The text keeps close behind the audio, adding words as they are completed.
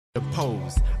The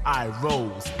pose, I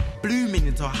rose, blooming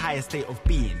into a higher state of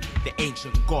being. The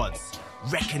ancient gods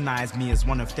recognized me as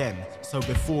one of them. So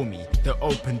before me, they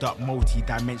opened up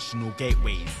multi-dimensional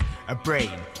gateways. A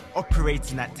brain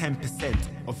operating at 10%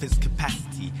 of its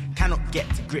capacity cannot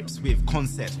get to grips with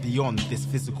concepts beyond this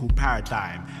physical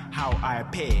paradigm. How I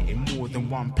appear in more than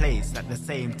one place at the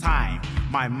same time.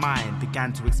 My mind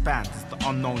began to expand as the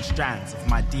unknown strands of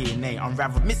my DNA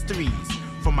unraveled mysteries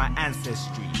from my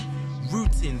ancestry,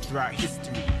 rooting throughout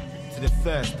history to the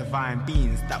first divine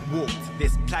beings that walked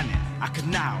this planet. I could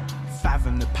now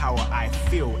fathom the power I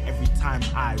feel every time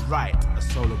I write. A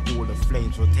solar ball of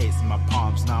flames rotates in my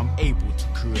palms, now I'm able to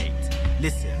create.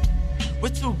 Listen, we're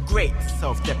too great to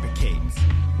self-deprecate.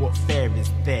 What fear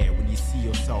is there when you see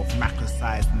yourself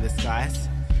macrosized in the skies?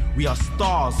 We are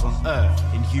stars on earth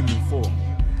in human form,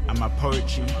 and my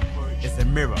poetry is a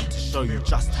mirror to show you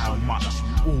just how much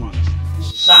we all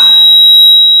shine.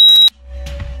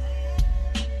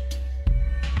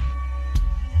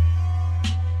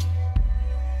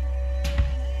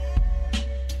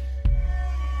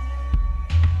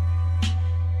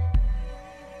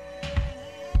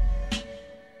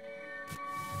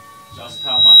 Just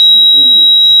how much you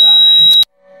all shine.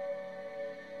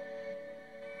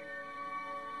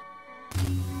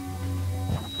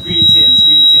 Greetings,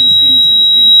 greetings, greetings,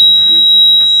 greetings,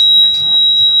 greetings.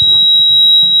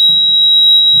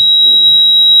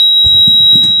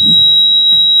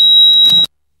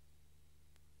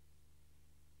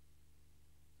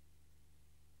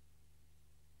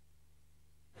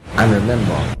 And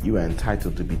remember, you are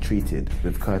entitled to be treated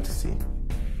with courtesy.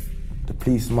 The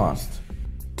police must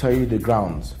tell you the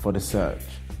grounds for the search,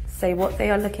 say what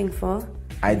they are looking for,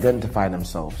 identify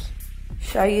themselves,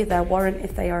 show you their warrant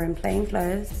if they are in plain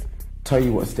clothes, tell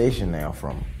you what station they are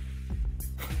from,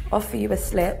 offer you a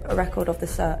slip, a record of the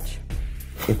search.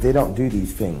 If they don't do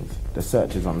these things, the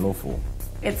search is unlawful.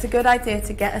 It's a good idea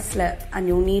to get a slip, and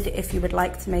you'll need it if you would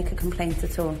like to make a complaint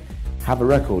at all. Have a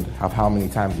record of how many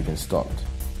times you've been stopped,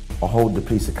 or hold the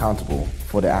police accountable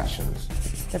for their actions.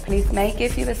 The police may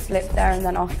give you a slip there and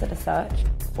then after the search,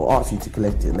 or ask you to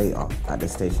collect it later at the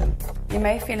station. You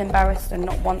may feel embarrassed and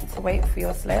not want to wait for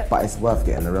your slip, but it's worth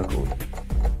getting a record.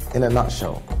 In a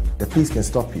nutshell, the police can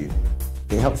stop you.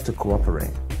 It helps to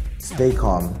cooperate. Stay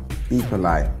calm, be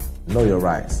polite, know your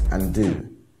rights, and do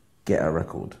get a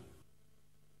record.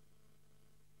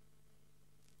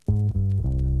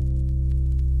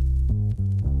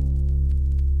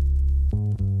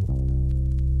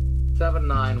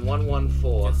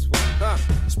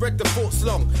 Spread the thoughts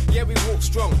long, yeah we walk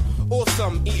strong.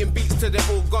 Awesome, eating beats till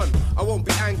they're all gone. I won't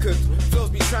be anchored, flows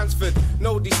be transferred.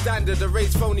 No the standard,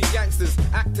 erase phony gangsters,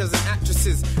 actors and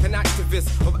actresses, and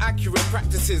activists of accurate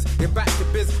practices. Get back to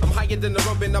biz, I'm higher than the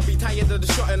robin. I'll be tired of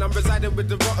the shot and I'm residing with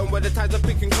the rotten. Where the tides are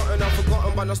picking cotton, I'm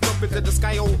forgotten by not stopping to the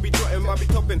sky. I will be trotting, I'll be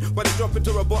topping. When they drop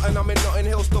into a button, I'm in Notting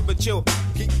Hill, stop and chill.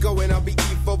 Keep going, I'll be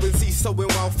evolving, see sowing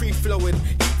while free flowing.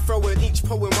 Keep throwing each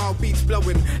poem while beats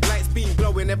blowing. Lights beam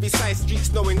glowing, every side street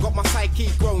snowing. Got my psyche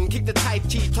growing, keep the tide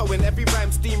cheat-towing. Every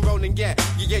rhyme steam rolling, yeah,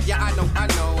 I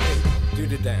know. Hey, do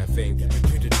the damn thing, do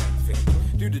the damn thing.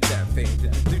 Do the damn thing,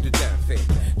 do the damn thing.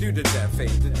 Do the damn thing,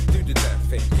 do the damn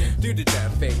thing. Do the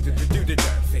damn thing, do the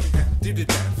damn thing. Do the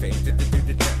damn thing, do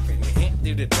the damn thing.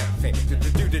 Do the damn thing, do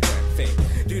the damn thing.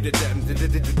 Do the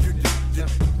damn,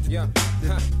 yeah,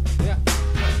 yeah.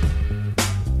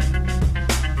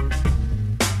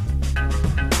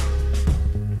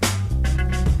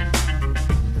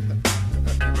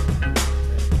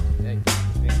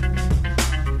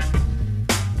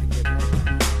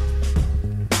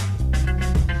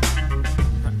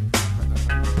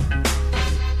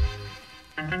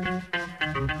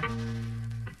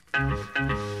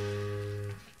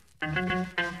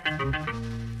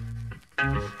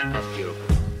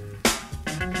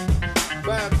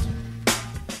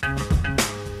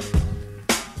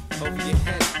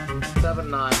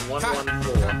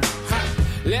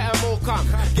 Let them all come,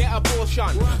 get a portion,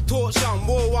 torch on,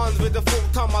 more ones with the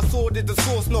fork tongue. My sword is the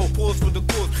source, no pause for the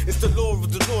cause. It's the law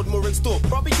of the Lord, more in store.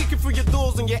 I'll be kicking through your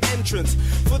doors and your entrance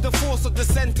for the force of the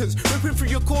sentence, ripping through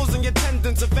your cause and your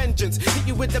tendons of vengeance. Hit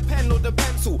you with the pen or the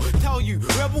pencil. Tell you,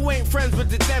 rebel ain't friends with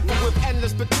the devil with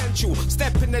endless potential.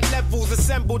 Step in the levels,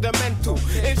 assemble the mental.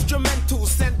 Instrumental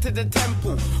sent to the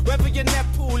temple. Whether you're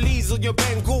Nepalese or you're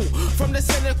Bengal, from the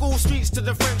Senegal streets to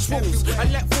the French rules. I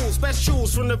let fall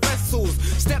specials from the vessels.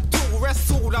 Step tall,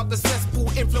 wrestled out the cesspool,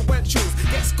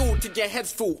 influentials. Get school till your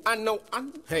head's full. I know.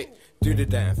 Hey, do the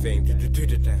damn thing, do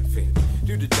the damn thing,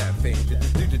 do the damn thing, do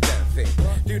the damn thing,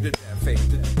 do the damn thing,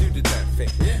 do the damn thing,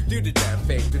 do the damn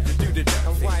thing, do the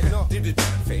damn thing. Why not? Do the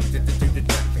damn thing, do the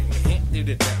damn thing, do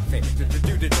the damn thing,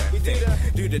 do the damn thing,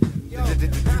 do the.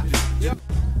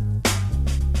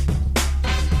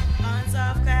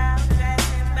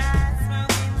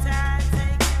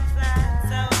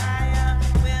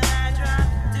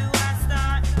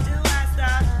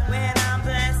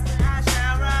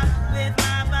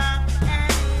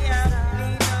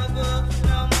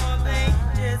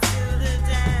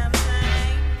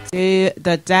 Do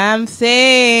the damn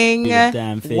thing.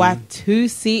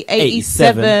 Watusi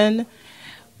 87.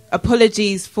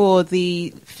 Apologies for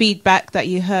the feedback that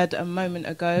you heard a moment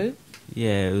ago.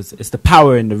 Yeah, it's the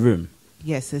power in the room.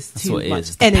 Yes, there's That's too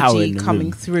much the energy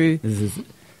coming through. This is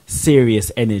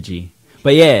serious energy.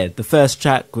 But yeah, the first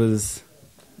track was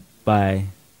by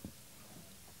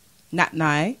Nat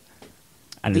Nai,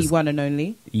 and the one and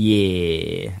only.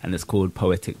 Yeah, and it's called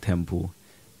Poetic Temple.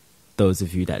 Those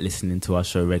of you that listening to our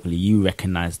show regularly, you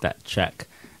recognise that track.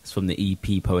 It's from the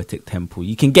EP Poetic Temple.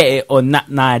 You can get it on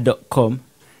natnai.com.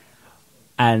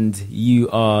 And you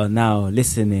are now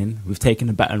listening. We've taken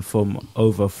the baton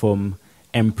over from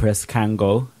Empress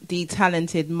Kango, the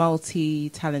talented,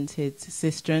 multi-talented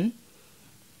sister.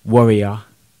 Warrior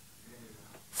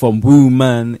from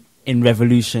Woman in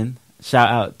Revolution. Shout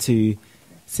out to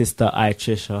Sister I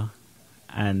Trisha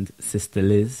and Sister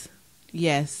Liz.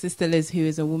 Yes, Sister Liz, who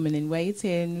is a woman in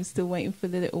waiting. We're still waiting for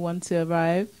the little one to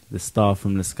arrive. The star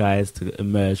from the skies to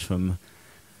emerge from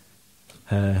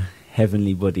her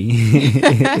heavenly body.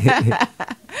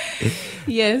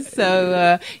 Yes,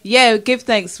 so give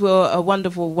thanks for a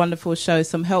wonderful show.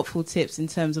 Some helpful tips in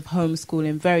terms of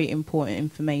homeschooling. Very important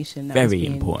information. That very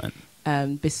important.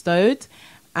 Bestowed.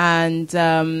 And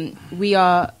we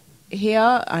are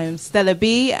here. I am Stella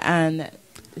B. And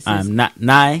I'm Nat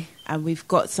Nai. And we've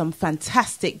got some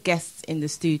fantastic guests in the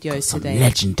studio today. Some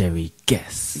legendary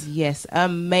guests. Yes,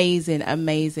 amazing.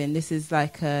 This is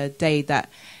like a day that,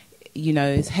 you know,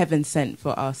 is heaven sent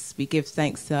for us. We give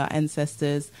thanks to our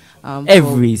ancestors.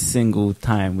 Every single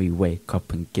time we wake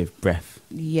up and give breath.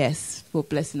 Yes, for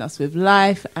blessing us with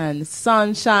life and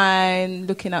sunshine.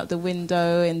 Looking out the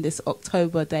window in this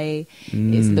October day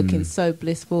is looking so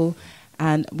blissful.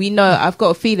 And we know, I've got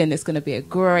a feeling it's going to be a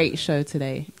great show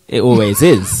today. It always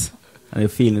is. And the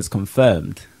feeling is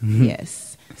confirmed.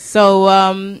 Yes. So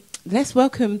let's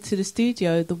welcome to the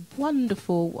studio the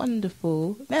wonderful.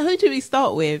 Now, who do we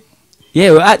start with?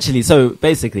 Yeah, well, actually, so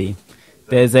basically,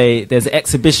 there's an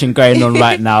exhibition going on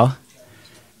right now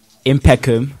in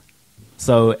Peckham.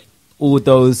 So all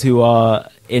those who are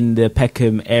in the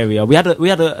Peckham area, we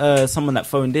had someone that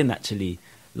phoned in actually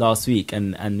last week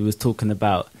and was talking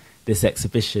about this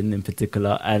exhibition in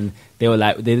particular, and they were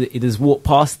like, they just walked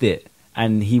past it,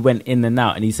 and he went in and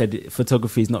out, and he said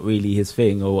photography is not really his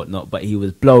thing or whatnot, but he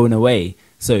was blown away.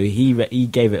 So he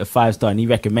gave it a 5-star, and he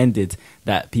recommended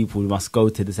that people must go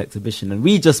to this exhibition. And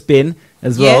we just been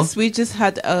as well. Yes, we just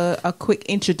had a quick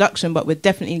introduction, but we're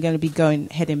definitely going to be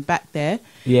heading back there.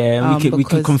 Yeah, we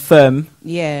can confirm.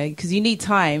 Yeah, because you need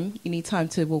time. You need time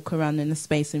to walk around in the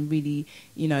space and really,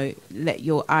 you know, let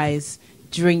your eyes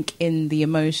drink in the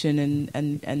emotion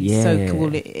and soak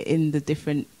all it in the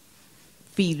different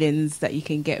feelings that you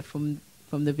can get from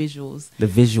the visuals. The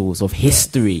visuals of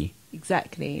history. Yes,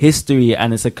 exactly. History,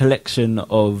 and it's a collection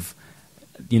of,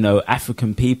 you know,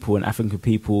 African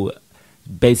people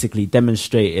basically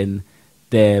demonstrating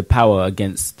their power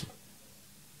against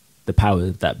the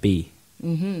powers that be.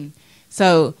 Mm-hmm.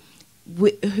 So,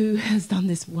 who has done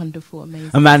this wonderful,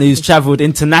 amazing... A man who's travelled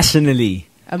internationally.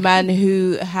 A man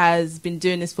who has been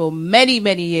doing this for many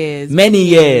years. Many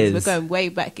years. We're going way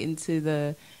back into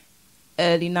the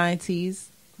early 90s.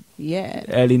 Yeah.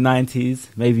 Early 90s,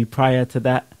 maybe prior to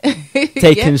that.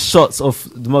 Taking shots of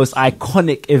the most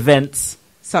iconic events.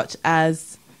 Such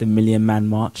as... The Million Man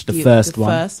March, the first one.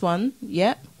 The first one,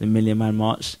 yeah. The Million Man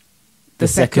March. The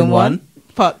second one.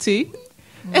 Part 2.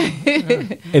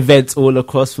 Events all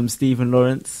across from Stephen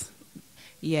Lawrence.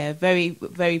 Yeah, very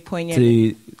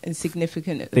poignant and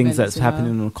significant things that's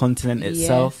happening on the continent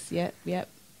itself. Yes, yep.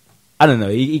 I don't know.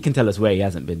 He can tell us where he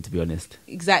hasn't been, to be honest.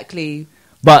 Exactly.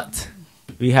 But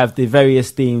we have the very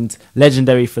esteemed,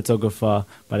 legendary photographer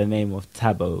by the name of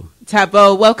Thabo.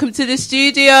 Thabo, welcome to the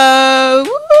studio.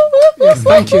 Yes,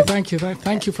 thank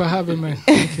you for having me.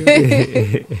 Thank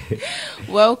you.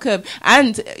 Welcome.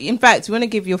 And in fact, we want to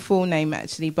give your full name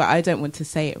actually, but I don't want to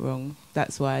say it wrong.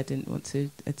 That's why I didn't want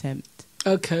to attempt.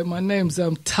 Okay, my name's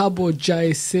Thabo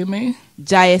Jaiyesimi.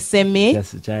 Jaiyesimi.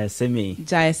 Yes, Jaiyesimi.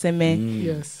 Jaiyesimi.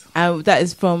 Yes. That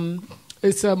is from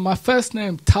It's my first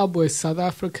name, Thabo, is South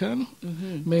African,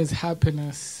 means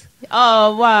happiness.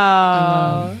 Oh,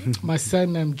 wow. And, my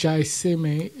surname,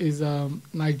 Jaiyesimi, is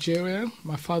Nigerian.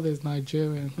 My father is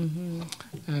Nigerian.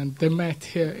 And they met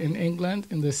here in England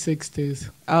in the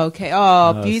 60s. Okay.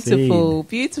 Oh, beautiful.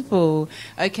 Beautiful.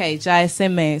 Okay,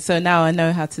 Jaiyesimi. So now I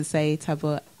know how to say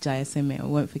Thabo Jaiyesimi. I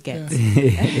won't forget.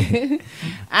 Yeah.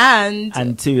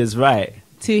 And to his right.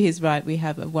 To his right, we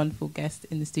have a wonderful guest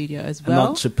in the studio as well. An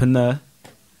entrepreneur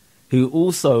who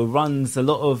also runs a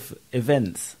lot of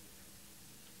events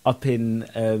up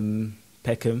in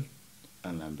Peckham.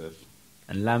 And Lambeth.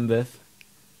 And Lambeth.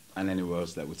 And anywhere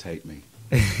else that would take me.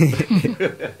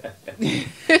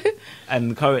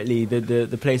 And currently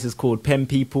the place is called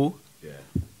Pempeople. Yeah.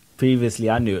 Previously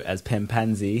I knew it as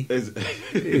Pempanzi. This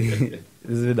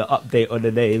is an update on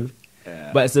the name.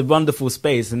 Yeah. But it's a wonderful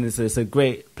space, and it's a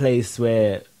great place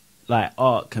where like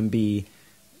art can be,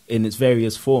 in its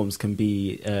various forms, can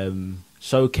be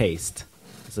showcased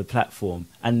as a platform.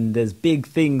 And there's big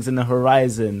things in the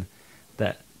horizon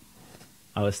that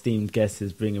our esteemed guest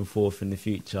is bringing forth in the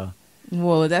future.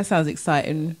 Well, that sounds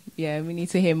exciting. Yeah, we need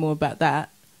to hear more about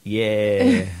that.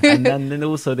 Yeah, and then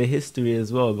also the history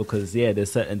as well, because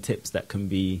there's certain tips that can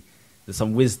be, there's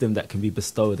some wisdom that can be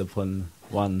bestowed upon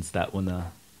ones that want to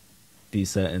do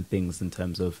certain things in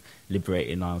terms of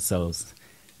liberating ourselves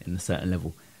in a certain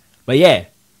level. But yeah,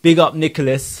 big up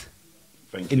Nicholas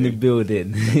in the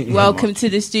building. Welcome to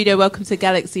the studio. Welcome to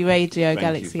Galaxy Radio,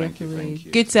 Galaxyafiwe.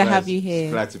 Good to have you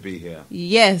here. Glad to be here.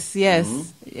 Yes.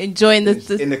 Enjoying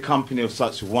in the company of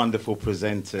such wonderful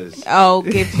presenters. Oh,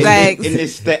 give thanks. in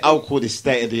this I'll call this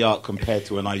state of the art compared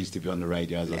to when I used to be on the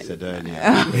radio, as I said earlier.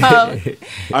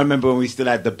 I remember when we still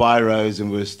had the biros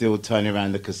and we were still turning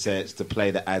around the cassettes to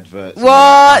play the adverts.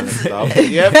 What? And stuff.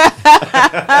 Yep.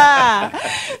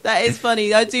 That is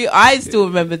funny. I still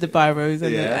remember the biros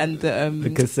and the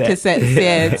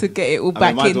cassettes, to get it all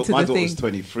back into the thing. My daughter's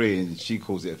 23 and she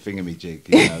calls it a thingamajig,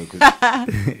 you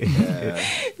know.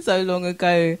 So long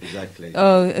ago. Exactly.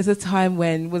 Oh, it's a time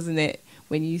when, wasn't it,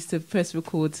 when you used to press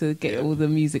record to get all the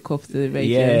music off the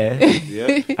radio.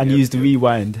 Yeah. And use the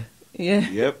rewind. Yeah.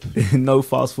 Yep. No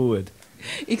fast forward.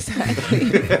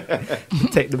 Exactly.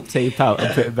 Take the tape out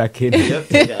and put it back in. Yep.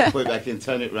 Put it back in,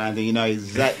 turn it round, and you know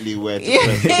exactly where to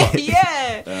press it.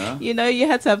 Yeah. You know, you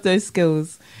had to have those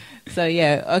skills. So,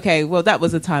 okay. Well, that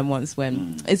was a time once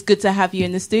when it's good to have you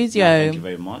in the studio. Thank you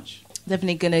very much.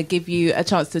 Definitely going to give you a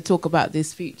chance to talk about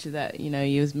this future that, you know,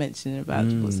 you was mentioning about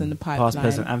what's in the pipeline. Past,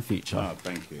 present and future. Oh,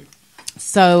 thank you.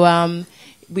 So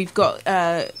we've got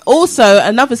also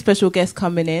another special guest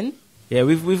coming in. Yeah,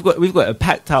 we've got a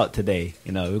packed out today.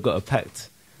 You know, we've got a packed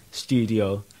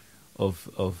studio of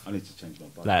I need to change my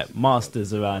button. Like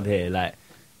masters around here. Like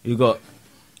we've got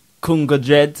Kunga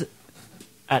Dredd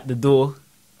at the door,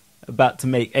 about to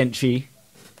make entry.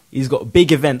 He's got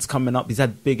big events coming up. He's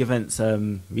had big events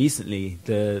recently.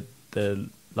 The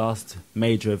last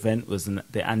major event was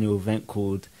the annual event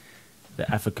called the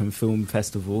Afrikan Film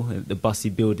Festival at the Bussy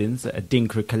Buildings.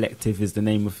 Adinkra Collective is the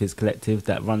name of his collective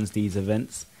that runs these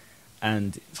events.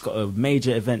 And it's got a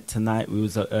major event tonight. We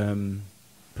was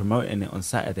promoting it on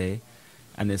Saturday.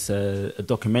 And it's a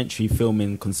documentary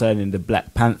filming concerning the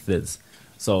Black Panthers.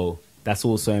 So that's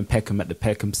also in Peckham at the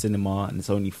Peckham Cinema, and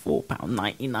it's only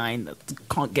 £4.99.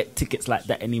 Can't get tickets like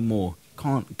that anymore.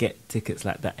 Can't get tickets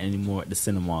like that anymore at the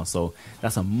cinema. So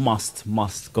that's a must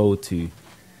go to.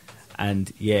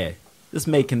 And just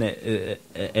making an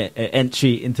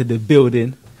entry into the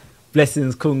building.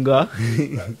 Blessings, Kunga.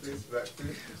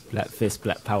 Black fist,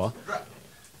 black power.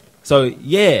 So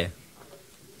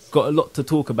got a lot to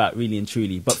talk about, really and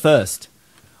truly. But first,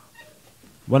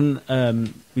 we've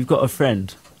got a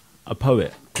friend, a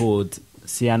poet called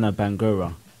Sienna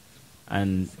Bangura,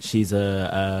 and she's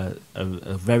a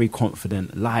very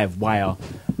confident live wire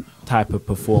type of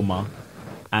performer,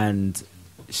 and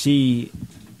she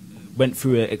went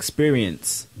through an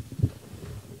experience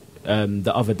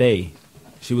the other day.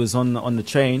 She was on the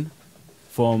train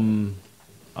from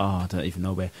I don't even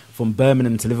know where, from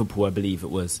Birmingham to Liverpool, I believe it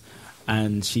was,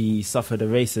 and she suffered a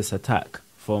racist attack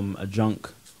from a drunk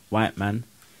white man,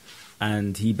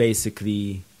 and he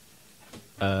basically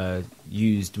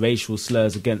used racial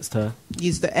slurs against her.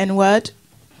 Used the N-word.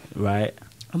 Right.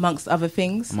 Amongst other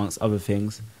things.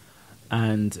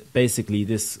 And basically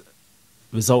this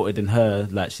resulted in her,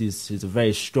 like she's a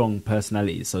very strong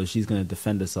personality, so she's going to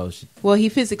defend herself. Well, he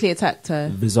physically attacked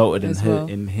her. Resulted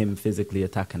in him physically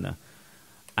attacking her.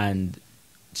 And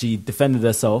she defended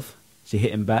herself. She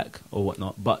hit him back or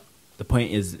whatnot. But the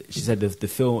point is, she said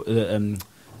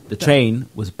the train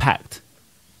was packed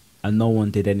and no one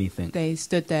did anything. They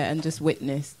stood there and just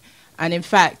witnessed. And in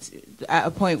fact, at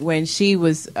a point when she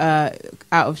was out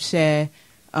of sheer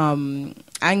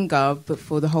anger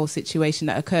for the whole situation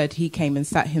that occurred, he came and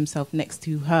sat himself next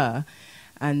to her,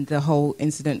 and the whole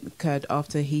incident occurred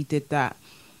after he did that,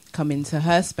 come into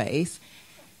her space.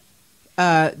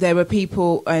 There were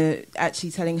people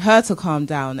actually telling her to calm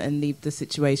down and leave the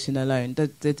situation alone,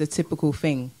 the typical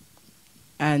thing.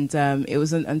 And it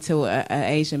wasn't until an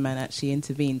Asian man actually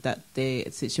intervened that the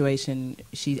situation,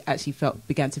 she actually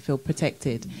began to feel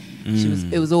protected.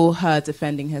 It was all her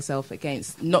defending herself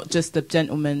against not just the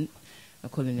gentleman,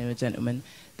 I'm calling him a gentleman,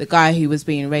 the guy who was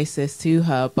being racist to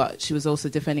her, but she was also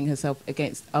defending herself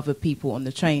against other people on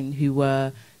the train who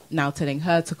were now telling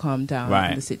her to calm down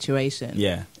in the situation.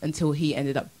 Yeah. Until he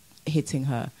ended up hitting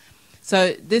her.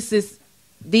 So these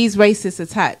racist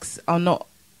attacks are not,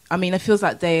 I mean, it feels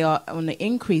like they are on the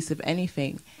increase of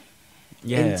anything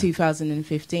in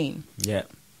 2015. Yeah.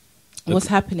 What's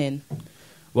happening?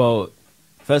 Well,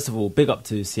 first of all, big up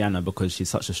to Sienna because she's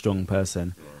such a strong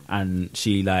person, and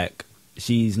she's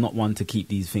not one to keep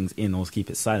these things in or keep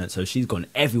it silent. So she's gone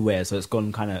everywhere. So it's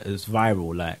gone it's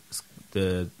viral.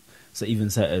 So even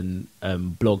certain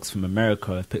blogs from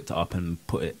America have picked it up and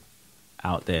put it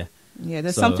out there. Yeah,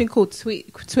 there's something called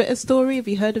Twitter Story. Have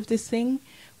you heard of this thing?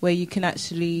 Where you can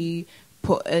actually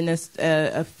put in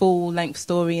a full-length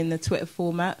story in the Twitter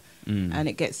format, and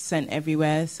it gets sent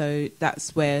everywhere. So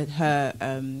that's where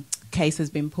her case has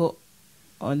been put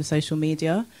on the social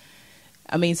media.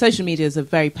 I mean, social media is a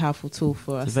very powerful tool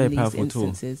for us in these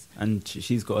instances. Tool. And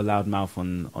she's got a loud mouth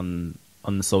on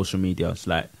the social media.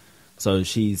 So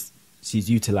she's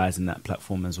utilising that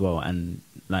platform as well, and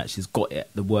she's got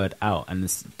the word out, and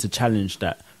it's to challenge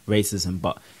that racism,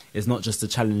 but it's not just a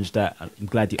challenge that. I'm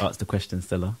glad you asked the question,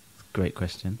 Stella. Great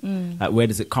question. Where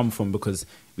does it come from? Because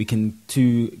we can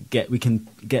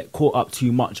get caught up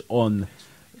too much on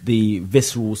the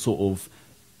visceral sort of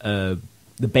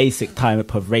the basic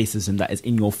type of racism that is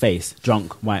in your face.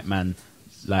 Drunk white man,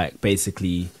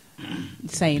 basically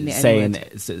saying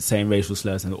racial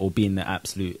slurs or being the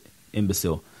absolute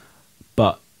imbecile.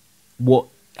 But what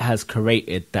has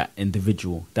created that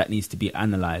individual that needs to be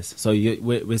analysed? So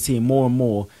we're seeing more and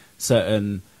more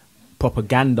certain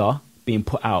propaganda being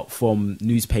put out from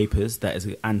newspapers that is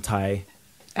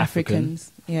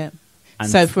anti-Africans. Yeah.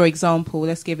 So, for example,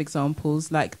 let's give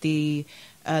examples. Like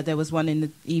there was one in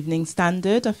the Evening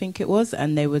Standard, I think it was,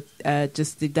 and they were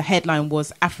the headline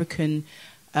was African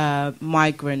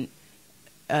migrant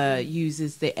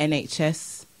uses the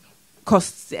NHS,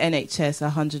 costs the NHS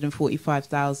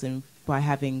 145,000 by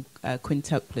having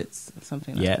quintuplets or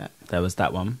something like that. Yeah, there was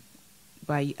that one.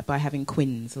 By having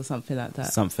quins or something like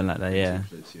that. Something like that, yeah.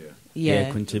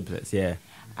 Quintuplets, yeah.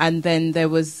 And then there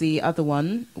was the other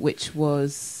one, which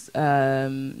was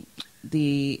the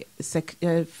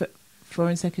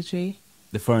Foreign Secretary.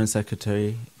 The Foreign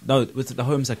Secretary. No, was it the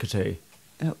Home Secretary?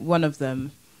 One of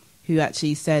them, who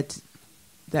actually said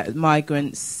that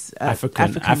migrants...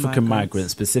 African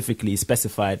migrants, specifically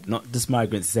specified, not just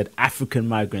migrants, he said African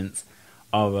migrants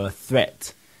are a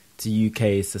threat to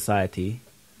UK society.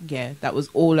 Yeah, that was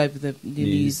all over the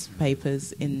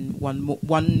newspapers in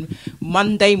one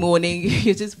Monday morning.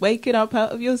 You're just waking up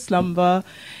out of your slumber.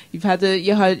 You've had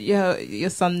your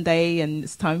Sunday, and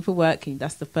it's time for work. And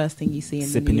that's the first thing you see in the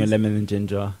news. Sipping your lemon and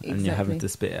ginger, and you're having to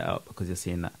spit it out because you're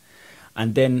seeing that.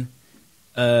 And then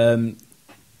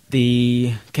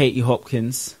the Katie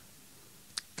Hopkins,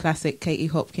 classic Katie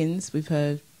Hopkins with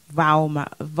her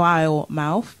vile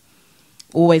mouth,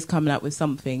 always coming up with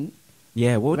something.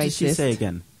 Yeah, what did she say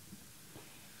again?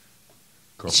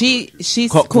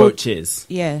 She's cockroaches.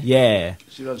 Yeah.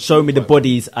 Show me the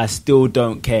bodies, I still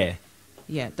don't care.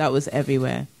 Yeah, that was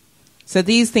everywhere. So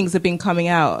these things have been coming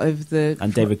out over the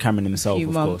and David Cameron himself, few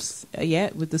of months.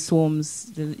 Course. With the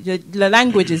swarms, the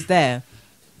language is there.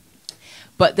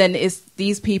 But then it's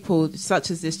these people,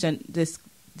 such as this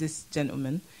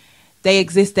gentleman, they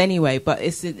exist anyway. But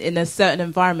it's in a certain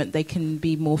environment they can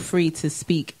be more free to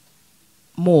speak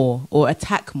more or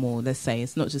attack more. Let's say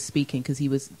it's not just speaking because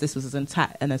this was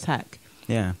an attack.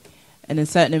 Yeah. In a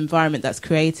certain environment that's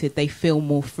created, they feel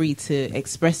more free to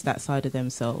express that side of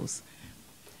themselves.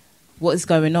 What is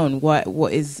going on? Why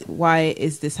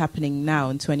is this happening now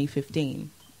in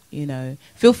 2015?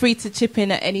 Feel free to chip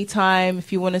in at any time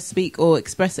if you want to speak or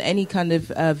express any kind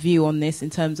of view on this in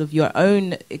terms of your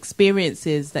own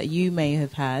experiences that you may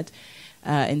have had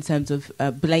in terms of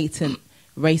blatant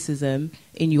racism,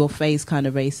 in your face kind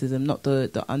of racism, not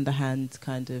the underhand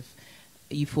kind of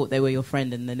you thought they were your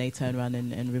friend and then they turn around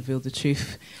and reveal the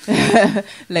truth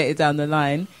later down the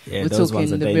line. Yeah, those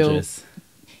ones are dangerous.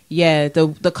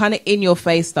 The kind of in your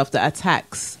face stuff that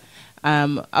attacks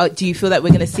Do you feel that we're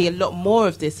going to see a lot more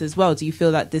of this as well? Do you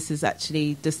feel that this is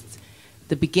actually just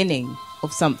the beginning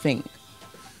of something?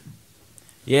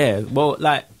 Yeah, well,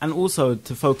 like, and also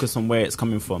to focus on where it's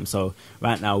coming from. So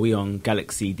right now we're on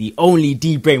Galaxy, the only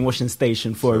de-brainwashing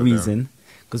station for a reason,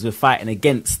 because we're fighting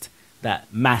against that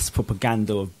mass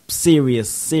propaganda of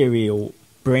serial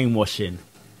brainwashing.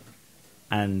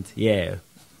 And yeah,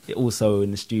 also in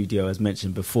the studio, as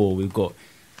mentioned before, we've got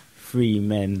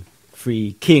 3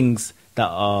 kings that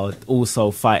are also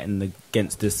fighting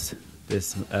against this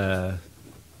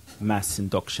mass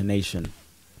indoctrination.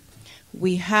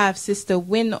 We have Sister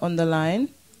Win on the line.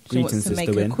 She wants to make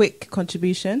a quick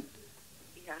contribution.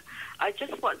 Yeah, I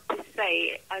just want to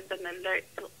say, as an alert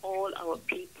to all our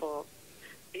people,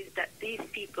 is that these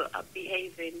people are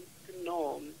behaving to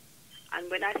norm. And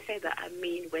when I say that, I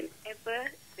mean whenever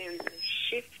there is a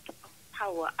shift of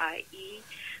power, i.e.,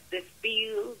 they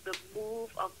feel the move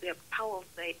of their power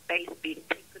base being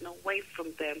taken away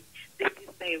from them, this is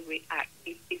they react.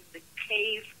 It is the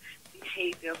cave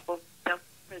behavior for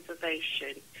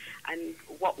self-preservation. And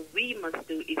what we must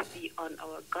do is be on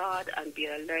our guard and be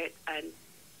alert and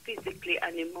physically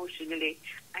and emotionally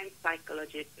and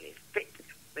psychologically fit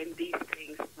when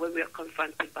we are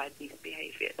confronted by these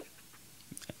behaviors.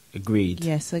 Agreed.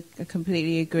 Yes, I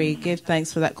completely agree. Give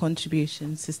thanks for that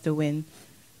contribution, Sister Win.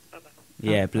 Bye-bye.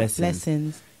 Yeah,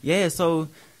 blessings. Yeah, so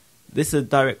this is a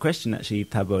direct question actually,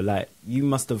 Thabo. Like, you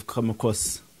must have come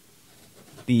across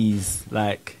these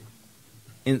like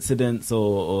incidents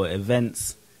or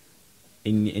events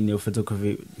in your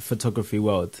photography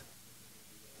world.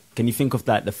 Can you think of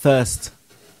like the first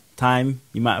time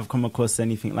you might have come across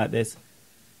anything like this?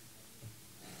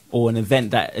 Or an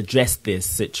event that addressed this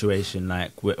situation,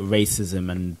 like with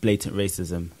racism and blatant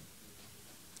racism?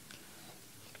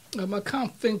 I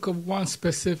can't think of one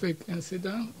specific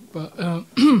incident, but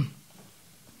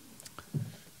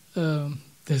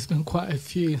there's been quite a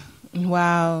few.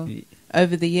 Wow.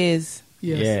 Over the years.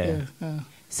 Yes, yeah.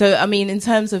 So, I mean, in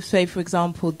terms of, say, for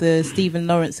example, the Stephen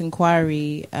Lawrence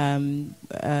inquiry, was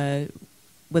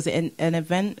it an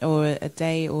event or a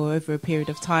day or over a period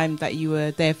of time that you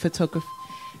were there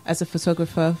as a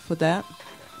photographer for that?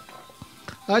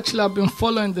 Actually, I've been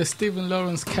following the Stephen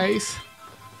Lawrence case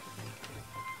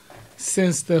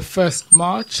since the first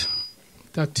march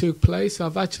that took place.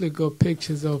 I've actually got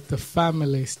pictures of the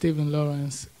family, Stephen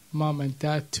Lawrence, mom and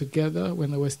dad together when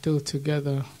they were still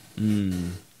together.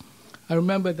 I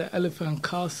remember the Elephant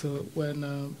Castle when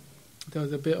there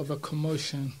was a bit of a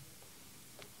commotion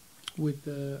with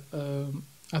the,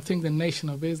 I think the Nation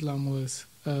of Islam was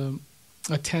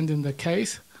attending the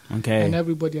case. Okay. And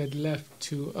everybody had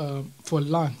left for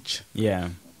lunch. Yeah.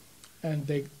 And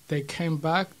they came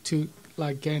back to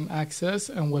like gain access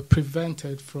and were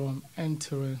prevented from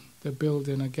entering the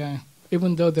building again,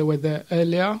 even though they were there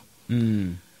earlier.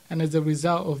 And as a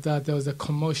result of that, there was a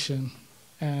commotion.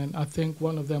 And I think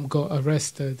one of them got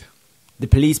arrested. The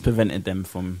police prevented them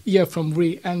from... Yeah, from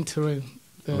re-entering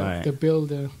the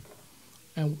building.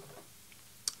 And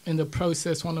in the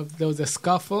process, there was a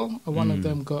scuffle, and one of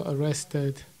them got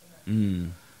arrested.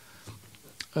 I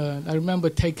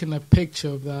remember taking a picture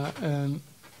of that, and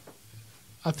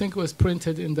I think it was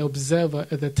printed in the Observer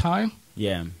at the time.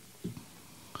 Yeah.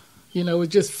 You know, it was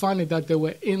just funny that they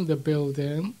were in the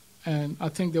building, and I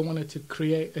think they wanted to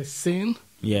create a scene.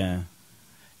 Yeah.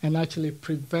 And actually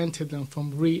prevented them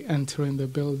from re-entering the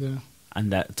building.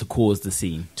 And that to cause the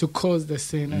scene. To cause the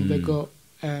scene, and they got...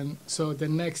 And so the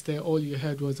next day, all you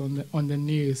heard was on the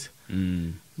news.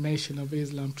 Nation of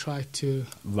Islam tried to...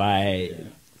 Right.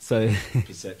 So...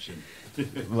 Perception.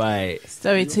 Right.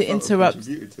 Sorry to interrupt.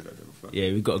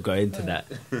 Yeah, we've got to go into that.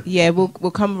 Yeah,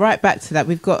 we'll come right back to that.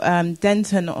 We've got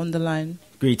Denton on the line.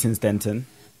 Greetings, Denton.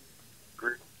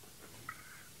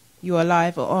 You are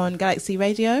live on Galaxy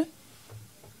Radio.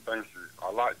 Thank you.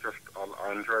 I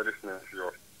enjoy listening to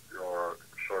your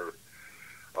show.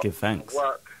 Give thanks. I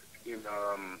work in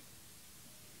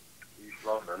East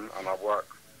London, and I work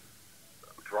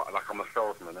like I'm a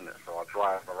salesman, innit? So I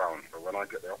drive around. So when I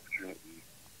get the opportunity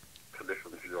to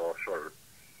listen to your show,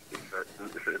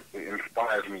 it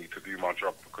inspires me to do my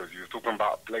job, because you were talking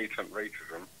about blatant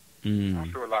racism. I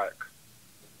feel like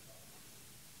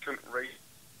blatant racism.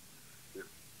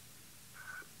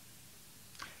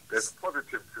 There's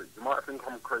positive to it. You might think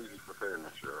I'm crazy for saying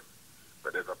this, yeah,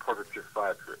 but there's a positive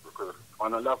side to it, because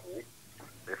on a level,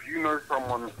 if you know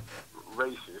someone's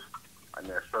racist and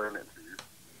they're showing it to you,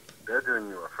 they're doing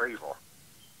you a favour.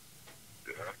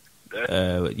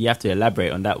 Yeah? You have to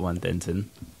elaborate on that one, Denton.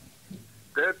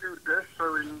 They're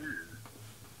showing you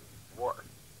what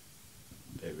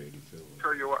they really feel.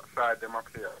 Show you what side them up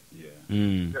here. Yeah.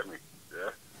 You get me?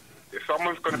 Yeah. They're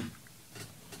someone's going to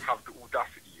have the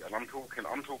audacity, and I'm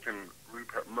talking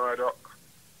Rupert Murdoch.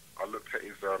 I looked at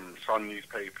his Sun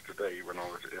newspaper today when I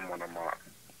was in one of my,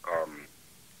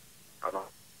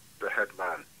 the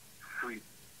headline, sweet.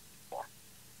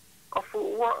 I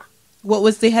thought, what? What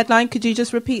was the headline? Could you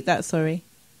just repeat that? Sorry.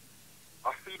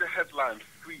 I see the headline,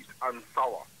 sweet and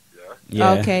sour, yeah?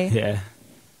 Yeah. Okay. Yeah.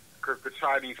 Because the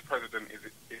Chinese president is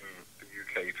in the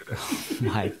UK today.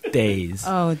 My days.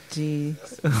 Oh, jeez.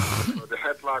 So the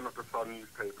headline of the Sun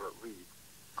newspaper reads,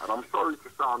 and I'm sorry to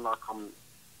sound like I'm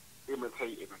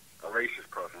imitating a racist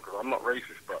person, because I'm not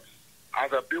racist, but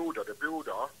as a builder,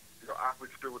 your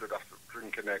average builder that's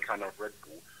drinking their can of Red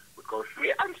Bull would go,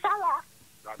 sweet and sour.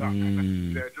 Like that.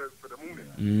 That's their joke for the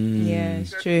morning. Yeah,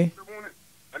 it's true.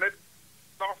 And then,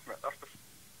 laughing at, that's the...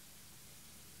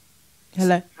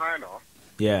 Hello? China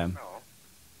now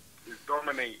is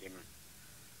dominating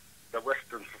the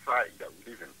Western society that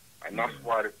we live in. And that's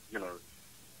why,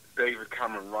 David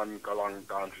Cameron run along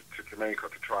down to Jamaica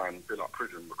to try and build up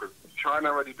prison, because China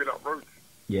already built up roads.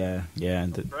 Yeah.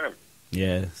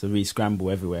 It's a re-scramble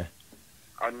everywhere.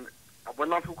 And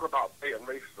when I talk about blatant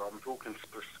racism, I'm talking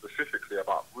specifically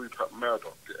about Rupert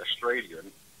Murdoch, the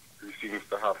Australian, who seems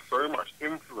to have so much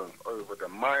influence over the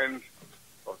minds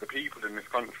of the people in this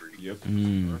country. Yep.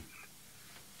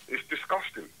 It's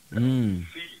disgusting.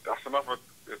 See, that's another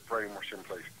brainwashing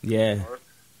place. Yeah.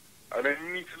 And then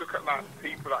you need to look at like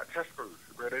people like Tesco's,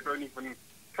 where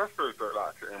Tesco's don't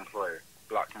like to employ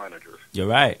black managers. You're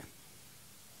right.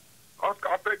 I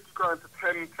bet you go into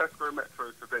 10 Tesco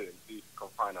Metros today and see if you can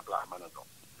find a black manager.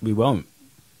 We won't.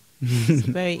 It's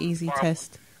a very easy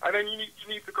test. And then you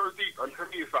need to go deep. And to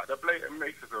me, it's like the blatant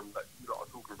racism that you lot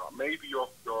are talking about. Maybe you're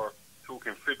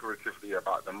talking figuratively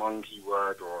about the monkey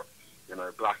word or,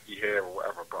 blacky hair or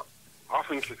whatever. But I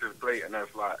think it's as blatant as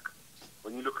like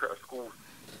when you look at a school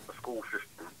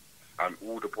system and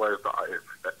all the boys that are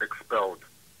expelled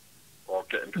or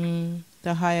getting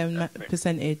the higher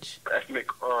percentage. Ethnic,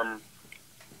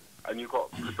 and you've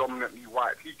got predominantly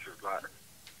white teachers, like,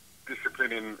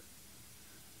 disciplining,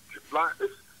 like,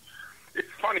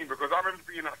 it's funny because I remember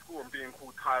being at school and being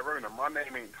called Tyrone, and my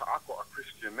name ain't, I've got a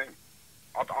Christian name.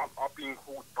 I've been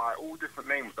called by all different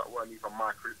names that weren't even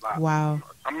my, like, wow.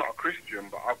 I'm not a Christian,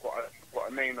 but I've got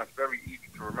a name that's very easy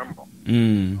to remember.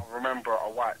 I remember a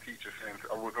white teacher saying,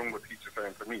 a Wazunga teacher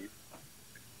saying to me,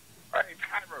 hey,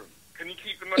 Tyrone, can you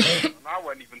keep the notes? And I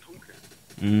weren't even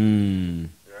talking.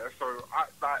 Yeah, so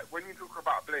when you talk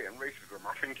about blatant racism,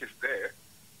 I think it's there,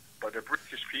 but the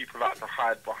British people like to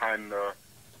hide behind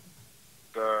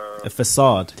the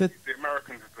facade. The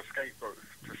Americans are the scapegoats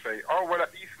to say, oh, well,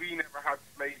 at least we never had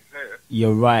slaves there.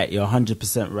 You're right. You're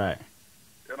 100% right.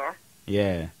 You know?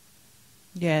 Yeah.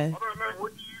 I don't know.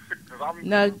 What do you think?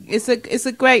 No, it's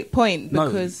a great point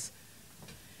because,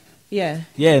 yeah.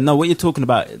 Yeah, no, what you're talking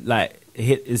about, like,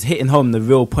 is hitting home the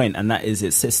real point, and that is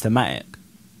it's systematic.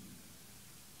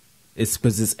 It's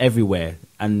because it's everywhere,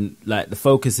 and like the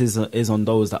focus is on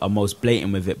those that are most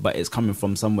blatant with it, but it's coming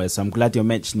from somewhere. So I'm glad you're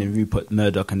mentioning Rupert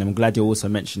Murdoch, and I'm glad you're also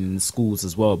mentioning the schools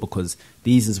as well, because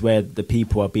these is where the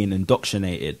people are being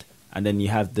indoctrinated, and then you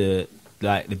have the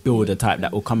builder type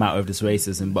that will come out of this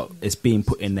racism, but it's being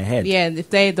put in their head. Yeah, if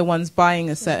they're the ones buying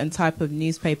a certain type of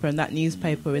newspaper, and that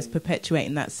newspaper is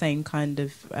perpetuating that same kind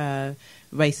of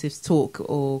racist talk,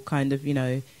 or kind of,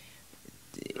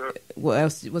 what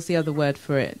else? What's the other word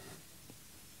for it?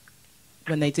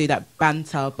 When they do that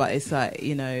banter, but it's like,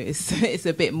 it's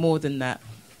a bit more than that,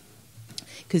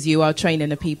 because you are training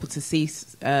the people to see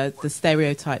the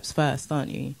stereotypes first,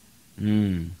 aren't you?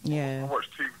 Yeah. I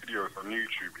watched 2 videos on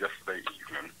YouTube yesterday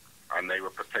evening, and they were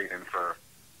pertaining to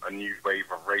a new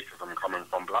wave of racism coming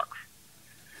from blacks.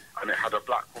 And it had a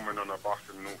black woman on a bus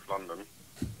in North London,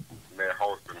 and their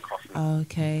husband cussing.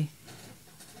 Okay.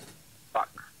 Black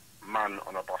man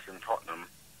on a bus in Tottenham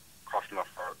cussing off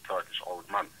a Turkish old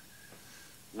man.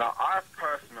 Now, I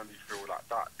personally feel like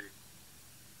that is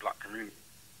black community,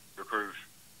 because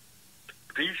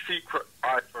these secret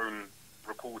iPhone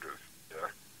recorders,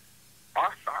 I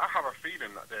have a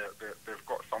feeling that they've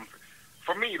got something.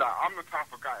 For me, like, I'm the type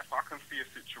of guy, if I can see a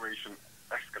situation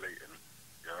escalating,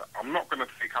 I'm not going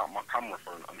to take out my camera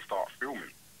phone and start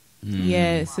filming.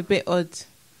 Yeah, it's a bit odd. So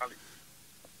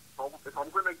if I'm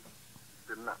going to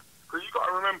do that, because you got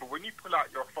to remember, when you pull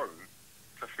out your phone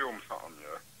to film something,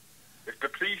 if the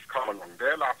police come along,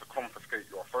 they're allowed to confiscate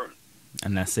your phone.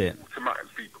 And that's it.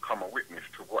 Automatically become a witness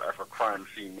to whatever crime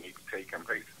scene may be taking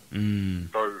place.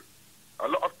 So a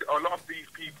lot of these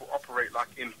people operate like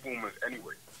informers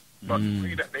anyway. But the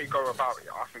way that they go about it,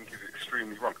 I think, is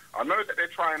extremely wrong. I know that they're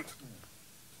trying to...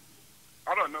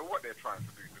 I don't know what they're trying to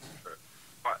do,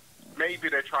 but maybe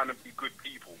they're trying to be good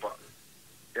people, but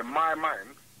in my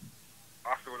mind,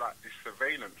 I feel like this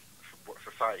surveillance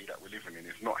society that we're living in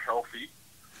is not healthy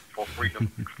for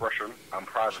freedom of expression and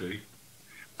privacy.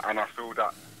 And I feel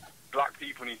that black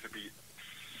people need to be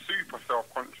super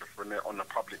self-conscious when they're on the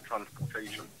public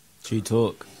transportation. True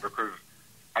talk. Because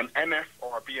an NF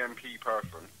or a BMP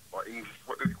person, or English,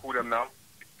 what do they call them now?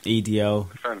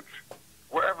 EDL. Defense.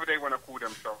 Whatever they want to call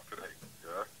themselves today,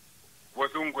 yeah?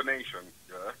 Wazungu Nation,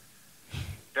 yeah?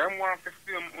 Them want to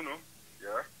film,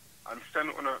 yeah? And send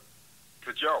it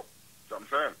to jail. You know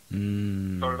what I'm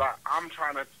saying? So, like, I'm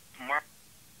trying to...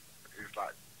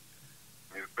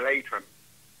 It's blatant.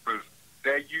 Because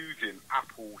they're using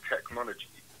Apple technology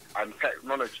and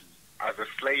technology as a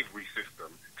slavery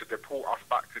system to deport us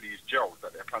back to these jails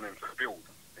that they're planning to build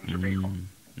in Jamaica.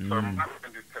 So my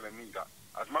friend is telling me that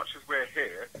as much as we're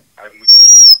here and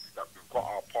that we've got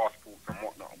our passports and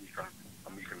whatnot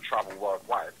and we can travel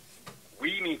worldwide,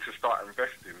 we need to start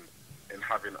investing in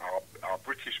having our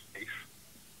British base,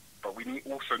 but we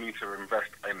also need to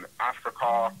invest in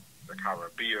Africa, the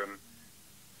Caribbean,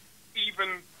 even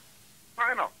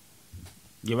China.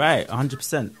 You're right,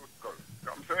 100%. You know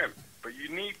what I'm saying? But you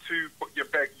need to put your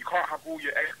bag, you can't have all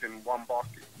your eggs in one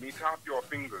basket. You need to have your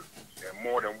fingers in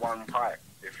more than one pie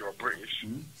if you're British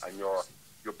and you're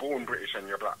born British and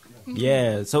you're black.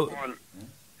 Yeah, so...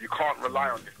 You can't rely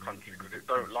on this country because it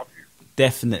don't love you.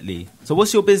 Definitely. So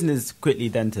what's your business quickly,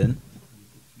 Denton?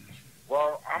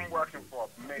 Well, I'm working for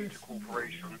a major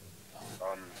corporation.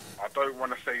 I don't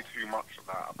want to say too much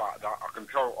about that. I can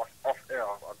tell off air,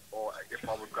 or if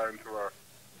I was going to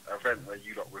an event where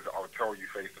you lot was, I would tell you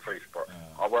face to face. But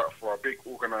I work for a big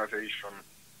organisation,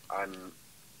 and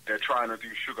they're trying to do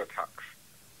sugar tax.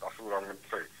 That's all I'm going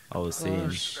to say. I was seeing.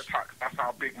 Sugar tax. That's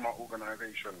how big my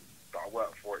organisation that I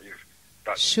work for is.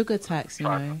 Sugar tax, you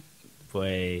know.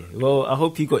 Boy, well, I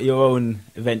hope you got your own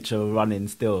venture running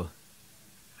still.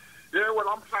 Yeah, well,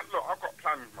 look, I've got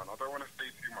plans, man. I don't want to say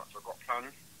too much. I've got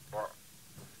plans, but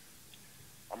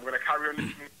I'm going to carry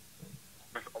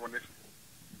on this.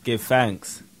 Give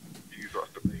thanks. You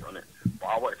got to be on it. But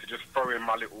I wanted to just throw in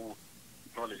my little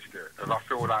knowledge there, because I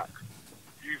feel like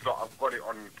you lot have got it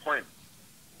on point.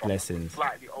 Blessings. I'm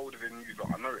slightly older than you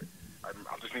lot, I know it.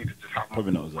 I just need to just have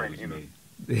Probably my not as brain old as in me.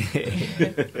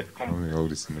 it. I'm the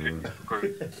oldest in the room. Because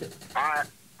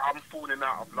I'm falling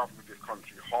out of love with this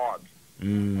country hard. See,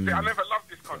 I never loved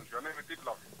this country. I never did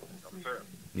love it. I'm saying.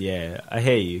 Yeah, I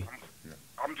hear you.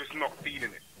 I'm just not feeling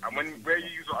it. And where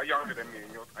you are younger than me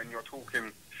and you're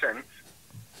talking sense,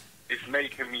 it's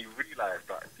making me realise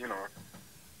that, you know,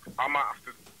 I might have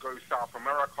to go South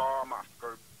America, I might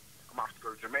have to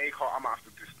go Jamaica, I might have to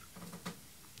just...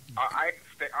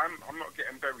 I'm not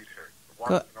getting buried here.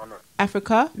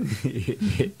 Africa?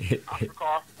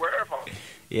 Africa, wherever.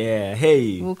 Yeah,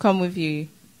 hey. We'll come with you.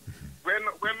 We're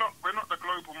not the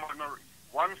global minority.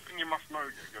 One thing you must know,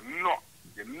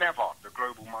 you're never the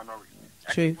global minority.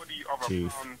 True. Anybody of a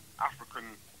brown African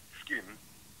skin,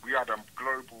 we are the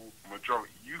global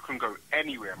majority. You can go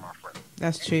anywhere, my friend.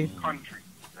 That's true. Country,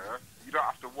 yeah? You don't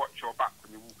have to watch your back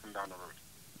when you're walking down the road.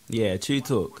 Yeah, true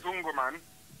talk. Wazungu, man,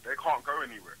 they can't go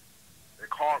anywhere. They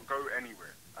can't go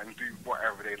anywhere and do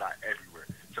whatever they like everywhere.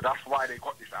 So that's why they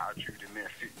got this attitude in their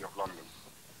city of London.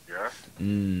 Yeah?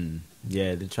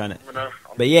 Yeah, they're trying to...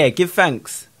 But yeah, give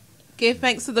thanks. Give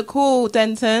thanks for the call,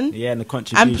 Denton. Yeah, and the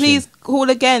contribution. And please call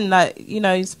again. Like, you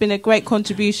know, it's been a great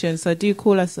contribution, so do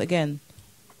call us again.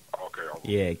 Okay.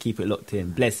 Yeah, keep it locked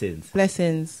in. Blessings.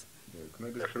 Blessings. Yeah, can I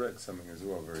just correct something as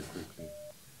well very quickly?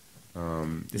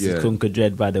 This is Kunga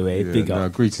Dredd, by the way. Big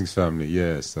up. Greetings, family.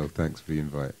 Yeah, so thanks for the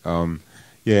invite.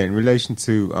 Yeah, in relation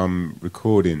to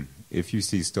recording, if you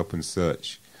see stop and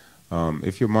search,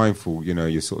 if you're mindful, you know,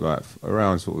 you're sort of like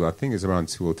around I think it's around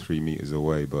 2 or 3 meters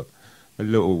away, but a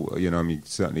little, you know, I mean,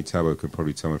 certainly Thabo could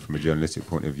probably tell me from a journalistic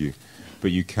point of view,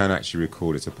 but you can actually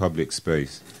record. It's a public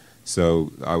space.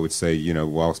 So I would say, you know,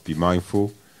 whilst be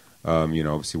mindful, you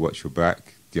know, obviously watch your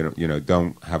back, you know,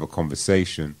 don't have a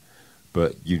conversation,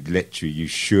 but you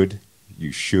should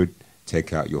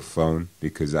take out your phone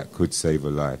because that could save a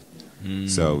life.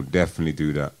 So definitely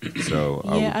do that. So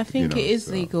I think it is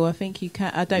legal. I think you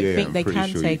can. I don't think they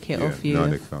can take it off you. No,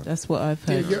 they can't. That's what I've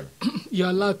heard. Yeah, you're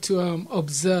allowed to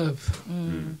observe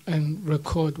and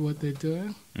record what they're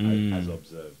doing. As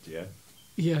observed, yeah.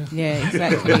 Yeah. Yeah,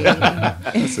 exactly.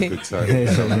 That's a good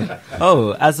title.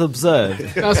 Oh, as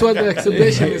observed. That's what the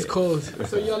exhibition is called.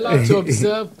 So you're allowed to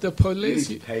observe the police.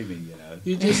 You pay me, you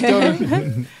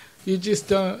know. You just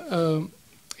don't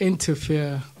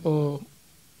interfere or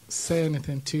say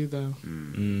anything to them.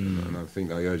 And I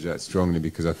think I urge that strongly,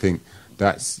 because I think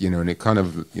that's, and it kind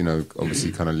of,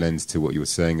 obviously kind of lends to what you were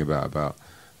saying about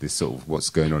this sort of what's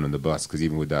going on the bus, because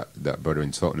even with that brother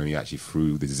in Tottenham, he actually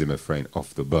threw the Zimmer frame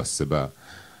off the bus about,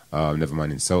 never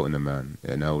mind insulting a man,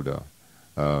 an elder,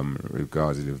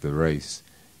 regardless of the race.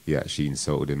 He actually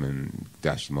insulted him and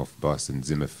dashed him off the bus, and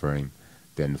Zimmer frame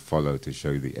then followed to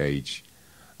show the age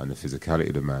and the physicality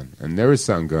of the man. And there is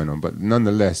something going on, but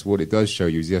nonetheless, what it does show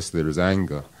you is, yes, there is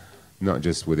anger, not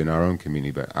just within our own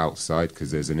community, but outside,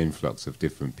 because there's an influx of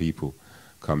different people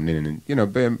coming in.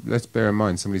 And, let's bear in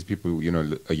mind, some of these people,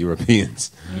 are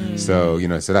Europeans. So,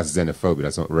 so that's xenophobia,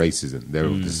 that's not racism. They're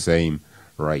of the same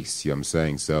race, you know what I'm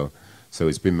saying? So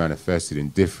it's been manifested in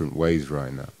different ways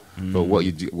right now. But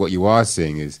what you are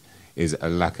seeing is a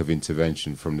lack of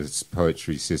intervention from the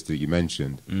poetry sister you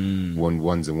mentioned.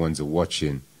 Ones are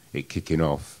watching it kicking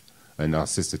off. And our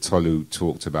sister Tolu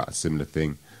talked about a similar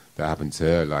thing that happened to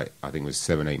her, like, I think it was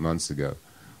 7-8 months ago,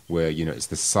 where, it's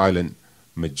the silent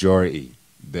majority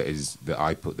that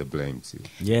I put the blame to.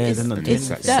 Yeah, it's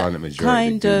that silent majority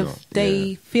kind of,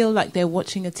 they feel like they're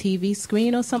watching a TV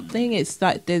screen or something. It's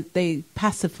like they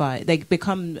pacify, they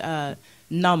become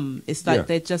numb. It's like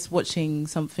they're just watching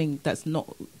something that's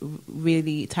not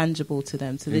really tangible to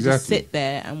them. So they just sit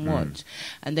there and watch,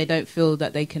 and they don't feel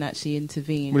that they can actually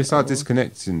intervene. Well, it's our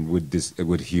disconnecting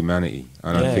with humanity,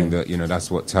 and I think that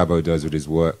that's what Thabo does with his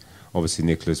work. Obviously,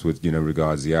 Nicholas, with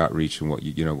regards the outreach and what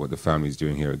what the family's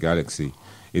doing here at Galaxy,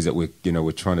 is that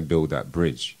we're trying to build that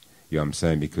bridge. You know what I'm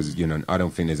saying? Because I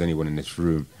don't think there's anyone in this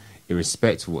room,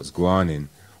 irrespective of what's going on,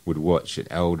 would watch an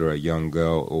elder, a young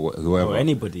girl, or whoever, or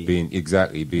anybody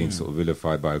being sort of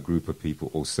vilified by a group of people,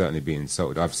 or certainly being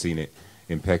insulted. I've seen it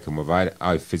in Peckham, where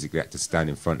I physically had to stand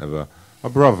in front of a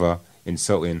brother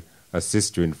insulting a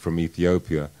sister from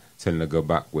Ethiopia, telling her to go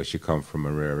back where she come from,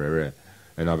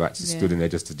 and I've actually stood in there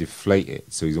just to deflate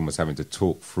it. So he's almost having to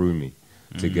talk through me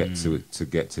to get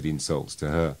to the insults to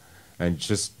her, and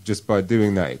just by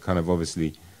doing that, it kind of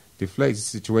obviously deflates the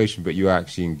situation, but you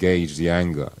actually engage the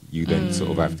anger. You then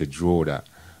sort of have to draw that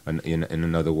in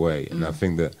another way. And I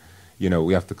think that,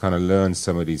 we have to kind of learn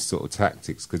some of these sort of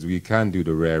tactics, because we can do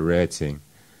the rare thing,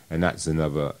 and that's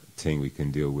another thing we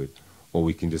can deal with. Or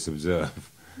we can just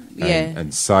observe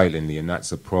and silently, and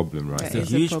that's a problem, right? It's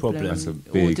a huge problem. That's a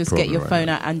big Or just problem get your phone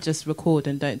out and just record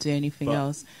and don't do anything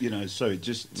else. So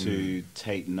just to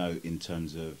take note in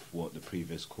terms of what the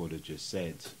previous caller just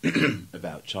said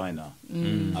about China,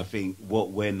 I think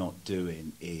what we're not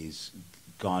doing is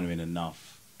garnering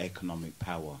enough economic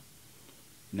power.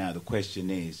 Now, the question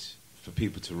is, for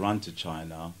people to run to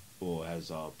China, or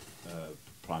as our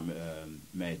Prime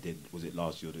Mayor did, was it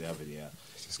last year or the other year,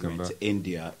 went to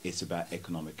India, it's about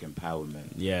economic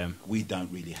empowerment. Yeah. We don't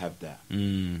really have that.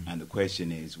 And the question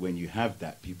is, when you have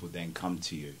that, people then come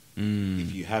to you.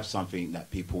 If you have something that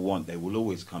people want, they will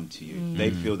always come to you.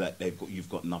 They feel that you've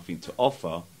got nothing to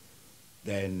offer,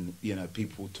 then,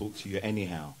 people talk to you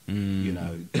anyhow.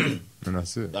 And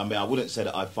that's it. I mean, I wouldn't say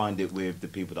that I find it with the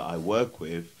people that I work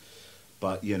with,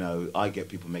 but, I get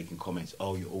people making comments,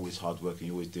 oh, you're always hardworking,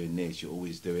 you're always doing this, you're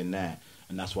always doing that.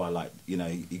 And that's why I like, you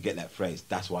get that phrase,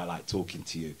 that's why I like talking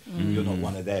to you. You're not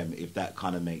one of them, if that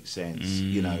kind of makes sense,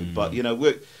 But,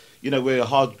 we're a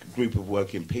hard group of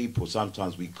working people.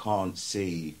 Sometimes we can't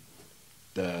see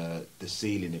the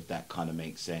ceiling, if that kind of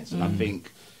makes sense. And I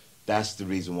think that's the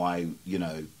reason why,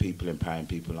 people empowering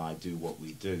people and I do what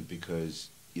we do. Because,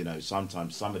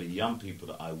 sometimes some of the young people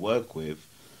that I work with,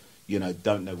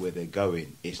 don't know where they're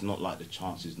going. It's not like the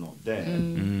chance is not there,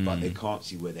 but they can't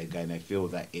see where they're going. They feel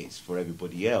that it's for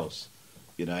everybody else,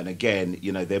 And again,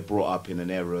 they're brought up in an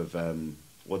era of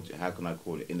how can I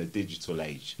call it? In a digital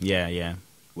age. Yeah.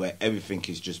 Where everything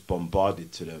is just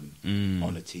bombarded to them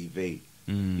on the TV.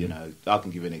 I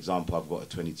can give you an example. I've got a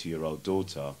 22-year-old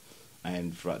daughter,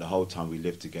 and throughout the whole time we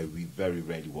lived together, we very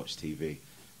rarely watched TV.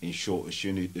 In short, as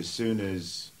soon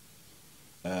as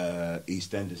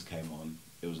EastEnders came on,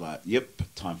 it was like, yep,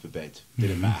 time for bed.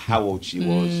 Didn't matter how old she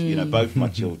was, both my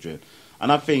children.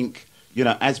 And I think,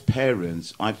 as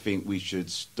parents, I think we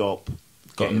should stop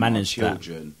getting our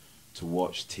children to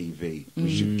watch TV.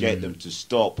 We should get them to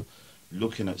stop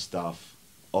looking at stuff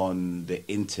on the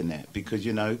internet, because,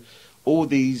 all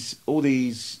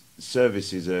these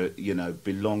services are,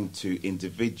 belong to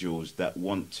individuals that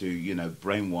want to,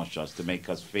 brainwash us to make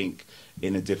us think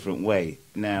in a different way.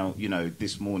 Now,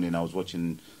 this morning I was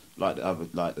watching, like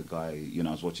the guy,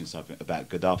 I was watching something about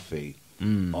Gaddafi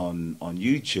on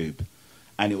YouTube,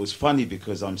 and it was funny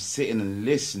because I'm sitting and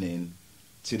listening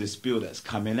to the spiel that's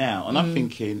coming out, and I'm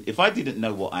thinking, if I didn't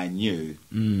know what I knew,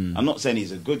 I'm not saying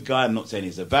he's a good guy, I'm not saying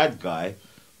he's a bad guy,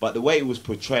 But the way it was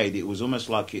portrayed, it was almost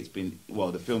like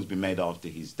the film's been made after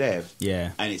his death.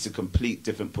 Yeah. And it's a complete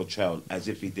different portrayal, as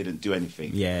if he didn't do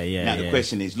anything. Yeah. Now, the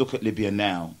question is, look at Libya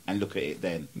now and look at it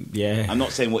then. Yeah. I'm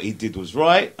not saying what he did was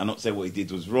right. I'm not saying what he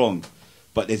did was wrong.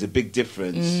 But there's a big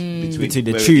difference between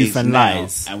the where truth it is and now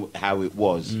lies. and how it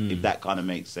was, if that kind of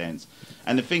makes sense.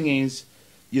 And the thing is,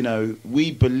 you know,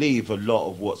 we believe a lot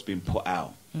of what's been put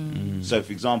out. So,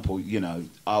 for example, you know,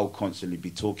 I'll constantly be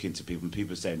talking to people and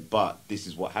people saying, but this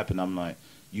is what happened. I'm like,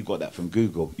 you got that from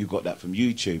Google. You got that from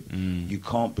YouTube. You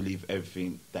can't believe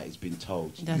everything that has been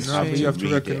told. That's you have true. to You have to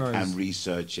read it recognise. and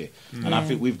research it. And I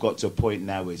think we've got to a point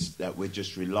now is that we're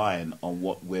just relying on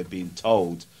what we're being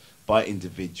told by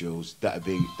individuals that are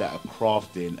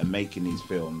crafting and making these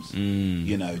films,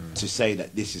 you know, to say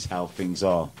that this is how things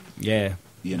are. Yeah.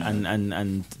 You know.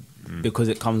 And because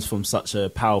it comes from such a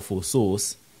powerful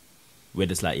source, we're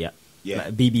just like, yeah.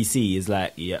 Like BBC is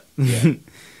like, yeah.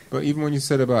 But even when you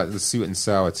said about the sweet and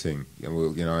sour thing,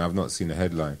 you know, I've not seen the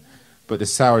headline, but the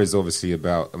sour is obviously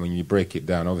about, I mean, you break it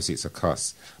down, obviously it's a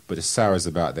cuss, but the sour is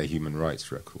about their human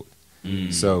rights record.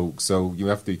 So you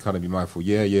have to kind of be mindful.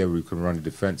 Yeah, we can run a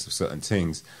defense of certain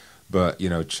things, but you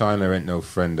know, China ain't no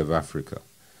friend of Africa.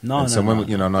 No, and so when,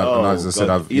 you know, and as I said,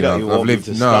 I've lived.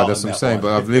 No, that's what I'm saying.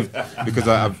 But I've lived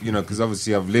because because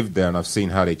obviously I've lived there and I've seen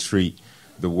how they treat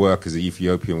the workers, the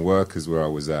Ethiopian workers where I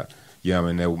was at. Yeah, I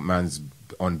mean, their man's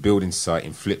on building site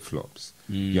in flip flops.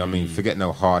 You know what I mean? Forget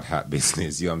no hard hat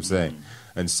business. You know what I'm saying?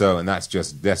 And that's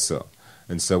just Dessa.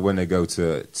 And so when they go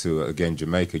to again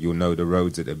Jamaica, you'll know the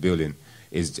roads that they're building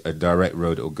is a direct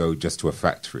road that will go just to a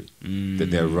factory that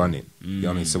they're running. You know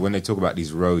what I mean? So when they talk about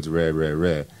these roads,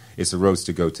 rare, it's the roads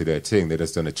to go to their thing. They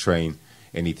just done a train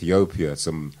in Ethiopia,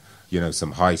 some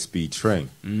high speed train.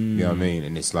 You know what I mean?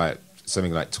 And it's like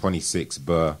something like 26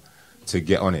 birr to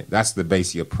get on it. That's the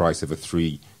basic price of a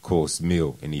 3-course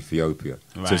meal in Ethiopia.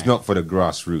 Right. So it's not for the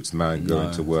grassroots man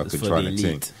going to work and trying to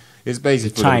think. It's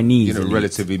basically for Chinese, the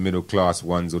relatively middle class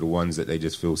ones, or the ones that they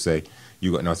just feel say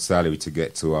you got enough salary to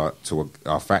get to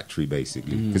our factory,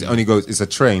 basically, because it's a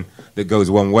train that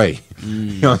goes one way.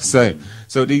 You know what I'm saying?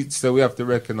 So we have to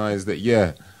recognise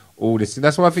that all this. And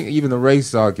that's why I think even the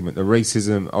race argument, the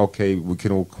racism. Okay, we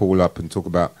can all call up and talk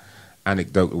about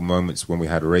anecdotal moments when we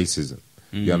had racism.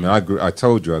 Yeah, I mean, I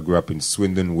told you I grew up in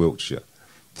Swindon, Wiltshire,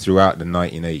 throughout the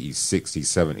 1980s, 60s,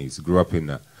 70s. Grew up in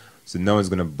that. So no one's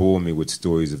going to bore me with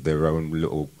stories of their own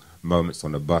little moments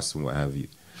on the bus and what have you.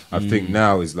 I think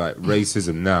now is like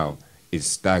racism now is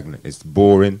stagnant. It's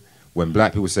boring. When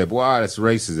black people say, wow, that's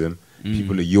racism,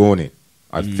 people are yawning.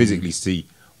 I physically see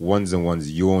ones and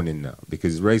ones yawning now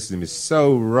because racism is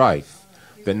so rife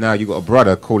that now you got a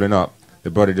brother calling up, the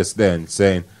brother just then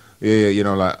saying, yeah, you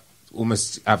know, like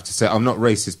almost have to say, I'm not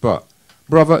racist, but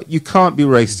brother, you can't be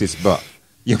racist, but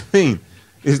you know what I mean?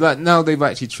 It's like now they've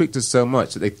actually tricked us so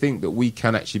much that they think that we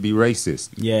can actually be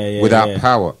racist without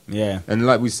power. Yeah. And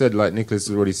like we said, like Nicholas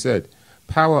has already said,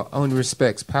 power only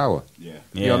respects power. Yeah.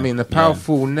 You know what I mean? The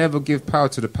powerful will never give power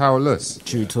to the powerless.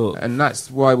 True talk. And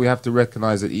that's why we have to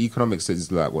recognize that the economics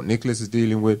is like what Nicholas is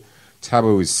dealing with.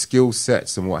 Thabo is skill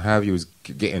sets and what have you, is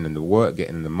getting in the work,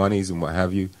 getting in the monies and what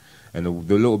have you. And the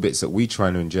little bits that we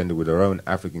trying to engender with our own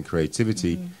African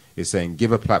creativity is saying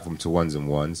give a platform to ones and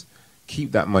ones.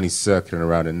 Keep that money circling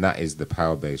around, and that is the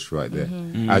power base right there.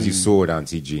 As you saw with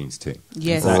Auntie Jean's thing.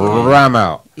 Yes. Ram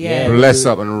out, bless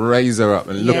up, and raise her up,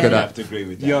 and look at that. I have to agree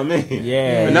with that. You know what I mean?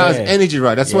 Yeah. And that was energy,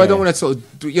 right? That's why I don't want to sort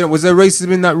of, you know, was there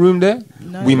racism in that room there?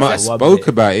 No. We might have spoke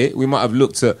about it. We might have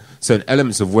looked at certain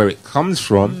elements of where it comes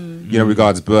from, you know,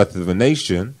 regards birth of a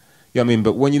nation. You know what I mean?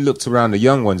 But when you looked around the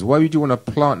young ones, why would you want to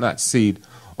plant that seed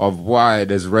of why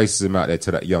there's racism out there to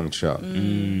that young child?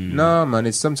 No, man,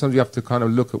 it's sometimes you have to kind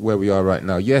of look at where we are right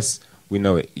now. Yes, we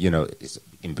know it, you know, it's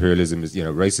imperialism is, you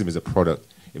know, racism is a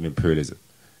product of imperialism.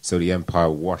 So the empire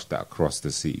washed that across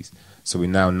the seas. So we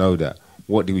now know that.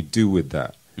 What do we do with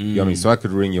that? You know what I mean? So I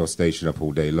could ring your station up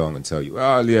all day long and tell you,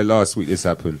 oh, yeah, last week this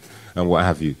happened and what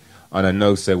have you. And I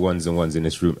know, say, ones and ones in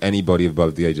this room, anybody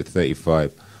above the age of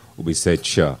 35 will be said,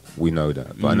 sure, we know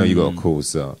that. But I know you got a call,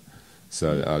 so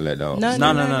I'll let that off.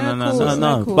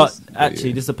 No. But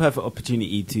actually, this is a perfect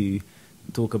opportunity to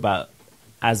talk about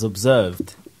as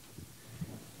observed,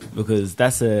 because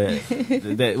that's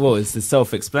it's the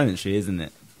self-explanatory, isn't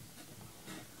it?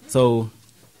 So,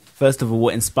 first of all,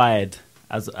 what inspired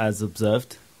as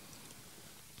observed?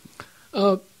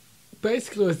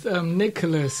 Basically, with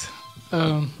Nicholas,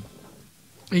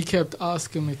 he kept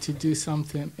asking me to do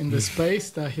something in the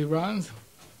space that he runs.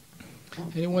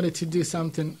 And he wanted to do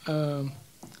something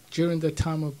during the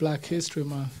time of Black History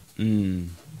Month.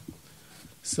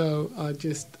 So I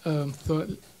just thought,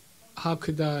 how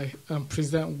could I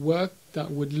present work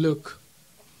that would look,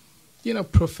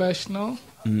 professional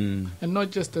and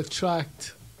not just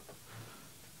attract,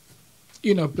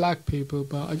 black people.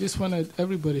 But I just wanted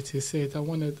everybody to say it. I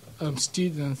wanted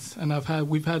students, and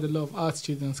we've had a lot of art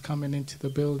students coming into the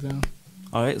building.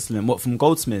 Oh, excellent. What, from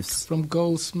Goldsmiths? From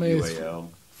Goldsmiths, UAL.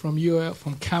 from UAL,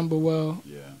 from Camberwell.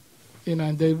 Yeah.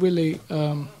 And they really,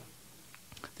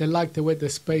 they like the way the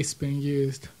space being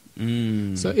used.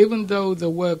 So even though the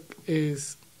work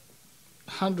is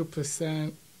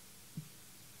 100%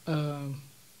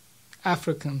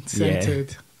 African-centered,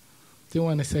 do you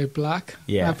want to say black?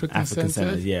 Yeah,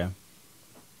 African-centered. yeah.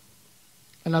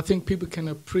 And I think people can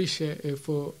appreciate it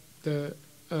for the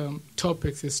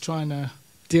topics it's trying to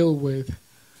deal with,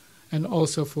 and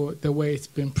also for the way it's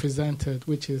been presented,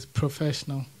 which is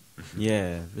professional.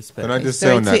 Yeah, respect. Can I just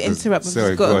Sorry say on that? to interrupt, we've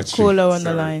Sorry, got a got you. caller on the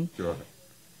Sorry, line. go ahead.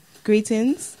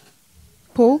 Greetings,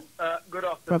 Paul. Good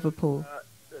afternoon, Brother Paul.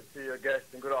 To your guest,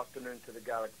 and good afternoon to the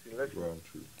Galaxy. Listen,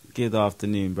 Good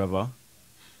afternoon, brother.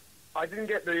 I didn't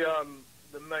get the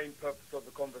main purpose of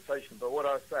the conversation, but what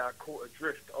I would say, I caught a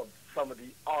drift of some of the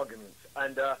arguments.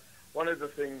 And one of the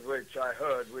things which I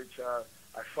heard, which I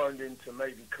phoned in to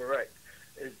maybe correct,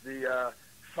 is the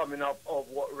summing up of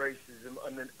what racism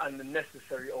and the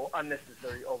necessary or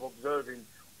unnecessary of observing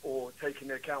or taking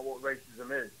into account what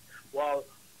racism is. While,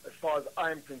 as far as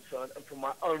I am concerned, and from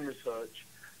my own research,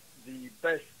 the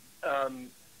best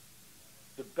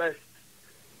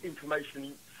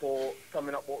information for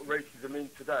summing up what racism means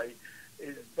today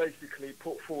is basically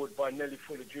put forward by Nellie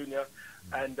Fuller Jr.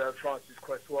 and Francis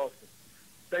Cress Welsing.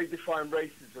 They define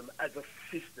racism as a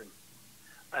system,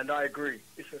 and I agree.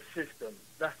 It's a system.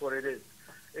 That's what it is.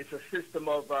 It's a system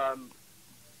of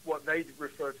what they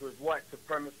refer to as white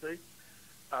supremacy.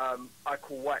 I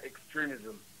call white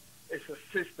extremism. It's a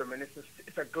system, and it's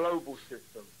a global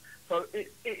system. So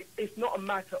it's not a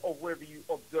matter of whether you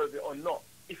observe it or not.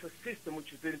 It's a system which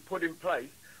has been put in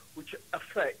place, which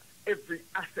affects every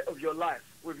asset of your life,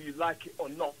 whether you like it or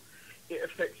not. It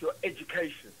affects your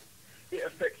education. It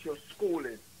affects your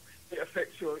schooling. It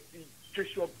affects your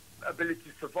ability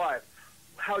to survive.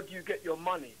 How do you get your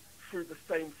money? Through the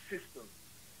same system.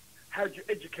 How do you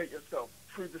educate yourself?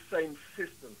 Through the same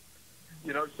system.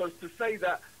 So to say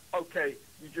that, okay,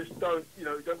 you just don't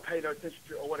pay no attention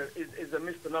to it or whatever is a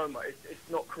misnomer. It's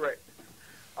not correct.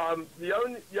 The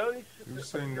only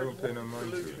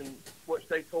solution which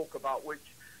they talk about,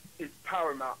 which is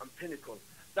paramount and pinnacle,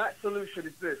 that solution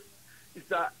is this: is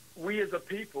that we as a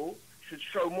people should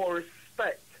show more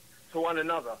respect to one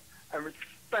another, and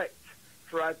respect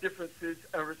for our differences,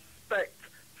 and respect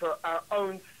for our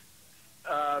own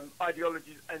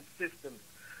ideologies and systems,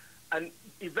 and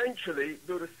eventually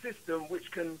build a system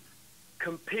which can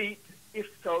compete, if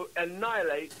so,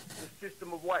 annihilate the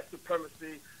system of white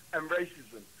supremacy and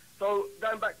racism. So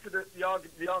going back to the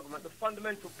argument, the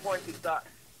fundamental point is that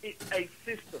it's a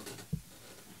system.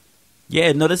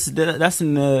 Yeah, no, that's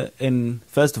in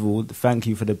first of all, thank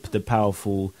you for the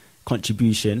powerful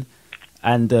contribution,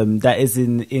 and that is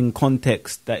in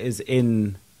context, that is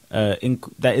in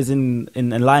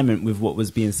alignment with what was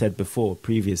being said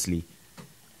previously.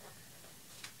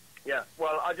 Yeah,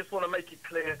 well, I just want to make it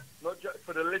clear, not just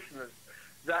for the listeners,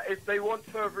 that if they want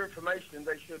further information,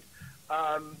 they should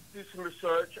do some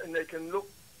research, and they can look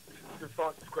to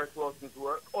Francis Cress Welsing's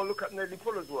work or look at Nellie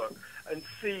Fuller's work and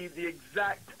see the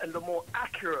exact and the more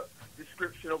accurate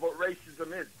description of what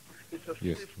racism is. It's a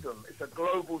system. It's a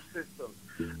global system.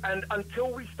 And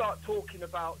until we start talking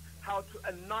about how to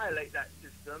annihilate that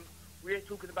system, we ain't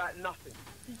talking about nothing.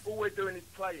 All we're doing is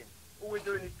playing. All we're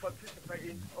doing is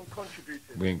participating and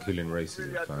contributing. We ain't killing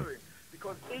racism, really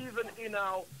because even in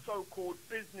our so-called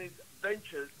business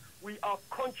ventures, we are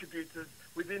contributors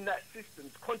within that system,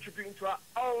 contributing to our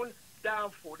own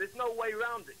downfall. There's no way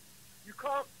around it. You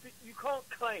can't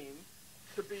claim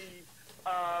to be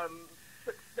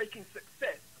making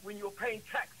success when you're paying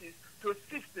taxes to a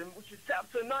system which is set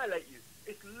up to annihilate you.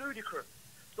 It's ludicrous.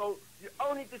 So the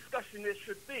only discussion there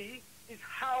should be is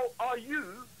how are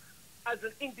you, as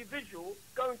an individual,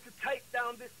 going to take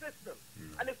down this system?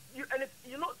 And if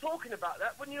you're not talking about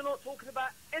that, when you're not talking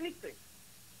about anything,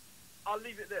 I'll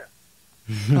leave it there.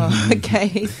 Oh,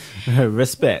 okay.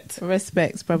 Respect,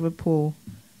 Brother Paul.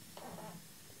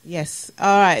 Yes.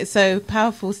 All right. So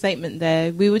powerful statement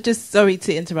there. We were just sorry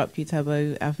to interrupt you,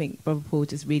 Thabo. I think Brother Paul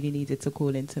just really needed to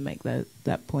call in to make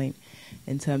that point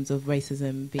in terms of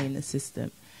racism being a system.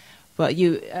 But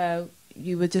you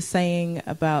were just saying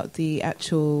about the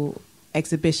actual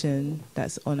exhibition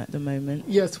that's on at the moment.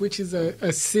 Yes, which is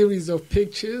a series of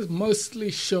pictures,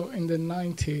 mostly shot in the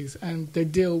 90s, and they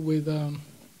deal with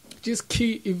just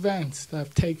key events that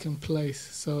have taken place.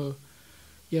 So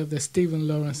You have the Stephen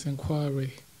Lawrence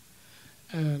inquiry.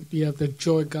 You have the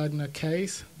Joy Gardner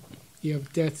case. You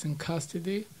have deaths in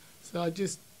custody. So I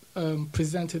just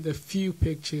presented a few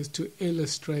pictures to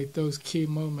illustrate those key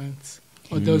moments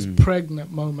or those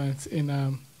pregnant moments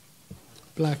in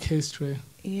Black history.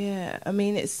 Yeah, I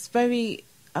mean, it's very...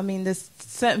 I mean, there's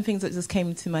certain things that just came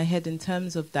into my head in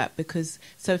terms of that, because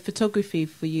so photography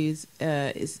for you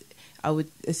is I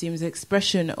would assume, is an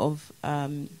expression of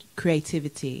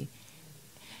creativity.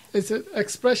 It's an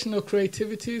expression of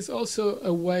creativity. It's also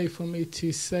a way for me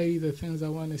to say the things I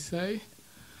want to say.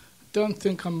 Don't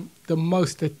think I'm the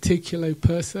most articulate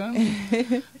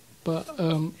person, but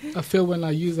I feel when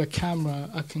I use a camera,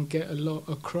 I can get a lot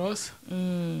across.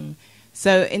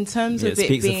 So in terms of it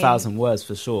speaks being, 1,000 words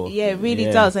for sure. Yeah, it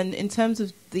really does. And in terms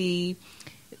of the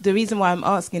reason why I'm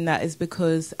asking that is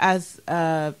because as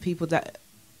people that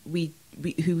we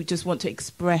who just want to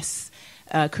express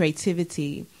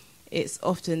creativity, it's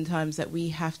oftentimes that we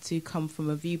have to come from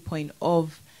a viewpoint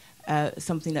of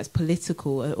something that's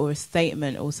political or a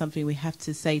statement or something we have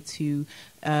to say to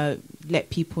let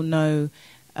people know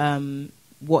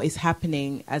what is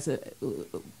happening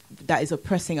that is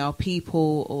oppressing our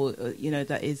people, or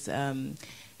that is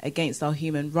against our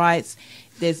human rights.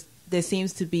 There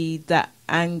seems to be that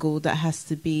angle that has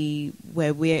to be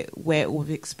where we're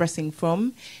expressing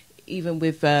from, even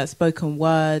with spoken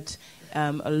word.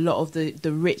 A lot of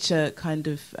the richer kind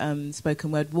of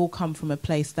spoken word will come from a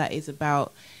place that is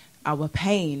about our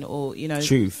pain or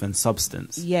truth and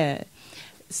substance. Yeah.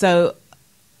 So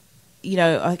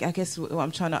I guess what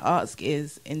I'm trying to ask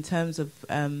is, in terms of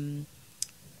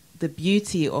the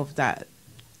beauty of that,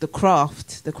 the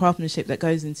craftsmanship that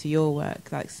goes into your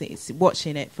work, like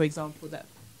watching it, for example, that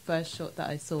first shot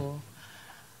that I saw.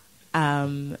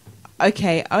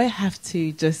 Okay, I have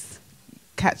to just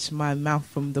catch my mouth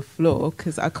from the floor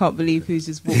because I can't believe who's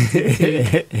just walked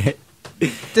into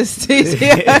the studio.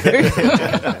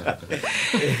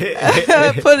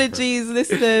 Apologies,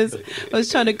 listeners. I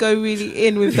was trying to go really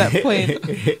in with that point.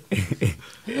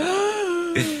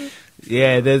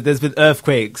 Yeah, there's been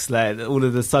earthquakes, like all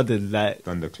of a sudden, like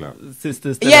thunderclap.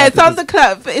 Sisters. Yeah,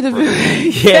 thunderclap.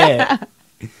 Yeah.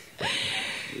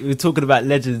 We were talking about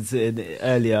legends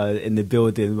earlier in the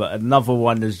building, but another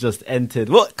one has just entered.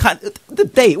 The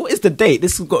date? What is the date?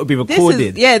 This has got to be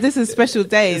recorded. This is special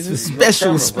day. It's a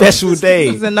special day.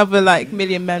 This is another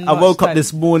Million Man I woke up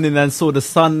this morning and saw the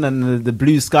sun and the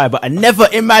blue sky, but I never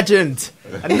imagined.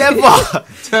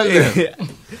 Tell them.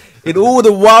 In all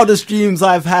the wildest dreams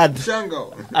I've had,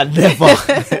 Shango. I never.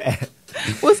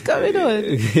 What's going on?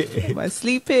 Am I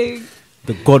sleeping?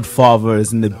 The Godfather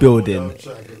is in the building.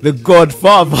 The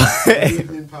Godfather.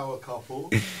 Evening power couple.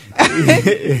 Kunga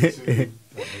and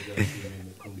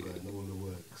all the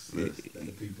works that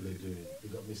the people are doing. We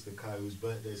got Mr. Kai, whose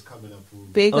birthday's coming up.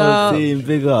 Big up. Team,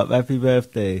 big up. Happy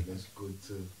birthday. That's good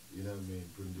to, bring the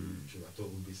I thought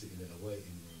we'd be sitting in a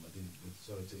waiting room. I didn't.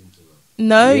 Sorry to interrupt.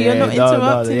 No, you're not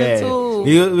interrupting at all.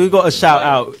 We got to shout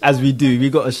out, as we do, we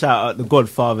got to shout out the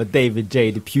Godfather, David J,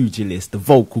 the pugilist, the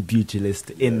vocal pugilist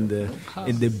in the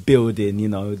building.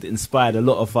 That inspired a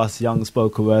lot of us young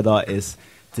spoken word artists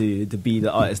to be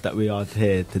the artists that we are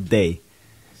here today.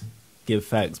 Give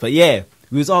thanks. But yeah,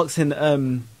 we was asking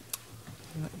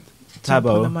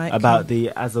Thabo about the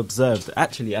as observed.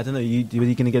 Actually, I don't know. Were you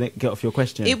going to get off your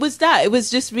question? It was that. It was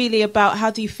just really about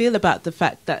how do you feel about the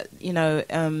fact that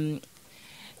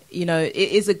it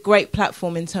is a great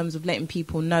platform in terms of letting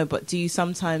people know, but do you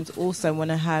sometimes also want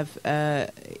to have,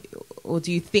 or do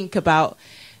you think about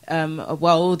a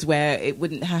world where it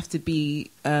wouldn't have to be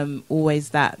always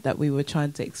that we were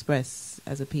trying to express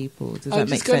as a people? Does that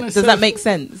make sense? Does that make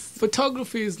sense?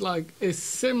 Photography is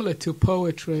similar to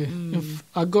poetry.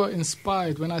 I got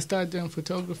inspired when I started doing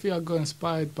photography. I got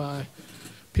inspired by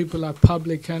people like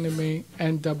Public Enemy,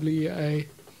 NWA.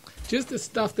 Just the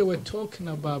stuff that we're talking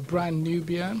about, Brand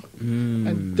Nubian,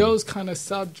 and those kind of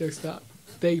subjects that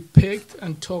they picked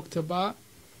and talked about,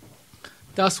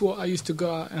 that's what I used to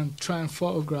go out and try and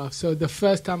photograph. So the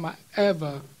first time I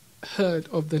ever heard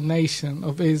of the Nation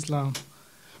of Islam,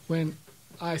 when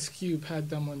Ice Cube had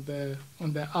them on their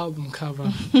album cover.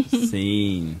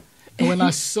 Scene. And when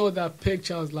I saw that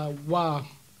picture, I was like, wow.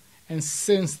 And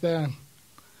since then,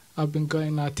 I've been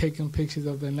going out taking pictures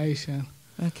of the nation.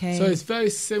 Okay. So it's very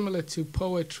similar to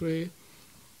poetry.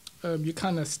 You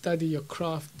kind of study your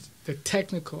craft, the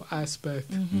technical aspect,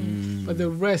 but the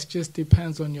rest just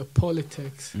depends on your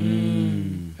politics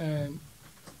and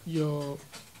your,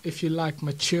 if you like,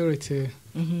 maturity,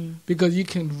 because you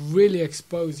can really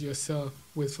expose yourself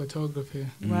with photography.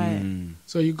 Right.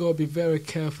 So you got to be very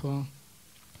careful.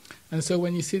 And so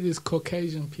when you see these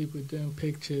Caucasian people doing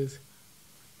pictures,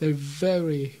 they're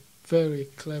very, very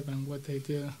clever in what they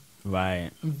do. Right.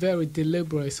 And very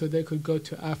deliberate, so they could go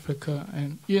to Africa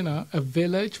and, you know, a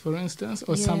village, for instance,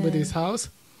 or somebody's house,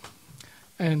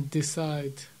 and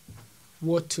decide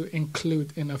what to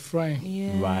include in a frame.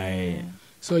 Yeah. Right.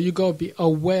 So you got to be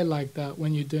aware like that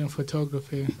when you're doing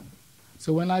photography.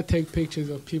 So when I take pictures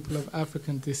of people of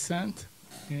African descent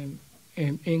in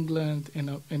England,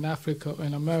 in Africa, or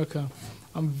in America,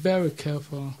 I'm very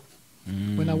careful.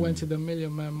 When I went to the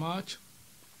Million Man March,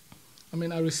 I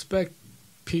mean, I respect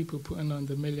people putting on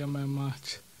the Million Man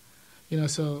March. You know,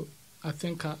 so I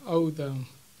think I owe them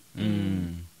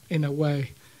in a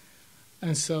way.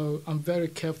 And so I'm very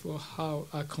careful how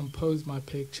I compose my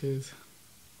pictures,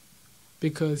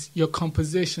 because your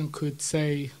composition could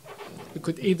say, it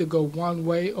could either go one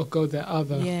way or go the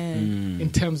other in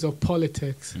terms of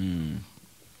politics.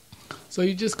 So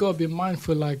you just got to be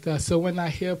mindful like that. So when I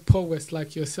hear poets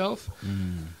like yourself,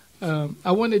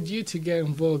 I wanted you to get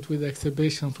involved with the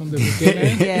exhibition from the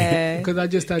beginning, because I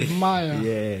just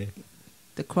admire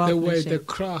the craftsmanship, the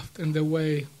craft and the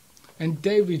way. And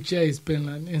David J has been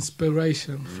an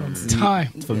inspiration from time.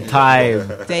 From time.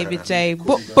 David J.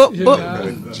 Boop, boop, boop.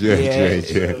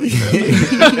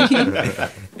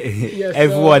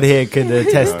 Everyone here can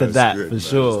attest to that for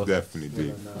sure.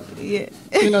 Definitely. Yeah.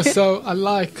 You know, so I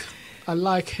like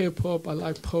hip hop, I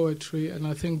like poetry, and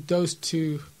I think those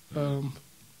two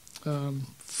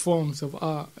forms of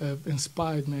art have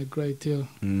inspired me a great deal,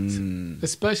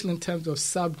 especially in terms of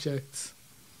subjects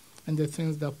and the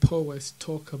things that poets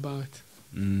talk about.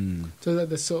 Those are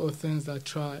the sort of things that I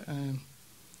try and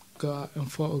go out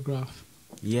and photograph.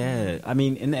 Yeah, I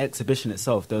mean, in the exhibition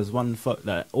itself, there was one photo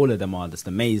that all of them are just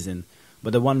amazing,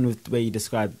 but the one with where you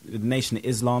described the Nation of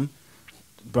Islam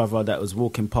brother that was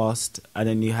walking past, and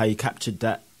then how you captured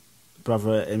that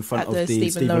brother in front of the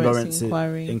Stephen Lawrence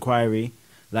inquiry.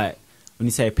 Like, when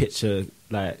you say a picture,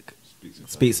 like,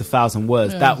 speaks 1,000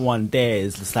 words, that one there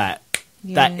is just like,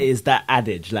 that is that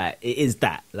adage, like, it is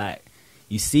that, like,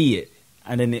 you see it,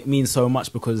 and then it means so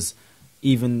much, because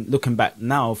even looking back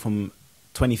now from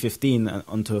 2015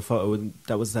 onto a photo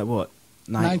that was that what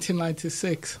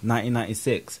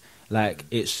 1996, like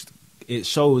it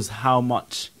shows how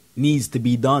much needs to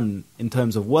be done in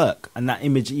terms of work, and that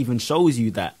image even shows you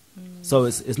that. So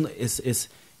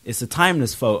it's a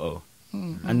timeless photo.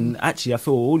 And actually I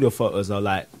feel all your photos are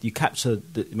like, you capture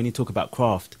when you talk about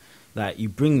craft, like you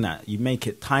bring that, you make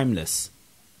it timeless.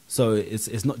 So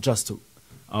it's not just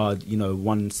you know,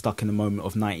 one stuck in the moment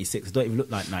of 96. It don't even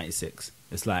look like 96.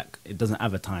 It's like, it doesn't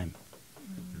have a time.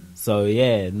 So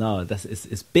yeah, no,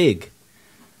 it's big.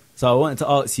 So I wanted to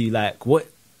ask you, like, what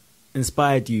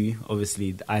inspired you?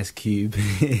 Obviously, the Ice Cube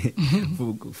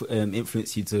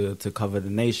influenced you to cover the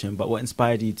nation. But what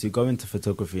inspired you to go into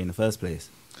photography in the first place?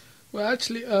 Well,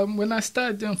 actually, when I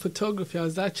started doing photography, I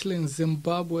was actually in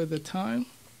Zimbabwe at the time,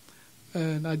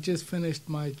 and I just finished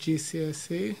my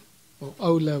GCSE or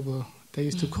O level. They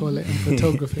used to call it in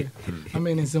photography. I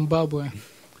mean, in Zimbabwe.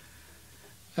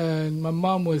 And my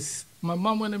mom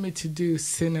wanted me to do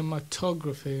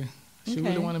cinematography. She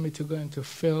really wanted me to go into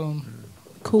film.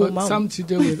 Cool, but mom. something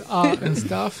to do with art and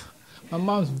stuff. My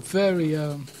mom's very,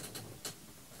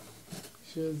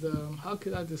 she was, how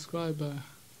could I describe her?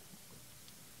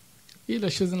 You know,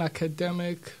 she was an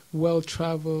academic,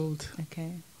 well-traveled.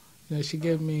 Okay. You know,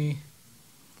 she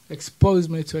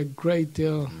exposed me to a great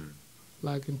deal,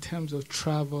 like in terms of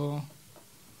travel.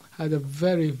 Had a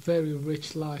very, very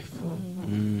rich life.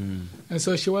 And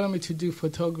so she wanted me to do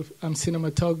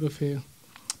cinematography.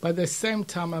 But at the same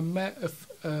time, I met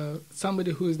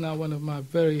somebody who is now one of my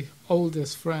very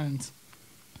oldest friends.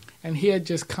 And he had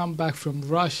just come back from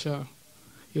Russia.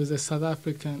 He was a South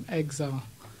African exile.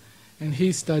 And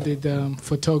he studied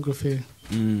photography.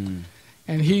 And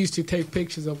he used to take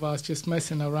pictures of us just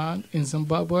messing around in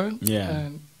Zimbabwe. Yeah.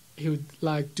 And he would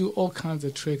like do all kinds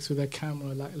of tricks with a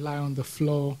camera, like lie on the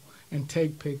floor and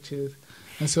take pictures.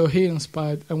 And so he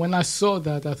inspired. And when I saw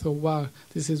that, I thought, wow,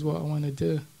 this is what I want to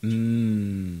do.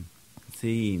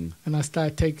 Scene. And I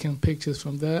started taking pictures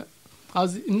from there. I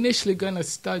was initially going to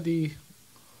study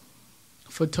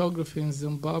photography in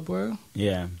Zimbabwe.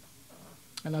 Yeah.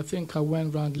 And I think I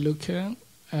went around looking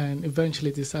and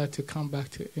eventually decided to come back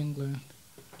to England.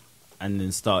 And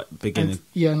then start beginning.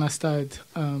 And I started,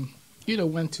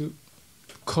 went to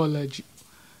college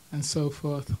and so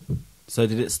forth. So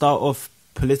did it start off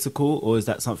political, or is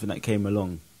that something that came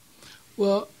along?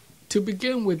 Well, to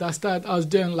begin with, I was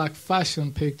doing like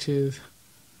fashion pictures.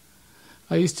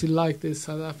 I used to like this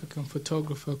South African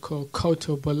photographer called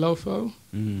Koto Bolofo.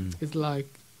 It's like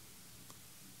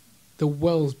the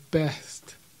world's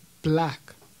best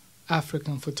black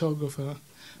African photographer.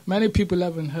 Many people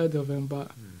haven't heard of him,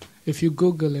 but if you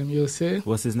Google him, you'll see.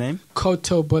 What's his name?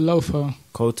 Koto Bolofo.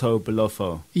 Koto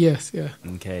Bolofo. Yes, yeah.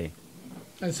 Okay.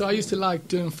 And so I used to like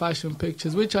doing fashion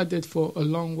pictures, which I did for a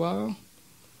long while.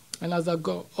 And as I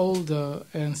got older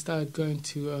and started going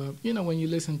to, when you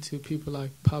listen to people like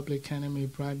Public Enemy,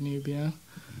 Brand Nubian,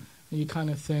 and you kind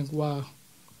of think, wow,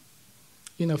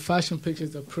 fashion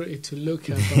pictures are pretty to look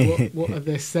at, but what are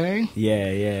they saying?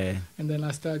 Yeah, yeah. And then I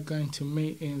started going to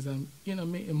meetings and,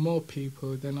 meeting more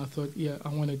people. Then I thought, yeah, I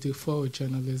want to do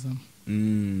photojournalism,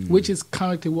 which is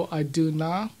currently what I do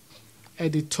now,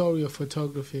 editorial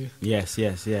photography. Yes,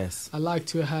 yes, yes. I like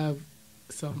to have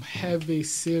some heavy,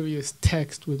 serious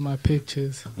text with my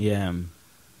pictures. Yeah.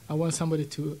 I want somebody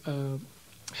to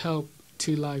help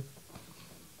to, like,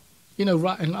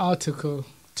 write an article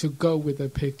to go with the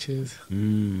pictures.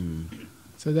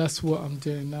 So that's what I'm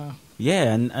doing now.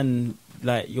 Yeah, and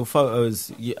like your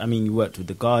photos, you worked with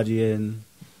The Guardian,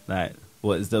 like,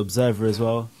 what is The Observer as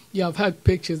well? Yeah, I've had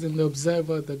pictures in The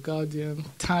Observer, The Guardian,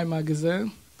 Time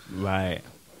magazine. Right.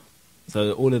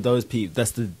 So all of those people,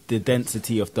 that's the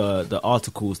density of the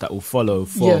articles that will follow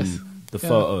from the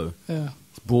photo. Yeah.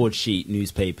 Broadsheet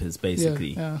newspapers,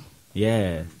 basically.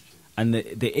 Yeah. And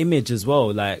the image as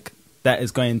well, like, that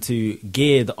is going to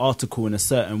gear the article in a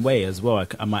certain way as well,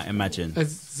 I might imagine.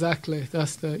 Exactly.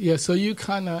 That's so you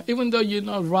kind of, even though you're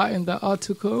not writing the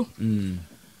article,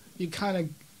 you kind of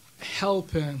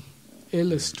helping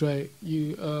illustrate.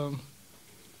 You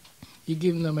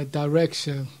giving them a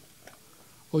direction,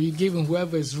 or you giving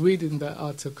whoever is reading that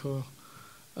article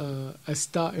a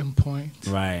starting point.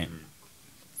 Right.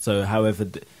 So, however,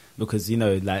 because,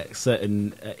 like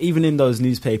certain, even in those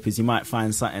newspapers, you might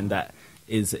find something that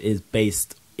is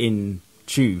based in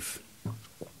truth,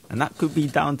 and that could be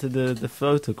down to the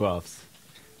photographs.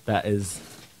 It's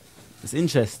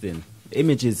interesting.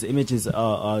 Images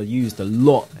are used a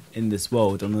lot in this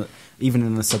world, even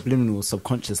on a subliminal,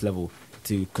 subconscious level,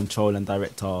 to control and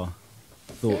direct our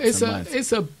thoughts and minds.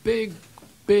 It's a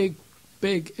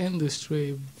big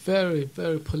industry, very,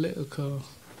 very political,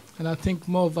 and I think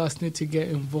more of us need to get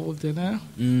involved in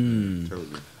it.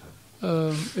 Totally.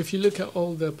 If you look at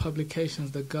all the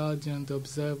publications, The Guardian, The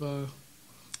Observer,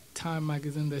 Time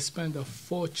magazine, they spend a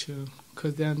fortune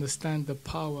because they understand the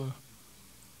power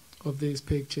of these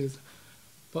pictures.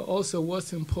 But also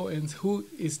what's important is who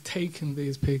is taking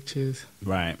these pictures.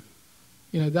 Right.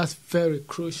 That's very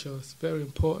crucial. It's very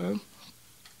important.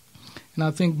 And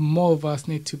I think more of us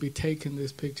need to be taking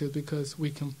these pictures because we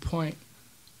can point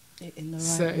in the right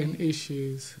certain way.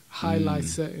 Issues, highlight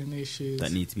certain issues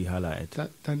that need to be highlighted.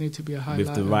 That need to be highlighted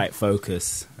with the right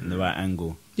focus and the right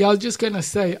angle. Yeah, I was just gonna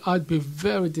say I'd be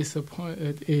very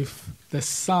disappointed if the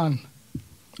Sun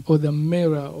or the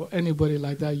Mirror or anybody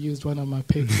like that used one of my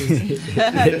pictures.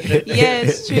 Yeah,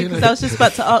 it's true. Because I was just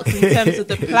about to ask in terms of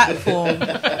the platform.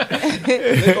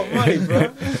 They got money,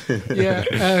 bro.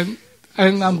 Yeah,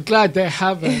 and I'm glad they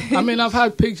haven't. I've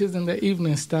had pictures in the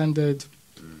Evening Standard.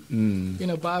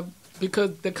 But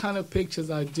because the kind of pictures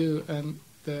I do and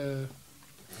the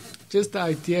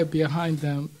idea behind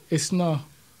them, it's not.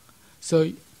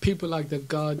 So people like The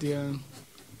Guardian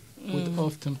would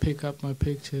often pick up my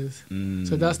pictures.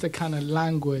 So that's the kind of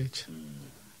language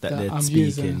that they're I'm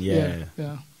speaking. using.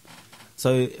 Yeah.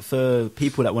 So for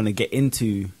people that want to get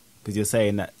into, because you're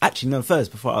saying that, actually, no,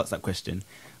 first, before I ask that question,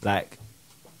 like,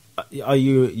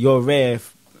 you're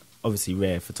obviously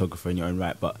rare photographer in your own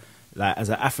right, but like as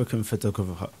an African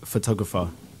photographer,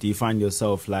 do you find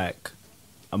yourself like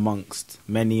amongst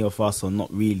many of us, or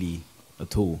not really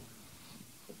at all?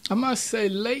 I must say,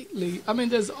 lately,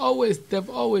 they've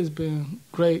always been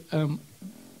great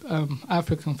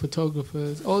African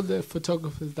photographers. All the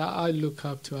photographers that I look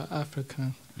up to are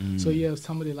African. So you have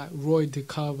somebody like Roy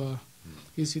DeCarver,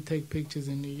 used to take pictures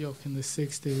in New York in the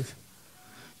 60s.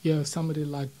 You have somebody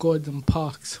like Gordon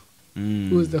Parks,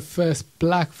 who was the first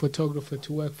black photographer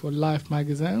to work for Life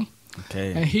magazine.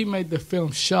 Okay. And he made the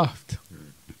film Shaft.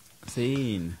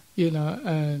 Seen.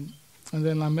 And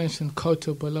then I mentioned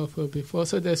Koto Bolofo before.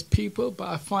 So there's people, but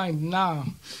I find now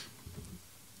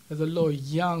there's a lot of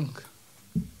young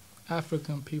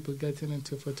African people getting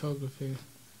into photography.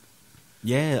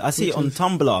 Yeah, I see it on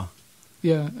Tumblr.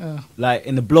 Yeah. Like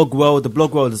in the blog world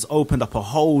has opened up a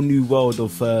whole new world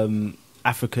of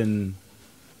African.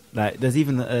 Like there's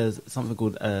even something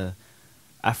called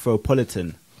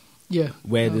Afropolitan. Yeah.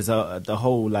 Where there's the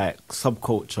whole like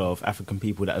subculture of African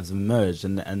people that has emerged,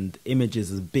 and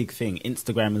images is a big thing.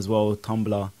 Instagram as well,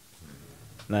 Tumblr.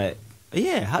 Like,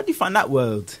 yeah, how do you find that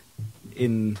world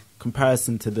in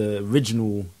comparison to the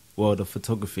original world of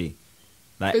photography?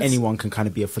 Like anyone can kind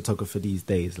of be a photographer these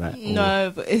days. Like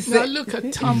no, but it's I look at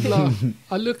Tumblr.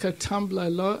 I look at Tumblr a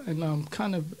lot, and I'm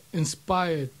kind of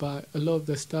inspired by a lot of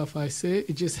the stuff I see.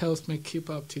 It just helps me keep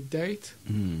up to date.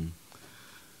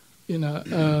 You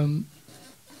know,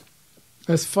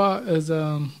 as far as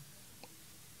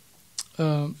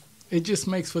it just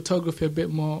makes photography a bit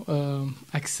more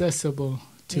accessible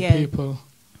to people,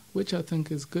 which I think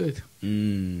is good.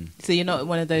 So you're not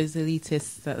one of those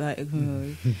elitists that like,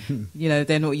 you know,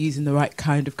 they're not using the right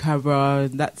kind of camera,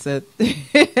 and that's a,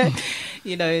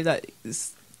 you know, like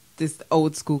this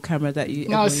old school camera that you.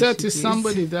 No, I said to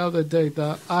somebody the other day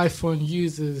that iPhone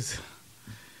users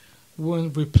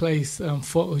won't replace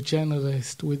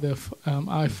photojournalists with their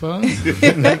iPhones.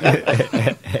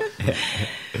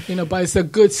 You know, but it's a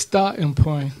good starting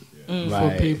point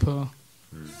for people.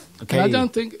 Okay. And I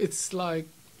don't think it's like,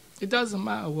 it doesn't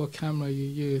matter what camera you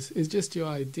use. It's just your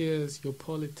ideas, your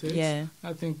politics. Yeah.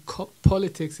 I think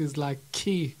politics is like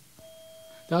key.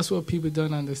 That's what people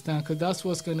don't understand, because that's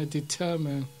what's going to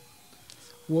determine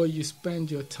what you spend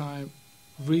your time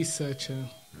researching.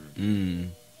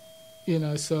 You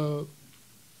know, so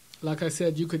like I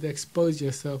said, you could expose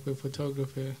yourself with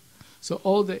photography. So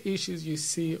all the issues you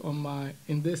see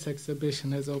in this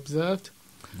exhibition as observed,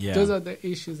 those are the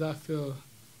issues I feel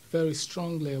very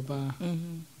strongly about.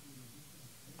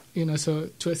 You know, so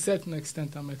to a certain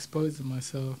extent, I'm exposing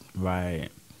myself. Right.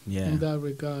 Yeah. In that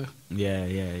regard.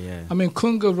 Yeah. I mean,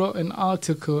 Kunga wrote an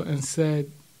article and said,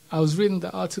 I was reading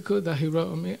the article that he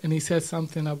wrote on me, and he said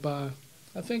something about,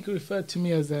 I think he referred to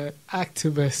me as an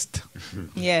activist.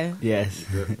 Yeah. Yes.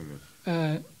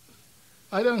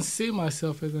 I don't see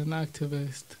myself as an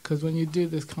activist, because when you do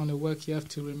this kind of work, you have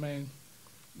to remain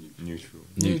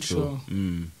neutral.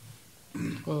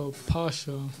 Or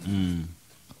partial.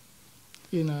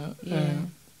 You know.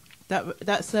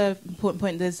 That's an important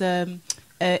point. There's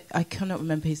I cannot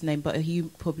remember his name, but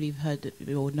you probably have heard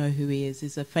or know who he is.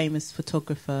 He's a famous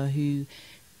photographer who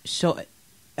shot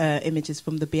images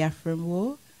from the Biafran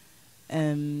War.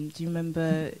 Do you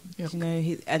remember? Yep. You know,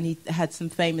 he had some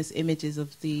famous images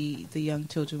of the young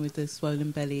children with the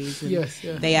swollen bellies.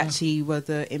 And they actually were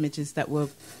the images that were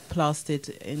plastered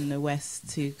in the West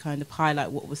to kind of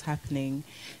highlight what was happening.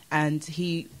 And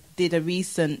he did a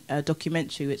recent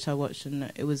documentary which I watched,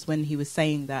 and it was when he was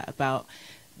saying that about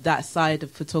that side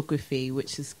of photography,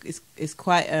 which is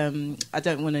quite I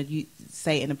don't want to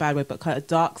say it in a bad way, but kind of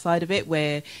dark side of it,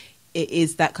 where it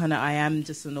is that kind of I am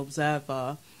just an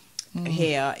observer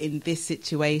here in this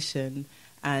situation,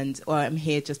 or I'm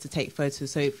here just to take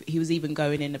photos. So he was even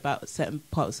going in about certain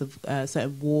parts of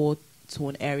certain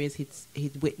war-torn areas.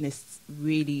 He'd witnessed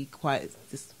really quite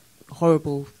this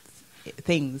horrible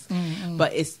things,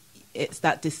 but it's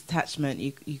that detachment.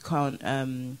 You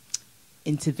can't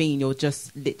intervene. You're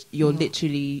just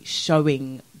literally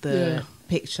showing the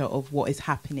picture of what is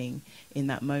happening in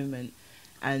that moment.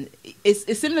 And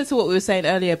it's similar to what we were saying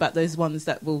earlier about those ones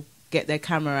that will get their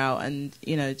camera out and,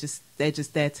 you know, they're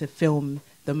just there to film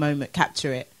the moment,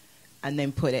 capture it, and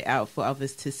then put it out for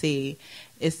others to see.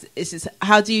 It's just,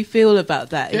 how do you feel about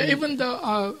that? Yeah, even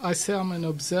though I say I'm an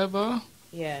observer,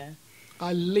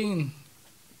 I lean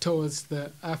towards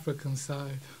the African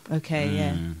side.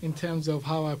 Okay, in terms of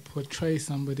how I portray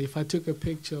somebody. If I took a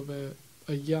picture of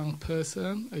a young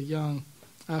person, a young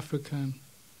African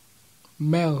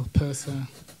male person,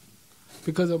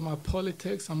 because of my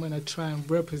politics, I'm going to try and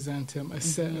represent him a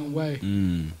certain way.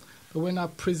 But when I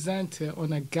present it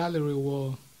on a gallery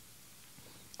wall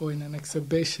or in an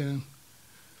exhibition,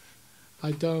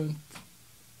 I don't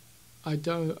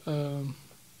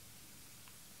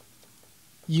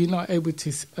you're not able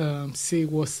to see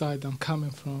what side I'm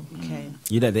coming from. Okay.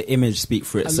 You let the image speak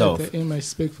for itself. I let the image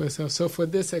speak for itself. So for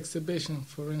this exhibition,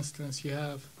 for instance, you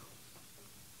have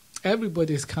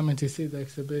everybody's coming to see the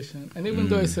exhibition. And even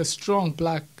though it's a strong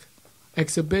black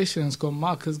exhibition, it's got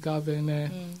Marcus Garvey in there,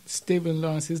 Stephen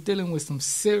Lawrence, he's dealing with some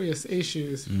serious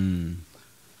issues.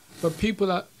 But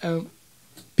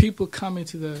people come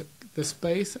into the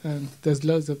space, and there's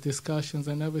loads of discussions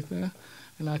and everything.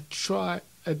 And I try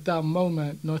at that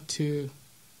moment not to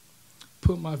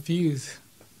put my views,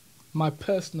 my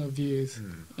personal views,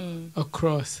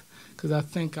 across, because I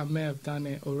think I may have done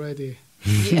it already.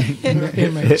 In the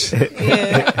image.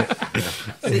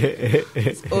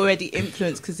 It's already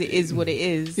influenced because it is what it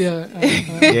is.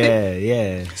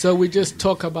 So we just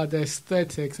talk about the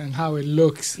aesthetics and how it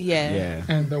looks.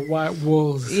 And the white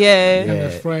walls. And the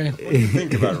frame. What do you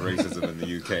think about racism in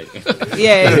the UK?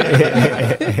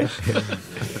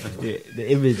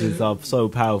 The images are so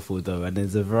powerful though, and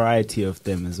there's a variety of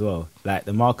them as well. Like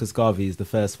the Marcus Garvey is the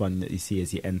first one that you see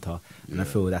as you enter, and I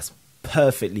feel that's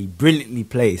perfectly, brilliantly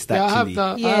placed. Yeah, Actually,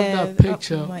 I have that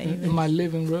picture in my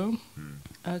living room.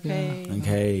 Okay. Yeah.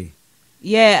 Okay.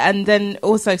 Yeah, and then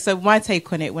also, so my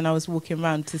take on it when I was walking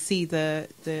around to see the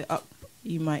up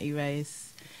you mighty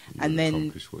race, and then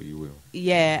accomplish what you will.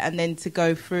 Yeah, and then to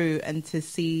go through and to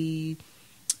see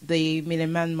the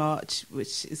Million Man March,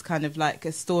 which is kind of like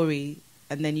a story,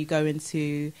 and then you go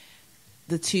into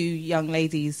the two young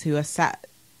ladies who are sat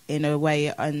in a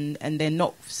way, and they're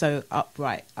not so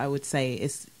upright, I would say.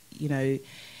 It's, you know,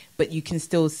 but you can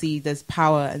still see there's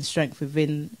power and strength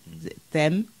within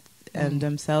them and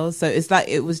themselves. So it's like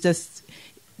it was just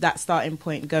that starting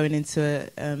point going into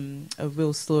a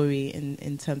real story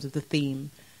in terms of the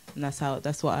theme, and that's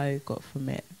what I got from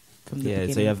it. From the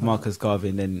beginning. So you have Marcus Garvey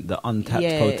and then the untapped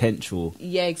potential.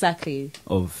 Yeah, exactly.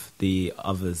 Of the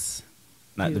others,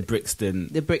 like the Brixton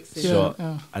shot,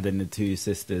 and then the two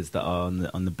sisters that are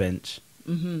on the bench.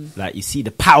 Mm-hmm. Like you see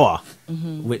the power,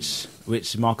 which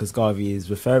Marcus Garvey is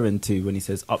referring to when he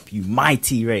says "Up, you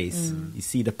mighty race." You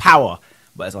see the power,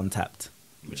 but it's untapped,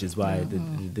 which is why the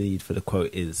need for the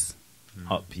quote is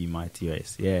 "Up, you mighty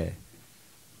race." Yeah.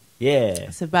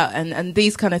 It's about and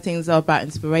these kind of things are about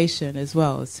inspiration as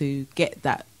well, to get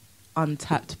that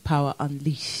untapped power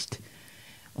unleashed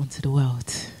onto the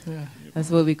world. Yeah.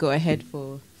 That's what we got ahead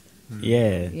for.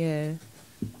 Yeah.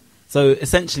 So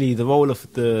essentially, the role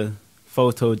of the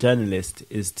photojournalist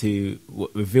is to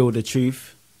reveal the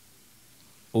truth,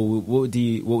 or what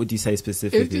would you say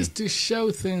specifically? It is to show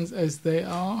things as they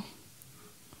are.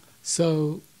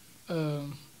 So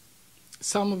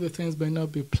some of the things may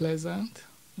not be pleasant.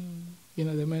 You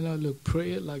know, they may not look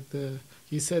pretty. Like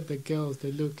you said, the girls,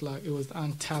 they looked like it was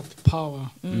untapped power,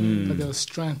 but there was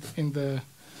strength in the.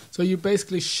 So you're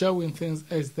basically showing things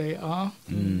as they are.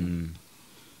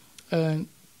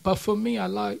 But for me, I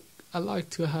like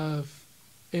to have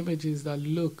images that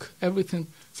look. Everything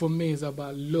for me is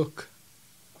about look.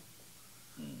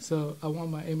 So I want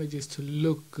my images to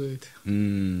look good,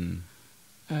 and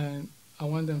I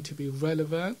want them to be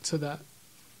relevant,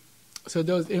 so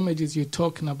those images you're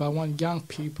talking about, I want young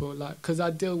people, like, because I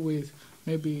deal with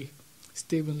maybe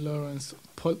Stephen Lawrence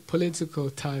political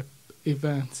type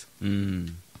events,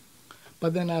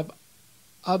 but then I have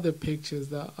other pictures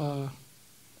that are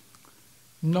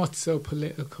not so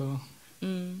political,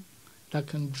 that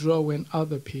can draw in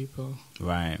other people,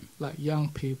 right? Like young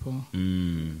people.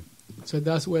 So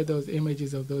that's where those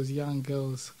images of those young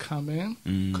girls come in,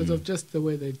 because of just the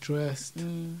way they dressed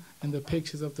and the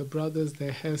pictures of the brothers,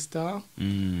 their hairstyle.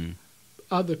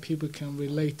 Other people can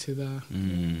relate to that.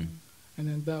 And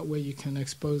then that way you can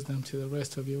expose them to the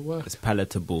rest of your work. It's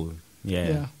palatable.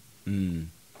 Yeah.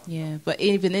 Yeah, but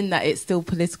even in that, it's still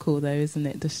political, though, isn't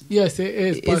it? Yes, it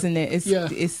is. Isn't it?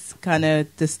 It's kind of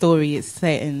the story it's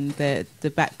setting, the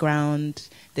background,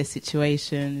 the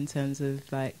situation in terms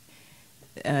of like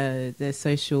their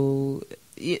social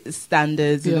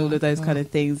standards and all of those kind of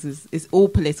things. It's all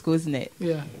political, isn't it?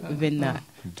 Yeah. Within that,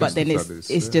 but then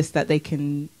it's just that they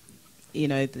can, you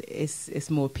know, it's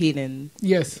more appealing.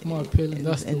 Yes, more appealing.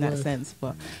 That's in that word. sense.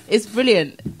 But it's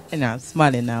brilliant. You know, I'm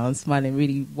smiling now. I'm smiling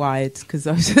really wide because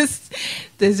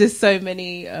there's just so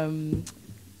many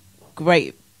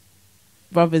great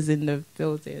brothers in the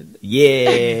building.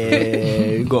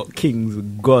 Yeah, we've got kings,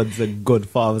 gods, and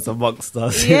godfathers amongst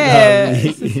us. Yeah,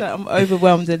 it's just like I'm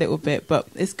overwhelmed a little bit, but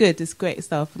it's good. It's great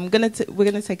stuff. We're gonna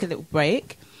take a little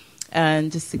break, and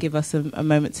just to give us a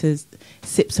moment to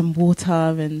sip some water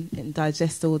and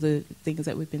digest all the things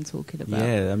that we've been talking about.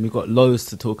 Yeah, and we've got loads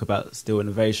to talk about still in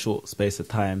a very short space of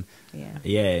time.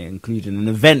 Yeah, including an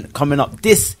event coming up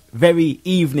this very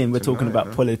evening. We're talking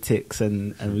about politics,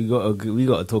 and we got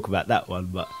to talk about that one.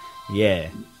 But yeah,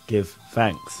 give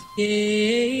thanks.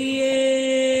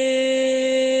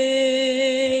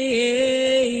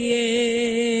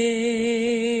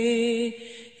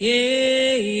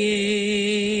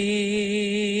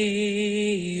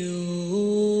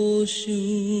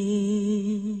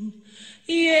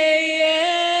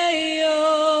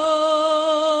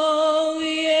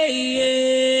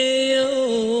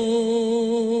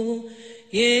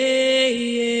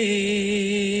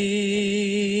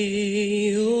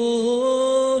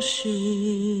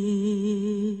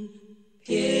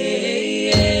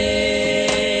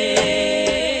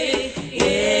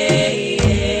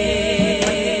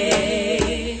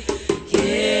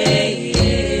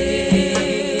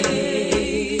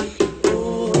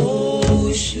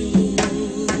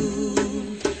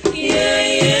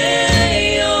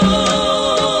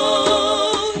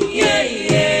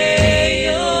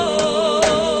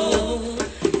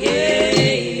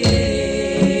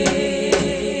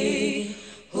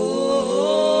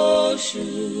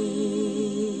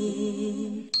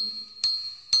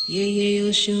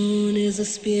 the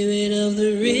spirit of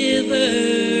the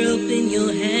river. Open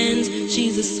your hands,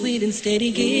 she's a sweet and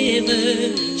steady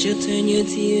giver. She'll turn your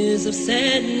tears of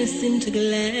sadness into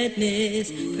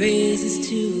gladness. Praises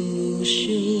to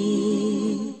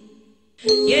Oshun.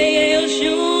 Yeah,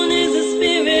 Oshun is the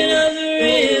spirit of the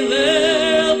river.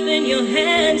 Open your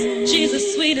hands, she's a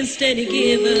sweet and steady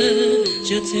giver.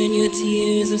 She'll turn your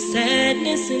tears of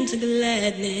sadness into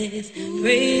gladness.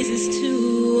 Praises to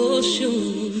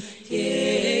Oshun.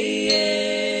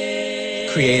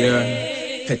 Creator,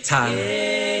 Ptah,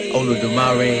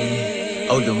 Oludumare,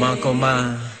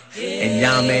 Odumankoma,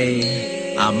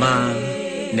 Enyame, Ama,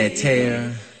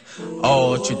 Neter,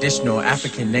 all traditional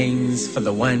African names for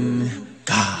the one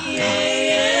God.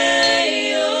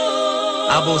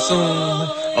 Abosun,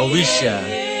 Orisha,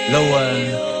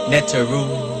 Loa,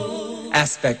 Neteru,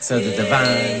 aspects of the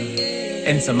divine,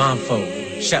 Nsamanfo,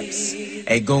 Sheps,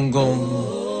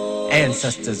 Egungun,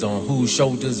 ancestors on whose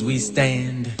shoulders we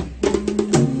stand.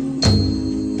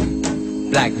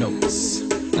 Black notes,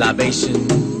 libation,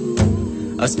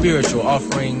 a spiritual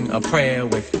offering, a prayer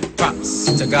with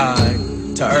props to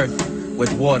God, to earth,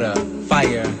 with water,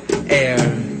 fire, air,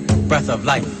 breath of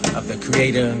life of the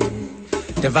Creator,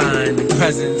 divine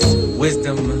presence,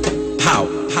 wisdom, power,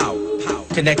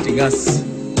 connecting us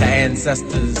to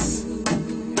ancestors.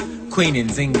 Queen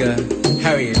Nzinga,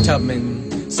 Harriet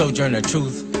Tubman, Sojourner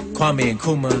Truth, Kwame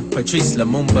Nkrumah, Patrice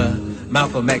Lumumba,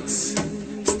 Malcolm X,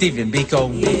 Stephen Biko,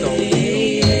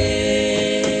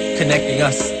 connecting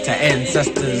us to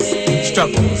ancestors,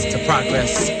 struggles to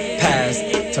progress, past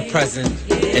to present,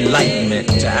 enlightenment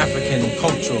to African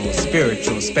cultural,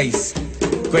 spiritual space,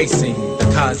 gracing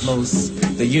the cosmos,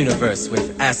 the universe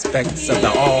with aspects of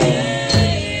the all,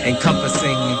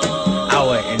 encompassing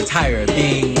our entire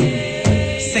being,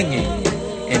 singing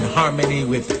in harmony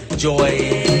with joy,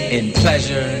 in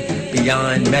pleasure,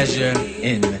 beyond measure,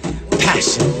 in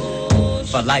passion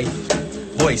for life,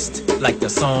 voiced like the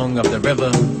song of the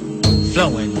river,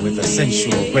 flowing with the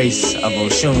sensual grace of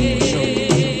Oshun.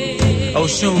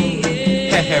 Oshun,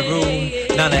 Heheru,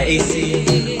 Nana Asi,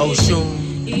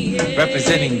 Oshun,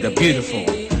 representing the beautiful,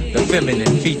 the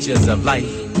feminine features of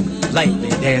life, lightly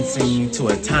dancing to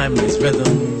a timeless rhythm,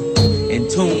 in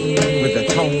tune with the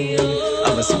tone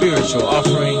of a spiritual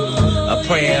offering, a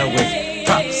prayer with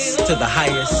props to the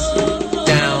highest,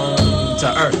 down to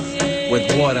earth with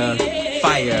water,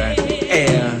 fire,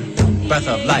 air, breath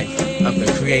of life of the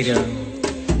Creator,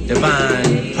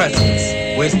 divine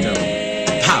presence, wisdom,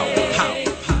 power,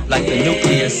 like the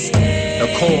nucleus, the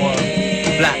core,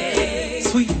 black,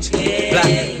 sweet,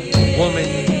 black, woman,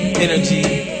 energy,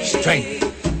 strength,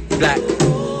 black,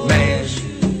 man,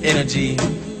 energy,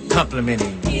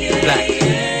 complementing, black,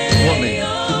 woman,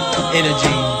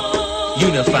 energy,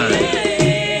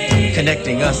 unifying,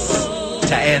 connecting us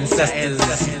to ancestors.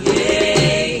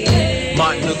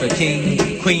 Martin Luther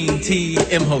King, Queen T,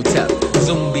 Imhotep,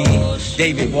 Zumbi,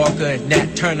 David Walker,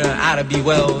 Nat Turner, Ida B.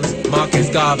 Wells, Marcus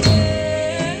Garvey,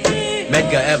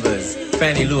 Medgar Evers,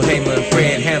 Fannie Lou Hamer,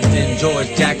 Fred Hampton, George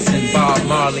Jackson, Bob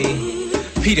Marley,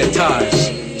 Peter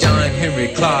Tosh, John Henry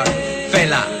Clark,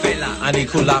 Fela,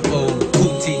 Anikulapo,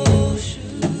 Kuti,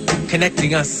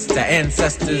 connecting us to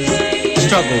ancestors,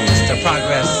 struggles to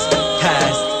progress,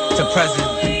 past to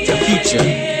present to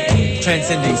future,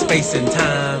 transcending space and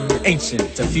time,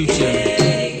 ancient to future,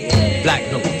 black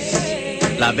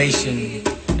notes, libation,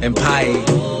 and pie,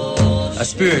 a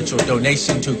spiritual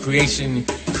donation to creation,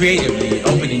 creatively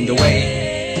opening the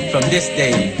way from this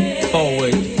day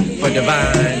forward for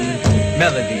divine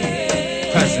melody,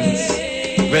 presence,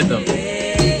 rhythm,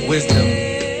 wisdom,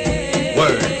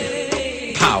 word,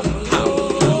 power.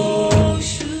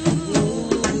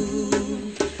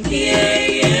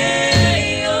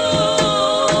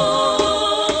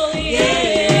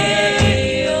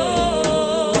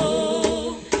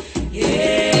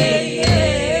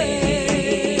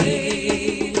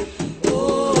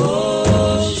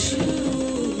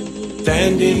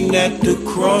 Standing at the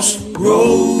crossroads.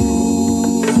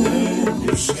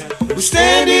 We're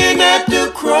standing at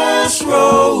the crossroads.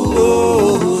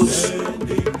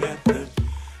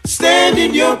 Stand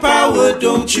in your power,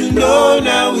 don't you know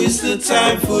now is the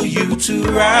time for you to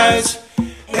rise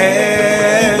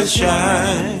and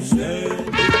shine.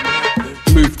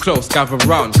 Move close, gather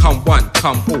round, come one,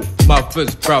 come all.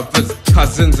 Mothers, brothers,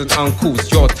 cousins and uncles.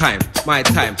 Your time, my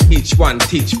time, each one,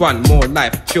 teach one. More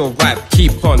life, pure vibe,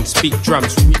 keep on. Speak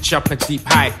drums, reach up a deep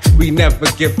high. We never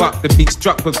give up, the beat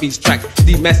struck with beats track.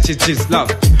 The message is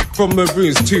love, from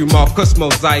Maroons to Marcus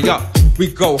Mosiah. We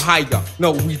go higher,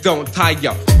 no we don't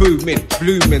tire. Booming,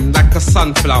 blooming like a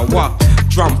sunflower.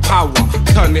 Drum power,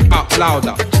 turn it up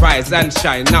louder. Rise and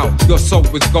shine now, your soul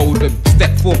is golden.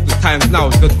 Step forth, the time's now,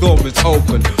 the door is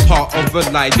open. Heart of a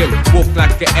lion, walk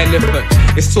like an elephant.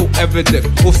 It's so evident,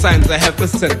 all signs are heaven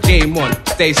sent. Game on,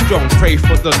 stay strong, pray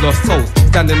for the lost souls.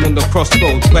 Standing on the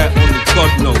crossroads where only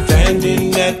God knows.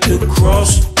 Standing at the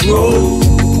crossroads.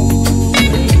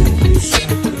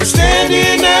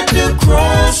 Standing at the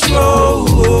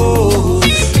crossroads.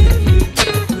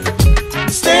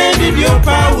 Stand in your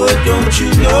power, don't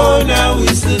you know now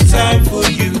is the time for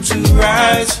you to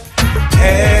rise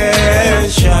and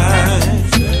shine.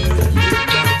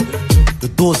 The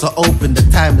doors are open, the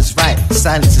time is right.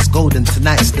 Silence is golden,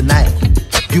 tonight's the night.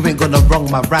 You ain't gonna wrong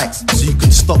my rights, so you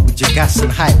can stop with your gas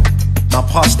and hype. Now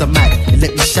pass the mic and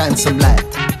let me shine some light.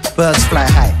 Birds fly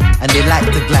high and they like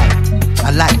to glide.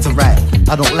 I like to ride,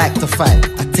 I don't like to fight.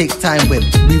 I take time when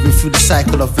moving through the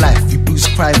cycle of life. You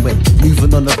boost crime when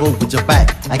moving on the road with your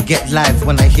bike. I get live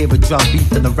when I hear a drum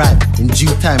beat and a rhyme. In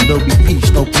due time there'll be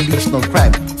peace, no police, no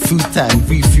crime. Food time,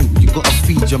 refuel, you gotta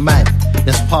feed your mind.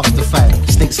 There's paths to find,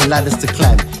 snakes and ladders to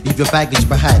climb. Leave your baggage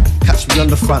behind, catch me on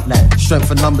the front line. Strength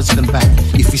and numbers combine,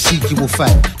 if you seek you will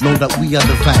find. Know that we are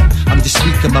divine, I'm just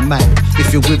speaking my mind.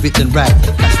 If you're with it then right,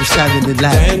 catch me shining in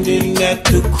light. Standing at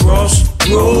the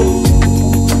crossroads.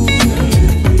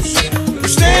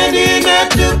 Standing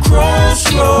at the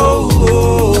crossroads.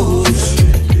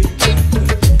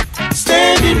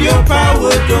 Stand in your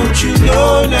power, don't you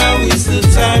know now is the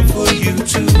time for you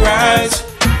to rise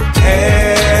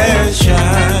and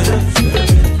shine.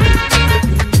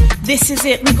 This is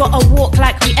it, we gotta walk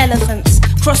like we elephants.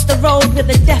 Cross the road with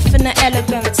a definite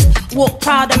elegance. Walk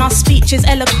proud and our speech is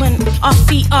eloquent. Our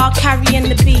feet are carrying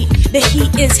the beat. The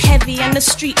heat is heavy and the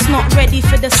street's not ready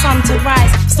for the sun to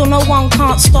rise. Still no one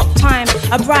can't stop time.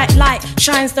 A bright light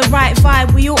shines the right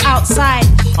vibe. We all outside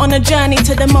on a journey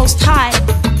to the most high.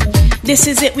 This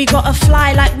is it, we gotta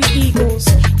fly like we eagles.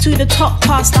 To the top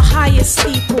past the highest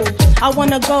steeple. I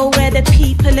wanna go where the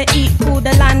people are equal.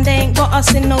 The land ain't got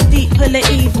us in no deep pull of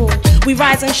evil. We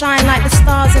rise and shine like the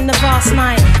stars in the vast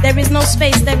night. There is no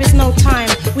space, there is no time.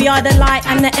 We are the light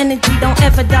and the energy don't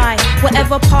ever die.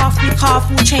 Whatever path we carve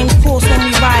will change course when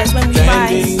we rise, when we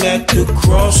Standing rise. at the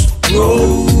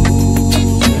crossroads.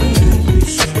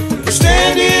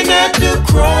 Standing at the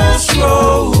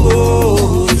crossroads.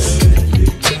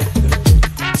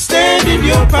 Stand in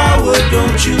your power,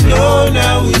 don't you know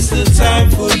now is the time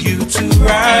for you to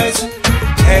rise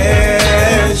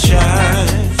and shine.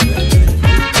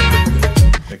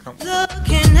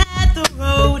 Looking at the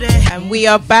road and we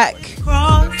are back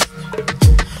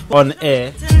on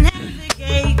air.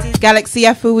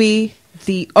 Galaxyafiwe,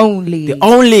 the only,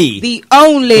 the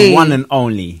one and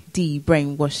only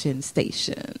de-brainwashing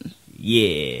station.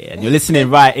 Yeah, and you're listening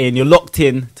right in. You're locked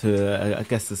in to. I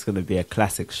guess it's going to be a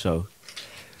classic show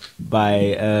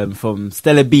by from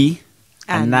Stella B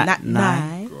and Nat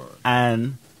Nai.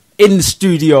 And in the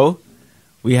studio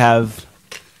we have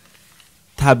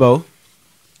Thabo,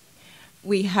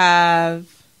 we have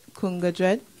Kunga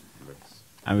Dredd,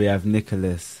 and we have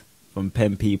Nicholas from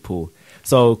Pempeople.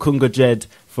 So Kunga Dredd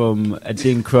from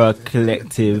Adinkra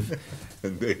Collective,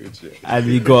 and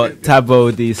we got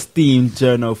Thabo, the esteemed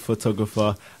journal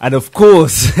photographer, and of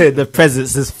course the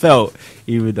presence is felt,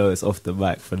 even though it's off the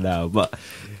mic for now. But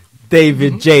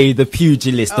David J, the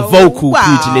pugilist, the vocal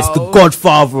pugilist, the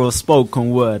godfather of spoken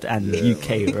word and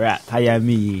UK rap. I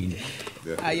mean.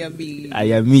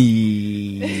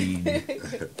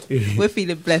 We're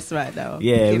feeling blessed right now.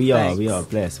 Yeah, we are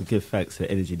blessed. We give thanks for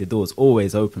the energy. The door's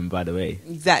always open, by the way.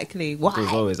 Exactly. Why? The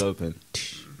door's always open.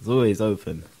 It's always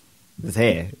open. It's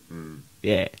here.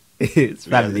 Yeah. It's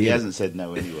family. He hasn't said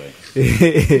no anyway.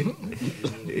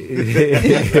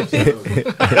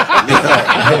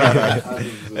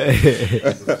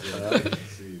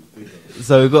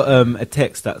 So we've got a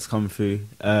text that's come through.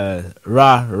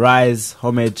 Rise,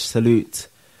 homage, salute,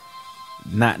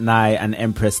 Nat Nai and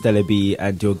Empress Stella B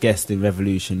and your guest in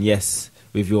Revolution. Yes,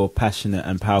 with your passionate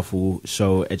and powerful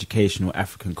show, educational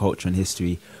African culture and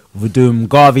history. Vudum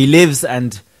Garvey lives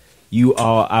and you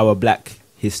are our black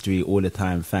history all the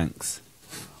time. Thanks.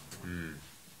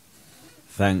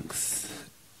 Thanks.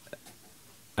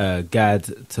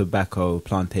 Gad Tobacco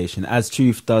Plantation. As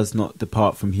truth does not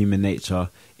depart from human nature,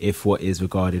 if what is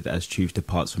regarded as truth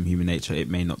departs from human nature, it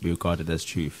may not be regarded as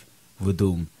truth.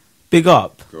 Vudum. Big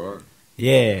up. Go on.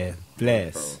 Yeah.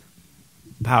 Bless.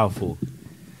 Powerful.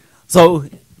 So,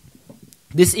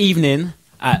 this evening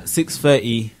at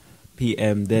 6:30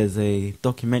 p.m, there's a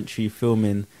documentary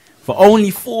filming for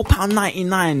only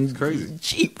 £4.99. Crazy.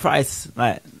 Cheap price.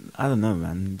 Like, I don't know,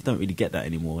 man. You don't really get that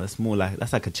anymore. That's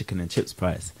like a chicken and chips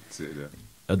price. That's it,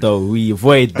 Although we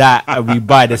avoid that and we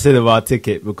buy the cinema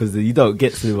ticket because you don't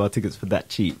get cinema tickets for that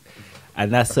cheap.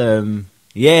 And that's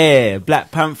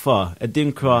Black Panther,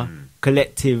 Adinkra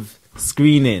collective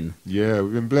screening. Yeah,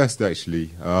 we've been blessed actually.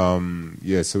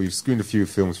 So we've screened a few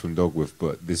films from Dogworth,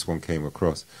 but this one came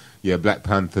across. Yeah, Black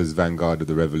Panther's Vanguard of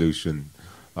the Revolution,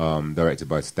 directed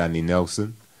by Stanley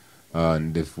Nelson.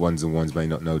 And if ones and ones may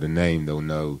not know the name, they'll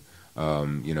know,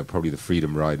 probably the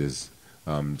Freedom Riders,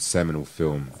 seminal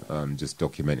film, just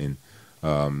documenting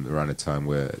around a time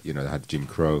where, they had Jim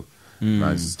Crow.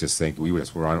 Man's just saying, we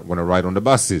just want to ride on the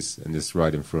buses and just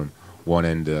riding from one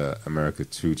end of America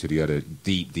through to the other,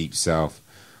 deep, deep south.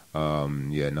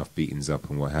 Enough beatings up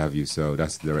and what have you. So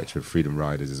that's the director of Freedom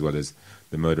Riders, as well as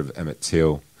the murder of Emmett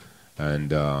Till.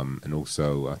 And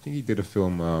also, I think he did a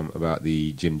film about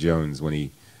the Jim Jones when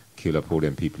he killed up all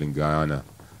them people in Guyana.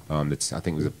 I think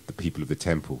it was the people of the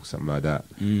temple, something like that,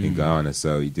 in Guyana.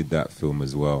 So he did that film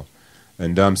as well.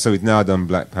 And so he's now done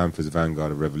Black Panther's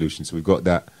Vanguard of Revolution. So we've got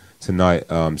that tonight,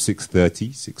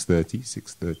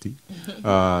 6:30,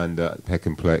 and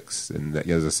Peckenplex. And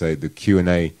as I say, the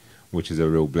Q&A, which is a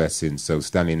real blessing. So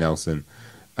Stanley Nelson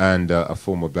and a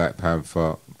former Black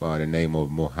Panther by the name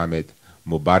of Mohammed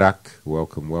Mubarak.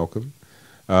 Welcome.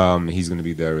 He's going to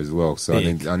be there as well. So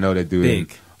I know they're doing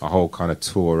a whole kind of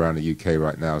tour around the UK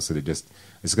right now. So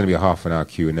it's going to be a half-an-hour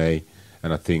Q&A,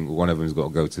 and I think one of them's got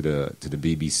to go to the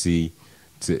BBC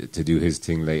to do his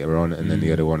thing later on, and then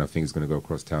the other one I think is going to go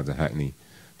across town to Hackney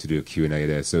to do a Q&A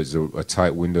there. So it's a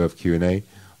tight window of Q&A.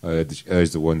 I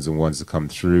urge the ones and ones to come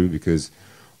through, because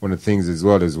one of the things as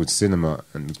well is with cinema,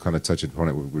 and kind of touch upon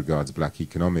it with regards to black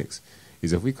economics,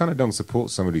 is if we kind of don't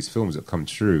support some of these films that come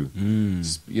through,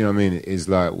 you know what I mean, it's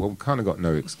like, well, we kind of got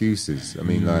no excuses. I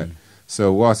mean,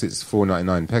 so whilst it's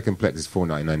 $4.99, Peckenplex is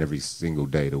 $4.99 every single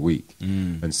day of the week.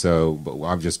 And so, but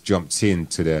I've just jumped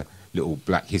into their little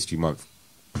Black History Month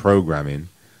programming,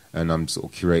 and I'm sort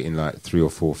of curating like 3 or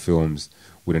 4 films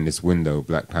within this window,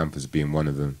 Black Panthers being one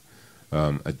of them,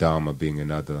 Adama being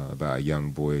another, about a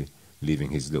young boy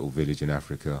leaving his little village in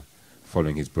Africa,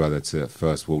 following his brother to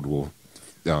First World War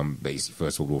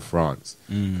France,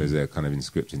 because they're kind of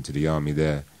inscripted into the army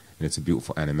there, and it's a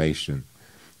beautiful animation.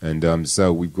 And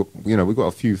so we've got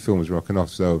a few films rocking off.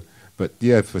 So, but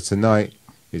yeah, for tonight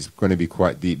it's going to be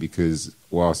quite deep, because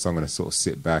whilst I'm going to sort of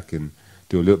sit back and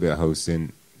do a little bit of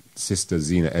hosting, Sister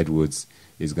Zena Edwards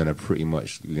is going to pretty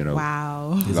much, wow,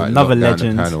 like, lock another down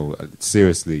legend. the panel,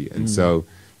 seriously. And so,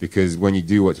 because when you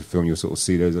do watch a film, you'll sort of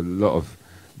see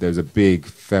there's a big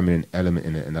feminine element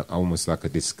in it, and almost like a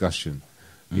discussion,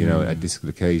 a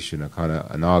dislocation, a kind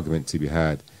of an argument to be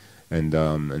had.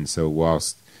 And so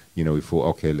whilst, we thought,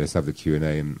 okay, let's have the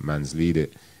Q&A and man's lead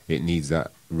it, it needs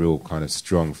that real kind of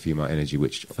strong female energy,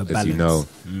 which, as you know,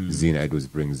 Zena Edwards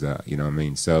brings that, you know what I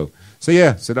mean? So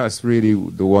that's really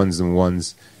the ones and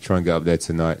ones. Try and get up there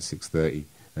tonight, 6:30,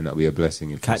 and that'll be a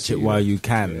blessing. Catch it while you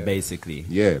can, basically.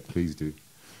 Yeah, please do.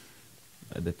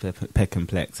 At the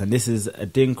Peckenplex. And this is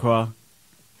Adinkra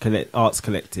Arts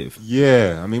Collective.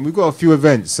 Yeah, I mean, we've got a few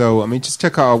events, so, I mean, just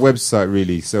check out our website,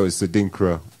 really. So it's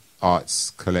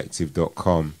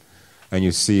adinkraartscollective.com. And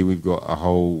you'll see we've got a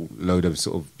whole load of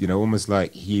sort of, almost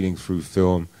like healing through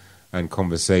film and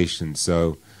conversation.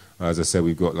 So, as I said,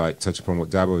 we've got, like, touch upon what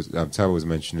Thabo was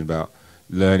mentioning about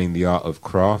learning the art of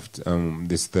craft.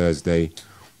 This Thursday,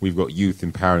 we've got Youth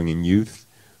Empowering in Youth.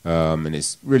 And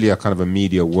it's really a kind of a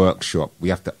media workshop. We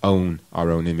have to own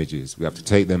our own images. We have to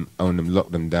take them, own them,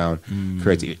 lock them down,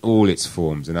 create it in all its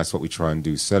forms. And that's what we try and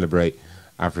do, celebrate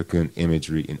African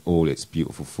imagery in all its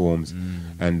beautiful forms.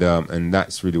 And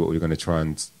that's really what we're going to try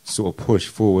and sort of push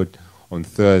forward on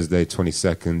Thursday,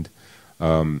 22nd.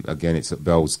 Again, it's at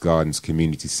Bells Gardens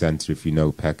Community Centre, if you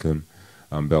know Peckham,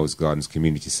 Bells Gardens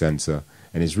Community Centre.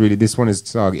 And it's really, this one is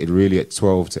targeted really at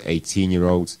 12 to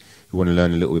 18-year-olds who want to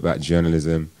learn a little bit about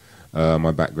journalism.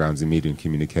 My background's in media and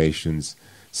communications.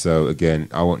 So again,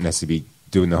 I won't necessarily be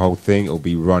doing the whole thing. It'll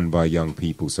be run by young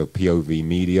people. So POV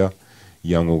Media,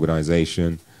 young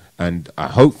organisation. And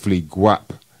hopefully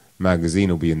GWAP magazine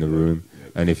will be in the room.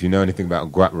 And if you know anything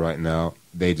about GWAP right now,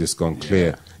 they just gone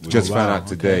clear. Just found out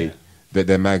today that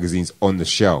their magazine's on the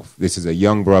shelf. This is a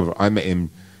young brother. I met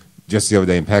him just the other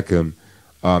day in Peckham.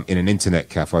 In an internet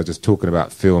cafe. I was just talking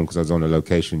about film because I was on a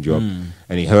location job,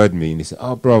 and he heard me and he said,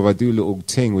 "Oh, bro, I do a little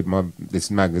thing with this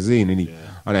magazine,"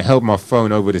 and I held my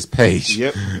phone over this page,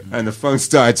 and the phone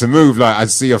started to move like I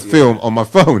see a film on my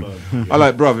phone. I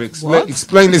like, brother,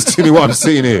 explain this to me what I'm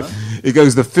seeing here. He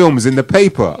goes, "The film's in the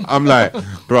paper." I'm like,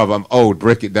 "Bro, I'm old.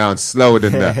 Break it down slower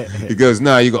than that." He goes,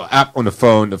 "No, you got an app on the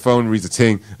phone. The phone reads a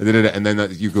thing, and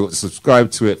then you go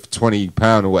subscribe to it for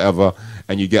 £20 or whatever,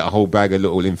 and you get a whole bag of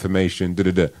little information."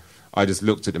 I just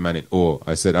looked at the man in awe.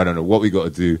 I said, I don't know what we got to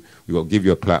do. We got to give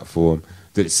you a platform.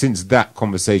 That since that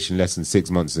conversation less than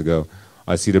 6 months ago,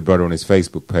 I see the brother on his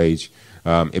Facebook page,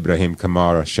 Ibrahim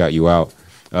Kamara, shout you out.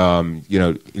 You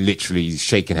know, literally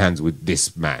shaking hands with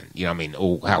this man. You know what I mean?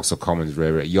 All House of Commons,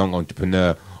 rare, young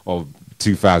entrepreneur of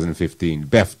 2015,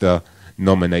 BEFTA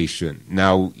nomination.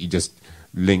 Now he just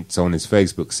linked on his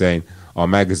Facebook saying, our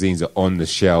magazines are on the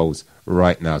shelves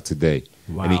right now today.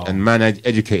 Wow. And man,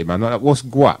 educated man. I'm like, what's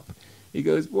guap? He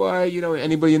goes, why, you know,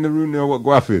 anybody in the room know what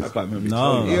guap is? I can't remember.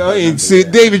 No. You know what I mean? See,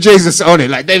 David J's just on it.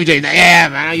 Like, David J's like, yeah,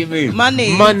 man, how you mean? Money.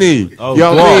 Oh, you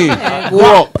know what I mean?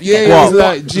 Guap. Yeah, it's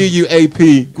like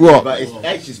G-U-A-P, guap. But it's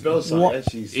actually spelled something.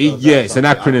 Yeah, it's an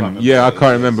acronym. Yeah, I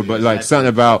can't remember, but like something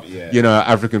about, you know,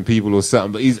 African people or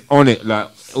something. But he's on it, like,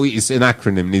 it's an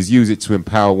acronym, and he's used it to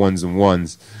empower ones and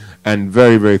ones. And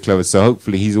very, very clever. So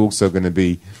hopefully he's also going to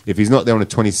be, if he's not there on the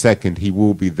 22nd, he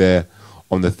will be there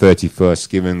on the 31st,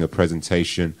 giving a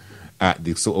presentation at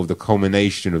the sort of the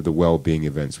culmination of the well-being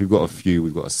events. We've got a few.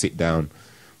 We've got a sit-down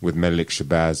with Menelik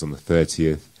Shabazz on the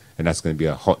 30th, and that's going to be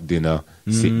a hot dinner,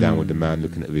 sit down with the man,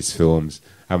 looking at his films,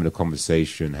 having a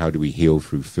conversation, how do we heal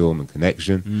through film and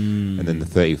connection. And then the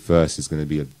 31st is going to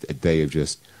be a day of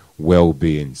just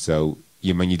well-being. So,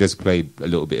 you just played a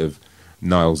little bit of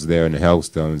Niles there in the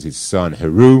Hellstones. His son,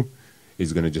 Heru,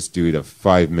 is going to just do the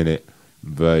 5-minute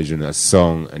version, a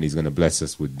song, and he's going to bless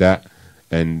us with that.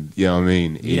 And you know what I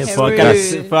mean? Yeah, for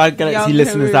our Galaxy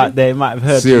listeners out there, might have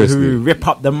heard Heru rip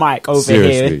up the mic over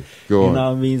here. Go on. You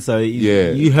know what I mean? So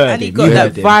you heard and him. he got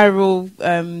that viral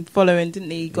following,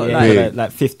 didn't he? He got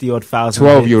like 50-odd thousand.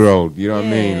 12-year-old, you know what I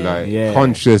mean? Like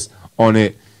conscious on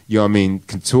it. You know what I mean?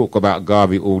 Can talk about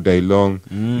Garvey all day long.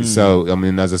 So, I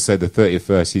mean, as I said, the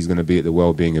 31st, he's going to be at the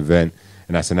Wellbeing event,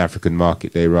 and that's an African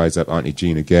Market Day. Rise Up, Auntie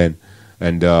Jean again.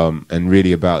 And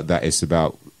really about that, it's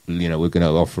about, you know, we're going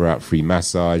to offer out free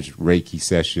massage, Reiki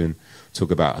session,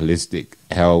 talk about holistic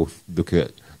health, look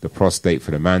at the prostate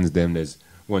for the man's them. There's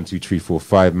 1, 2, 3, 4,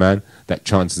 5 man. That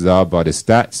chances are, by the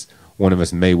stats, one of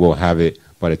us may well have it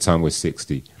by the time we're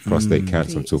 60. Prostate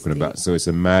cancer I'm talking about. So it's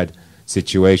a mad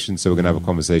situation. So we're going to have a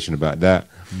conversation about that.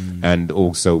 And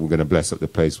also we're going to bless up the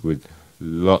place with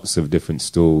lots of different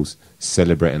stalls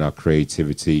celebrating our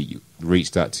creativity. You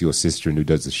reached out to your sister who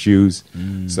does the shoes.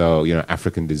 So, you know,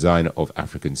 African designer of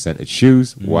African-centered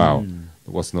shoes. Wow.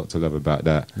 What's not to love about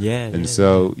that?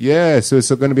 So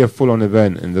it's going to be a full-on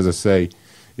event. And as I say,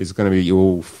 it's going to be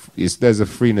there's a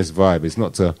freeness vibe. It's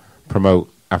not to promote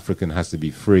African has to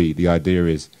be free. The idea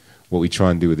is what we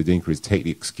try and do with Adinkra is take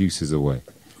the excuses away.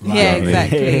 Yeah,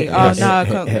 exactly. I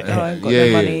can't get no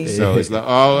money. So it's like,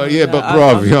 but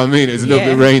bruv, you know what I mean? It's a little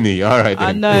bit rainy. All right, then.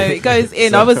 I know, it goes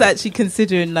in. I was actually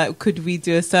considering, like, could we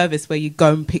do a service where you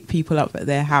go and pick people up at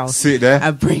their house, sit there,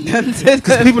 and bring them to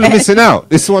because people are missing out.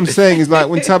 This is what I'm saying. Is like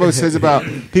when Thabo says about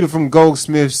people from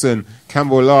Goldsmiths and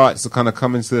Campbell Arts are kind of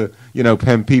coming to, you know,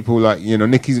 Pempeople, like, you know,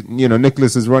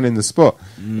 Nicholas is running the spot,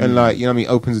 and like, you know what I mean,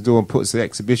 opens the door and puts the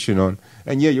exhibition on.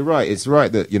 And yeah, you're right. It's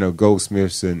right that, you know,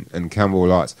 Goldsmiths and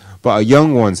Campbell Arts, but our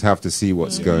young ones have to see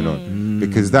what's going on,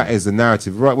 because that is the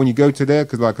narrative. Right when you go to there,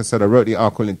 because like I said, I wrote the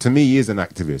article, and to me, he is an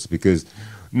activist, because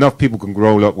enough people can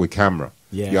grow up with camera.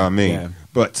 You know what I mean? Yeah.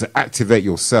 But to activate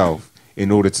yourself in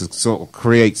order to sort of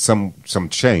create some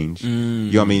change,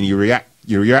 you know what I mean? You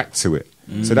react to it.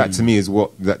 So that to me is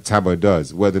what that Thabo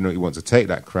does, whether or not he wants to take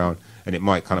that crown. And it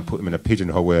might kind of put him in a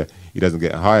pigeonhole where he doesn't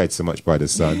get hired so much by the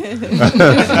sun.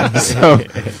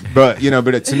 But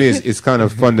to me, it's kind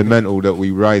of fundamental that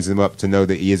we rise him up to know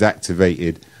that he has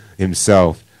activated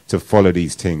himself to follow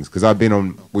these things. Because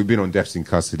we've been on Deaths in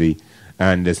Custody,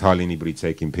 and there's hardly anybody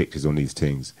taking pictures on these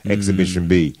things. Exhibition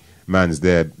B, man's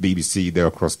there, BBC, they're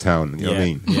across town. You know what I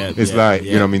mean? It's like,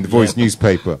 you know what I mean, the Voice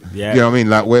newspaper. You know what I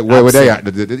mean? Like, where were they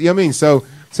at? You know what I mean?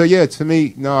 So yeah, to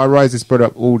me, no, I rise this brother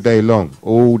up all day long,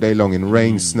 in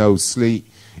rain, snow, sleet.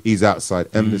 He's outside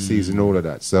embassies and all of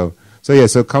that. So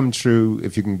come true.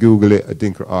 If you can Google it,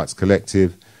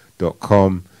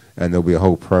 adinkraartscollective.com, and there'll be a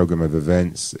whole program of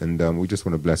events. And we just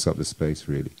want to bless up the space,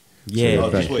 really. Yeah, I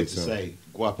just wanted to say,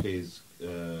 Guap is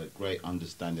great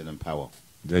understanding and power.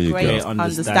 There you great go.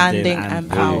 Understanding and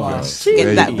power.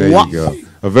 There you go.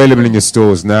 Available in your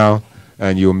stores now.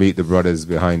 And you'll meet the brothers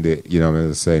behind it, you know, as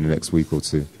I say, in the next week or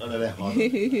two. Yeah.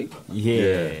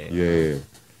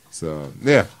 So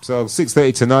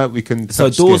 6:30 tonight we can.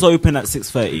 So doors open at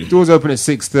 6:30. Doors open at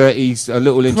 6:30. A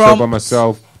little intro by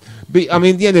myself. But I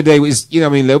mean, at the end of the day, it's, you know,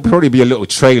 I mean, there'll probably be a little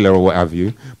trailer or what have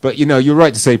you. But you know, you're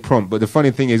right to say prompt. But the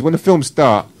funny thing is, when the film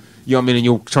starts, you know what I mean, and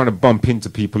you're trying to bump into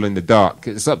people in the dark,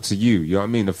 it's up to you. You know what I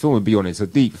mean? The film will be on. It's a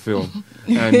deep film,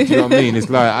 and you know what I mean. It's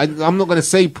like I'm not going to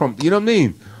say prompt. You know what I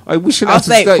mean? We should I'll have to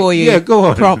say it stay. for you. Yeah, go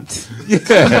on. Prompt. Yeah. You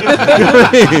know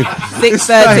what I mean?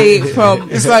 6:30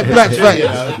 prompt. It's like Black Friday.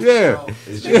 Yeah.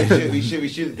 We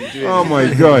shouldn't be doing Oh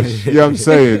my gosh! Yeah, I'm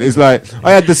saying it's like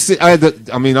I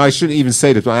mean, I shouldn't even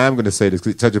say this, but I am going to say this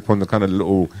because it touches upon the kind of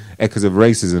little echoes of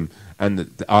racism and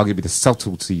arguably the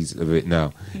subtleties of it.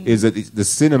 Now is that the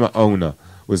cinema owner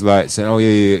was like saying, "Oh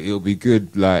yeah, it'll be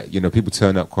good." Like people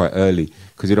turn up quite early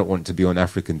because you don't want to be on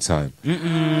African time.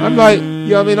 I'm like,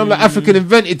 I'm like African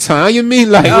invented time. How you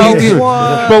mean, like? What are you doing?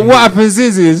 But what happens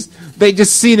is they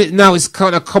just seen it now. It's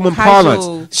kind of common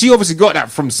parlance. She obviously got that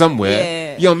from somewhere.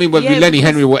 Yeah. You know what I mean? Whether it be Lenny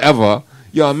Henry or whatever.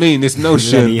 You know what I mean? This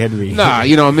notion. Lenny Henry. Nah,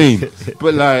 you know what I mean?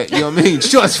 But like, you know what I mean?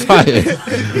 Shots fired.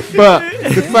 But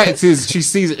the fact is, she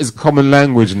sees it as common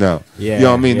language now. Yeah, you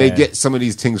know what I mean? They yeah. get some of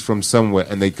these things from somewhere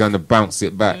and they kind of bounce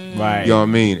it back. Right. You know what I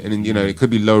mean? And then, it could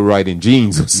be low riding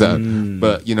jeans or something.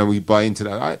 But, we buy into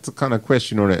that. I had to kind of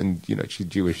question on it. And, she's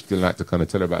Jewish, didn't like to kind of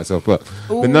tell her about herself. But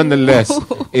nonetheless,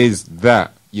 is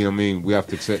that. You know what I mean? We have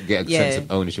to get a sense of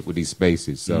ownership with these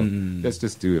spaces. So let's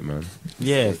just do it, man.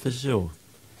 Yeah, for sure.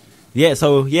 Yeah,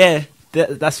 so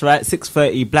that's right.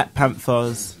 6:30, Black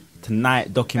Panthers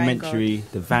tonight. Documentary,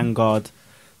 The Vanguard.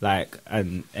 Like,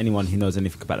 and anyone who knows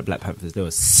anything about the Black Panthers, there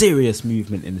was serious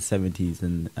movement in the 70s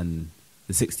and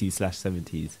the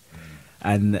 60s/70s,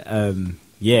 and The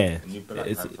new Black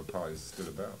Panther Party is still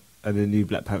about. And the new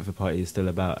Black Panther Party is still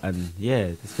about, and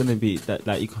it's going to be that.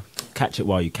 Like, you can catch it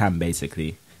while you can,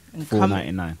 basically.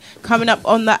 $4.99. Coming up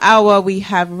on the hour, we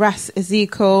have Ras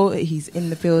Ezekiel. He's in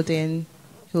the building.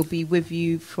 He'll be with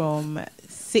you from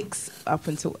 6 up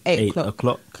until 8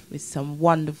 o'clock with some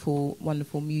wonderful,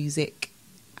 wonderful music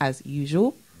as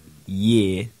usual.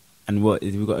 Yeah. And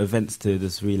we've got events to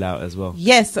just reel out as well.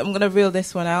 Yes, I'm going to reel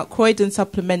this one out. Croydon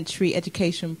Supplementary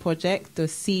Education Project, the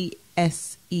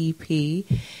CSEP,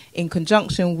 in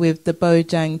conjunction with the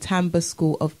Bojang Tamba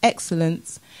School of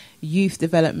Excellence Youth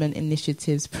Development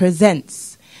Initiatives,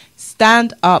 presents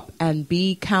Stand Up and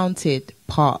Be Counted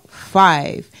Part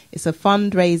 5. It's a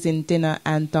fundraising dinner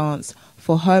and dance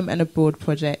for home and abroad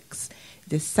projects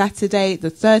this Saturday,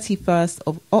 the 31st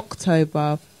of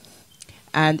October,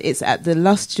 and it's at the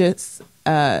lustrous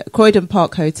Croydon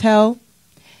Park Hotel,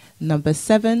 number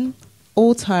 7,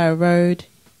 Altyre Road,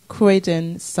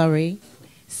 Croydon, Surrey,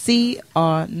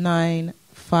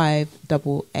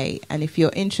 CR95AA. And if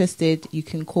you're interested, you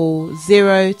can call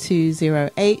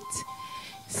 0208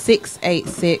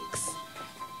 686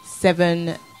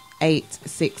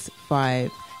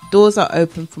 7865. Doors are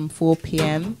open from 4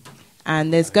 p.m.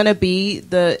 and there's going to be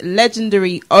the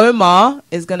legendary Omar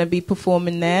is going to be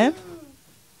performing there.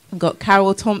 We've got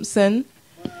Carol Thompson.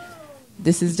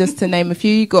 This is just to name a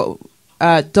few. You got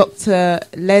Dr.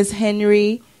 Les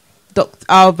Henry,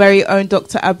 our very own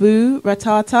Dr. Abu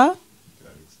Ratata.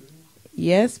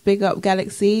 Yes, big up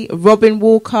Galaxy. Robin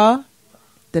Walker,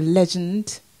 the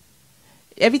legend.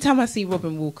 Every time I see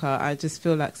Robin Walker, I just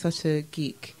feel like such a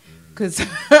geek. Because his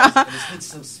head's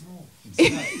so small.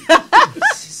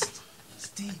 It's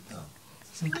deep, though.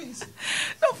 It's amazing.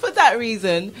 Not for that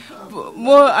reason, but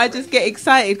more I just get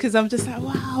excited because I'm just like,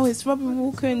 wow, it's Robin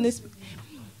Walker in this.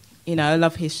 I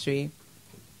love history.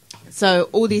 So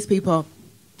all these people, are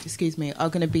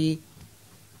going to be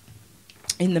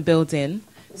in the building.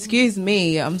 Excuse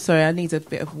me, I'm sorry, I need a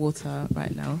bit of water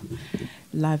right now.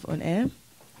 Live on air.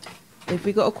 Have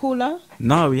we got a caller?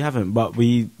 No, we haven't. But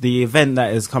the event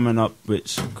that is coming up,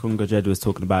 which Kunga Dredd was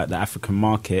talking about, the African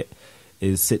market,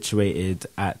 is situated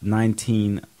at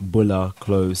 19 Buller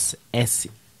Close,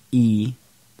 SE.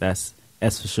 That's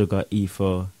S for sugar, E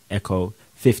for echo.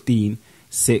 15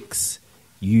 6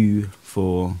 U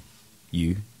for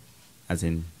you, as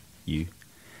in you,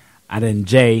 and then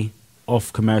J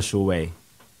off Commercial Way.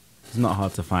 It's not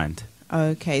hard to find.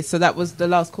 Okay, so that was the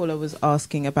last caller was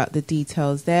asking about the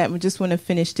details there. We just want to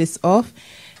finish this off.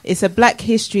 It's a Black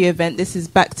History event. This is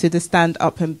back to the Stand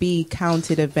Up and Be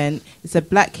Counted event. It's a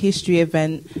Black History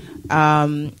event.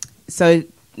 So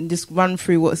just run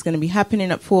through what's going to be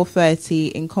happening at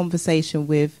 4:30 in conversation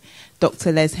with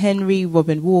Dr. Les Henry,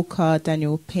 Robin Walker,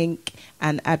 Daniel Pink,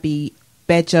 and Abby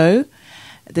Bejo.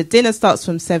 The dinner starts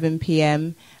from 7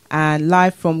 p.m. and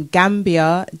live from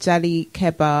Gambia, Jali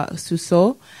Keba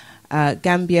Suso.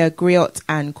 Gambia, Griot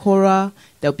and Kora.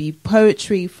 There'll be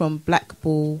poetry from Black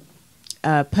Ball,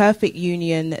 Perfect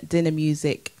Union, dinner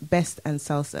music, best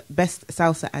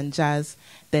salsa and jazz,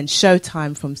 then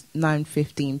showtime from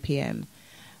 9:15 p.m.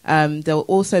 There'll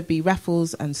also be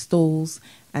raffles and stalls,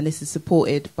 and this is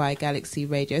supported by Galaxy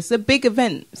Radio. It's a big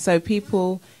event, so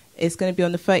it's going to be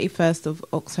on the 31st of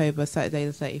October, Saturday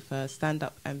the 31st. Stand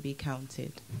up and be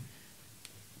counted.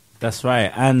 That's right,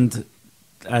 and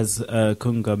as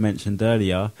Kunga mentioned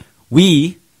earlier,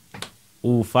 we,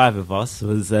 all 5 of us,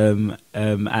 was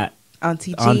at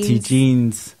Auntie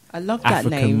Jean's I love that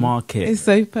African name. Market. It's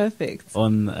so perfect.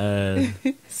 On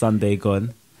Sunday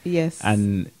gone. Yes.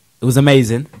 And it was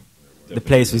amazing. The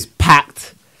place was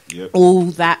packed. Yep. All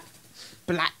that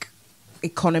black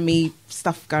economy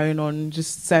stuff going on,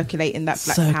 just circulating that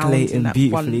black pound in that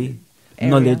beautifully. one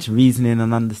area. Knowledge, reasoning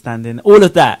and understanding. All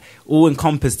of that, all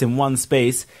encompassed in one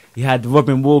space. You had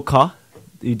Robin Walker,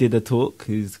 who did a talk,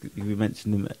 we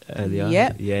mentioned him earlier.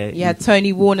 Yep. Yeah. You had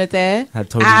Tony Warner there.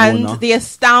 And the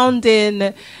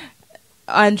astounding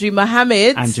Andrew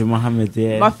Mohammed.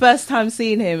 Yeah. My first time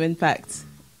seeing him, in fact.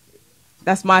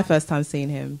 That's my first time seeing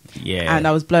him. Yeah. And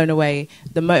I was blown away.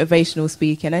 The motivational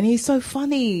speaking. And he's so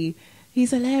funny. He's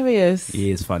hilarious.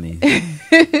 He is funny.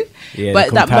 Yeah,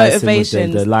 but that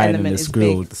motivation the lion element and the is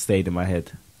squirrel big. stayed in my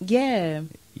head. Yeah.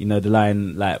 You know, the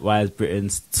lion, like, why has Britain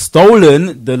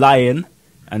stolen the lion?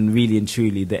 And really and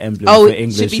truly, the emblem for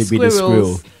England should be the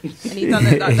squirrel. And he done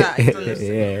it like that.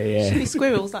 Yeah. Should be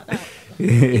squirrels like that.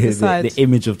 the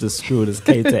image of the squirrel is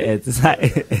catered.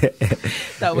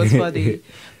 That was funny.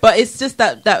 But it's just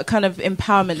that kind of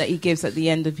empowerment that he gives at the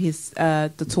end of his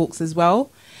the talks as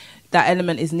well. That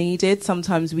element is needed.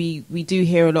 Sometimes we do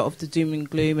hear a lot of the doom and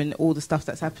gloom and all the stuff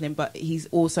that's happening, but he's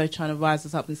also trying to rise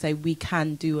us up and say we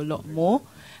can do a lot more.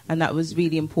 And that was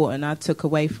really important. I took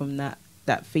away from that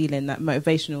feeling that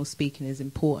motivational speaking is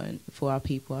important for our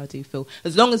people, I do feel.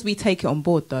 As long as we take it on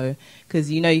board, though,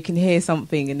 because, you know, you can hear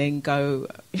something and then go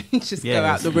out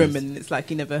the room and it's like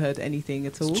you never heard anything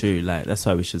at all. It's true. Like, that's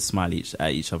why we should smile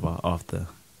at each other after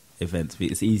events.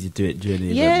 It's easy to do it during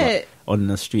the event, but on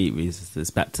the street,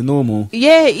 it's back to normal.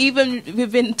 Yeah, even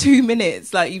within 2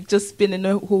 minutes, like you've just been in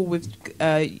a hall with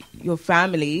your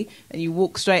family and you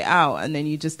walk straight out and then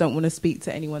you just don't want to speak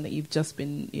to anyone that you've just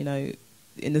been, you know,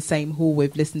 in the same hall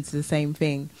with, listening to the same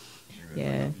thing.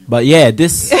 Yeah. But yeah,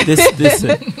 this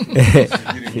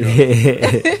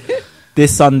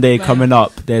Sunday coming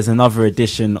up, there's another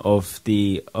edition of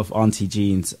Auntie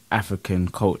Jean's African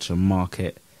Culture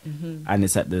Market. Mm-hmm. And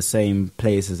it's at the same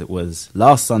place as it was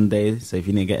last Sunday. So if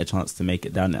you didn't get a chance to make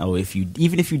it down, or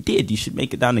even if you did, you should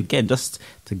make it down again just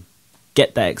to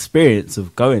get that experience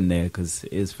of going there, because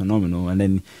it is phenomenal. And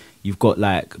then you've got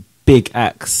like big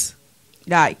acts.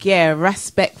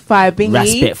 Raspek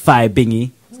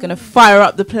Bingy. It's going to fire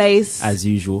up the place. As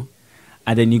usual.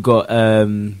 And then you got...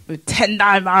 with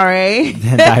Tendai Murray.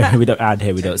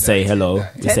 We don't say hello.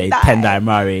 We say Tendai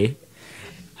Murray.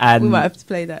 And we might have to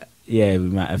play that. Yeah, we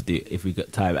might have to if we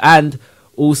got time. And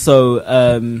also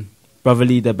Brother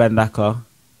Leader Bandaka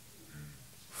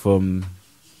from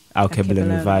Al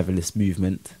Kebelin Revivalist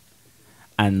Movement.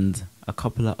 And a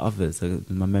couple of others.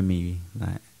 My memory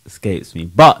escapes me.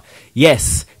 But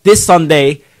yes, this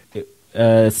Sunday,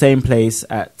 same place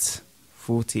at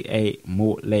 48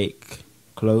 Mortlake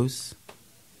Close.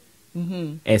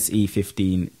 Mm-hmm.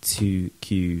 SE15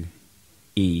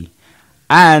 2QE.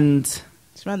 And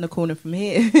it's around the corner from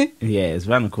here. Yeah, it's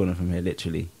around the corner from here,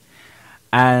 literally.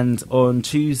 And on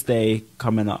Tuesday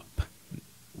coming up,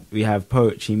 we have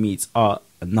Poetry Meets Art,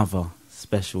 another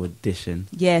special edition.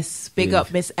 Yes, big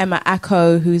up Miss Emma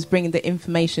Ako, who's bringing the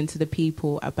information to the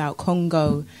people about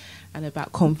Congo and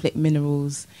about conflict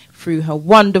minerals through her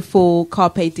wonderful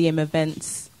Carpe Diem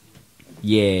events.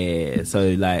 Yeah,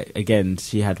 so like, again,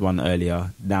 she had one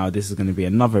earlier. Now this is going to be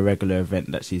another regular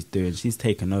event that she's doing. She's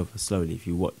taken over slowly. If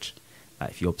you watch,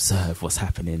 if you observe what's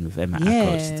happening with Emma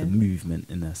Ako, it's a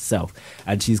movement in herself.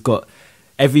 And she's got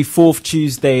every 4th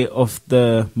Tuesday of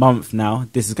the month now.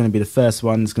 This is going to be the first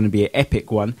one. It's going to be an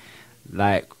epic one.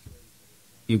 Like,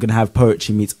 you're going to have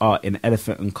Poetry Meets Art in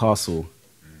Elephant and Castle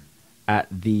at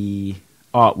the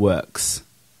Artworks,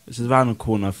 which is around the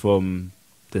corner from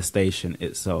the station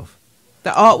itself. The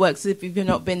Artworks, if you've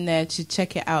not been there, to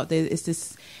check it out. It's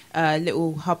this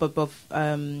little hubbub of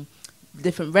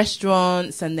different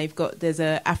restaurants, and there's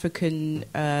a African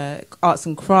arts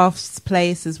and crafts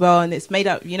place as well, and it's made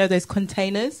up, you know, those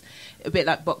containers, a bit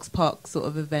like Box Park sort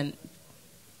of event.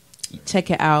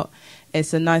 Check it out.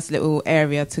 It's a nice little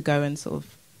area to go and sort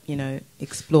of, you know,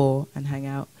 explore and hang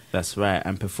out. That's right.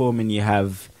 And performing, you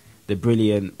have the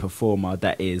brilliant performer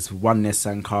that is Oneness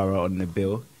Sankara on the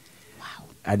bill. Wow.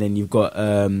 And then you've got,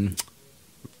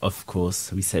 of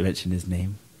course, mention his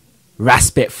name,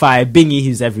 Raspek Bingy,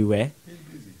 who's everywhere.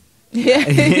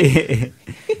 Yeah.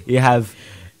 You have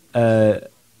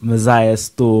Messiah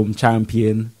Storm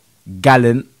Champion,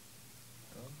 Gallant.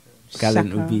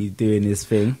 Gallant will be doing his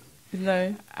thing.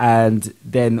 No. And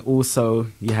then also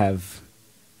you have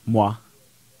moi.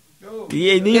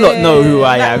 Yeah, you lot know who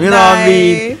I am. You know what I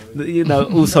mean? You know,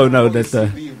 also know that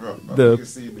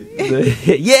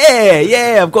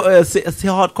yeah, I've got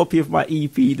a hard copy of my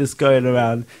EP just going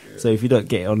around. So if you don't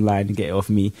get it online, get it off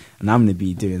me, and I'm gonna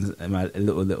be doing a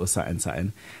little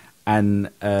something. And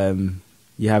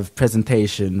you have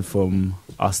presentation from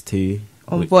us two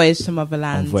on Voyage to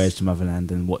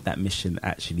Motherland, and what that mission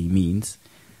actually means,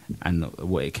 and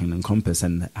what it can encompass,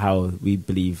 and how we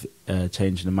believe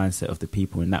changing the mindset of the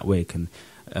people in that way can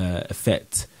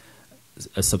affect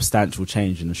a substantial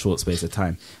change in a short space of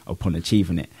time upon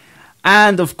achieving it.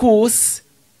 And of course,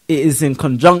 it is in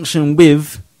conjunction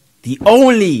with the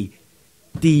only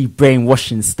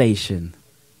brainwashing station,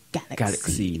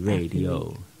 Galaxy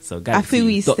Radio. So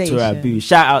Galaxy, Dr. Abu.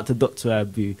 Shout out to Dr.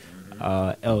 Abu,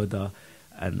 our elder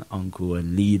and uncle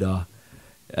and leader,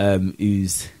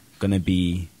 who's going to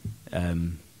be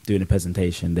doing a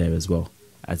presentation there as well,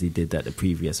 as he did at the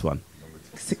previous one.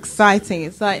 It's exciting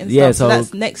stuff. So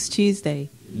that's next Tuesday.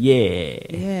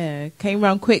 Yeah. Came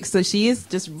round quick. So she is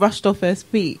just rushed off her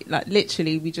feet. Like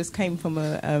literally, we just came from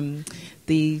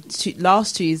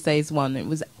last Tuesday's one. It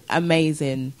was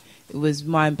amazing. It was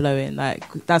mind blowing. Like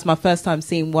that's my first time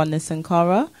seeing Oneness and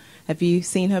Cara. Have you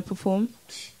seen her perform?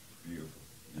 Beautiful.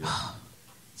 Yeah.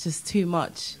 Just too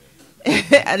much.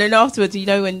 And then afterwards, you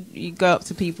know, when you go up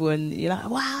to people and you're like,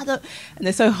 wow, and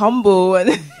they're so humble, and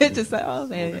it's just like, oh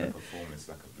man, performance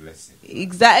like a blessing.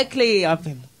 Exactly. I've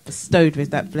been bestowed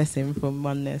with that blessing from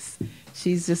Oneness.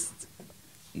 She's just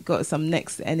got some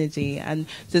next energy, and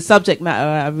the subject matter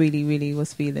I really, really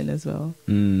was feeling as well.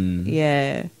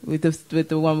 Yeah, with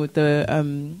the one with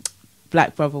the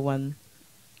Black Brother one.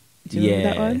 Do you remember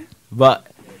that one? But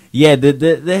yeah,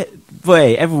 the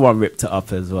boy, everyone ripped it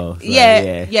up as well. So,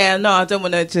 yeah. No, I don't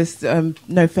want to just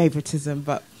no favoritism,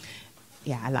 but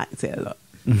yeah, I liked it a lot.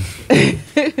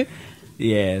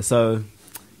 Yeah, so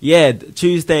yeah,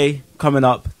 Tuesday coming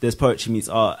up, there's Poetry Meets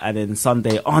Art, and then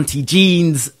Sunday, Auntie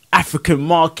Jean's African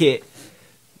Market.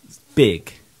 It's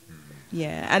big.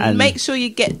 Yeah, and make sure you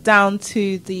get down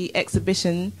to the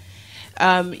exhibition.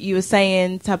 You were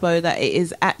saying, Thabo, that it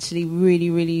is actually really,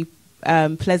 really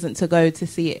pleasant to go to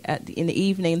see it in the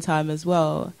evening time as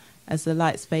well, as the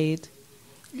lights fade.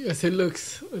 Yes, it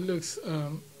looks nice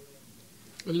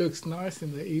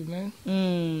in the evening.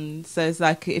 So it's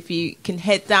like if you can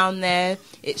head down there,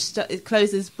 it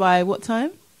closes by what time?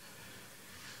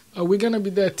 We're gonna be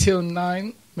there till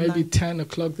 9, maybe 10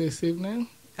 o'clock this evening.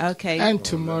 Okay. And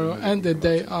tomorrow and the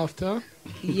day after.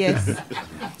 Yes.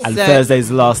 And Thursday's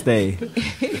the last day.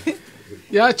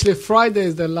 Yeah, actually, Friday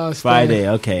is the last Friday, day.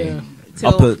 Okay. Yeah.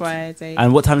 Till Friday.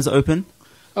 And what time is it open?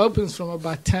 Opens from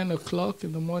about 10 o'clock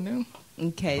in the morning.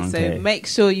 Okay, so make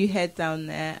sure you head down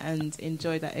there and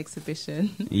enjoy that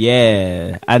exhibition.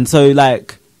 Yeah. And so,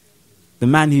 like, the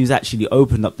man who's actually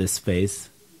opened up this space,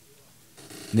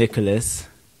 Nicholas,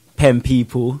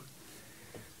 Pempeople,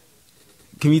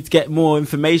 can we get more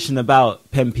information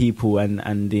about Pempeople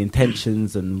and the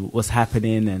intentions and what's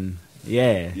happening and...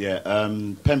 Yeah.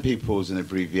 Pempeople is an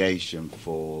abbreviation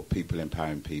for People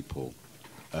Empowering People.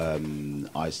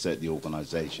 I set the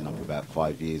organisation up about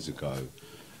 5 years ago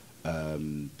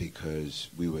because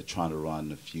we were trying to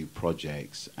run a few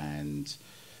projects, and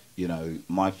you know,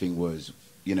 my thing was,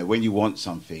 you know, when you want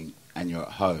something and you're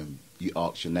at home, you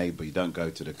ask your neighbour. You don't go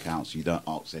to the council. You don't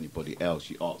ask anybody else.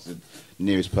 You ask the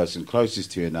nearest person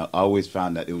closest to you. And I always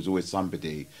found that there was always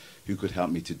somebody who could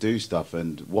help me to do stuff.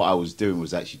 And what I was doing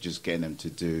was actually just getting them to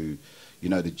do, you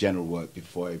know, the general work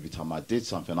before every time I did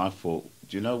something. I thought,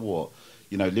 do you know what?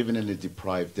 You know, living in a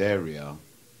deprived area,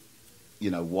 you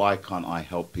know, why can't I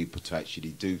help people to actually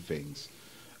do things?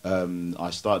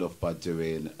 I started off by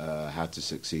doing how to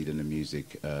succeed in the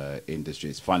music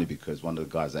industry. It's funny because one of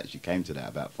the guys actually came to that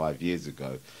about 5 years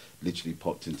ago, literally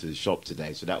popped into the shop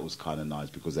today. So that was kind of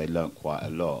nice because they learnt quite a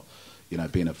lot, you know,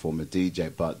 being a former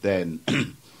DJ. But then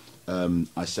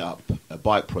I set up a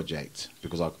bike project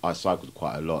because I cycled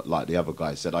quite a lot. Like the other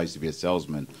guy said, I used to be a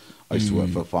salesman. I used to work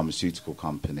for a pharmaceutical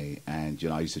company, and, you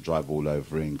know, I used to drive all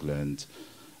over England.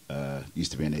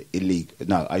 Used to be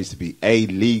I used to be a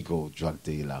legal drug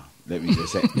dealer. Let me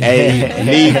just say, a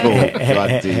legal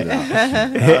drug dealer.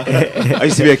 I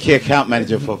used to be a key account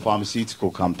manager for a pharmaceutical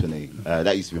company.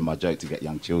 That used to be my joke to get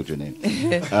young children in.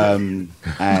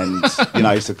 And, you know,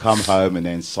 I used to come home and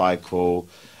then cycle.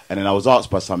 And then I was asked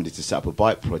by somebody to set up a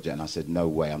bike project, and I said, no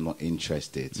way, I'm not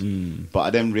interested. But I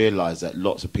then realised that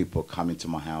lots of people are coming to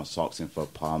my house asking for a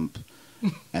pump.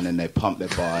 And then they pump their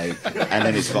bike, and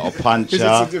then it's got a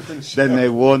puncture. Then they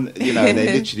want, you know,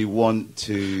 they literally want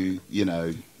to, you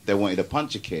know, they wanted a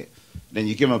puncture kit. Then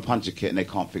you give them a puncture kit, and they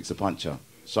can't fix a puncture.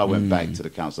 So I went back to the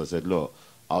council. I said, look,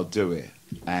 I'll do it.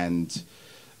 And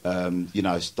You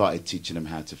know, I started teaching them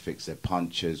how to fix their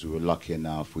punctures. We were lucky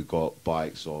enough. We got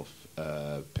bikes off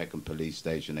Peckham Police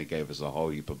Station. They gave us a whole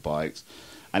heap of bikes.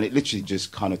 And it literally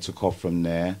just kind of took off from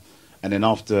there. And then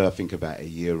after, I think about a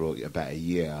year,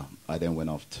 I then went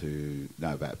off to,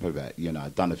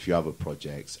 I'd done a few other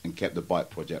projects and kept the bike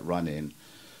project running.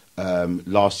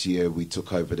 Last year, we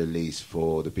took over the lease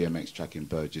for the BMX track in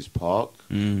Burgess Park.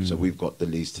 So we've got the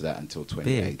lease to that until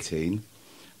 2018.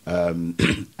 And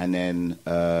then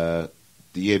the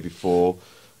year before,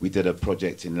 we did a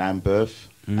project in Lambeth,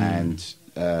 and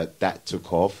that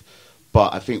took off.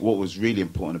 But I think what was really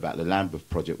important about the Lambeth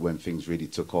project when things really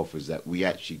took off was that we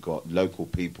actually got local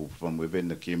people from within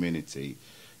the community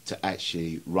to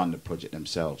actually run the project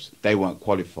themselves. They weren't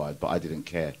qualified, but I didn't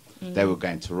care. They were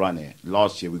going to run it.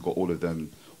 Last year, we got all of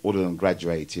them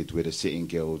graduated with a Sitting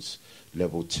Guilds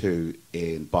level 2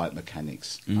 in bike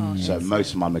mechanics. So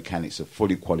most of my mechanics are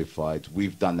fully qualified.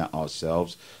 We've done that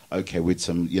ourselves. Okay, with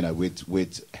some,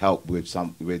 with help with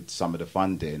some of the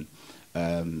funding.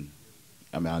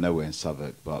 I mean, I know we're in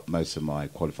Southwark, but most of my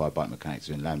qualified bike mechanics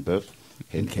are in Lambeth.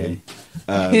 Okay.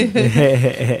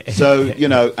 So,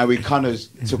 and we kind of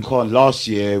took on, last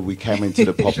year, we came into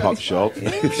the pop-up shop.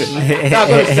 Not going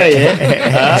to say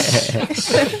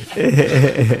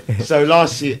it. So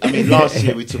last year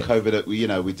we took over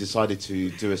we decided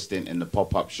to do a stint in the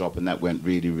pop-up shop, and that went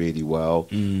really, really well.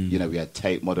 We had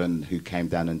Tate Modern who came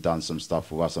down and done some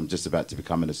stuff with us. I'm just about to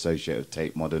become an associate of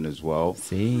Tate Modern as well.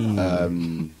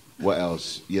 What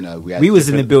else? We was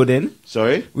in the building.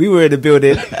 Sorry? We were in the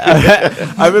building.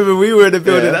 I remember we were in the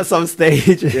building at some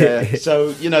stage. Yeah.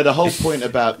 So, the whole point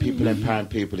about people empowering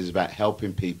people is about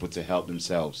helping people to help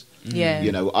themselves. Yeah.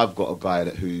 I've got a guy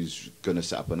who's going to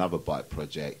set up another bike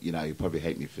project. You probably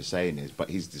hate me for saying this,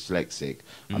 but he's dyslexic.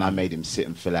 And I made him sit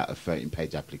and fill out a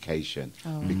 13-page application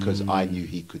because I knew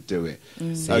he could do it.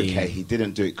 Okay, he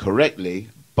didn't do it correctly,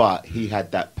 but he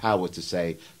had that power to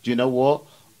say, do you know what?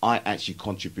 I actually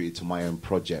contributed to my own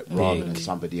project rather than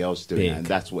somebody else doing it, and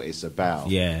that's what it's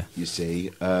about. Yeah, you see,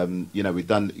 we've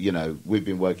done, we've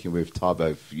been working with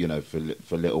Thabo,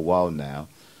 for a little while now,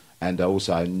 and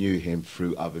also I knew him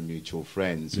through other mutual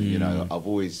friends, and I've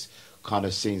always kind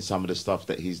of seen some of the stuff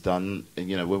that he's done, and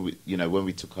when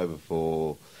we took over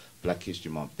for Black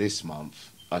History Month this month,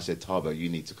 I said, Thabo, you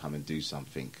need to come and do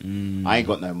something. I ain't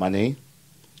got no money,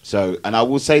 so, and I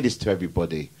will say this to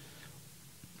everybody.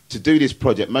 To do this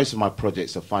project, most of my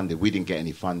projects are funded. We didn't get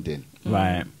any funding.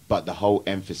 Right. But the whole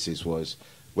emphasis was,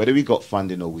 whether we got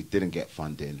funding or we didn't get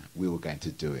funding, we were going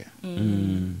to do it.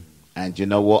 And you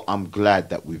know what? I'm glad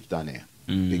that we've done it.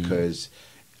 Because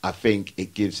I think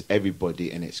it gives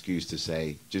everybody an excuse to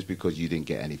say, just because you didn't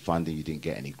get any funding, you didn't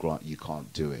get any grant, you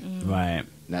can't do it. Right.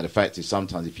 Now, the fact is,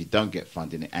 sometimes if you don't get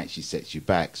funding, it actually sets you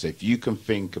back. So if you can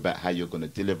think about how you're going to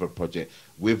deliver a project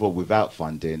with or without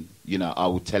funding, I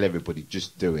will tell everybody,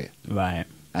 just do it. Right.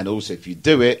 And also, if you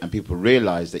do it and people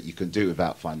realize that you can do it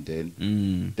without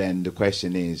funding, then the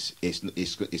question is,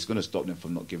 it's going to stop them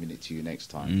from not giving it to you next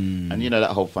time. And,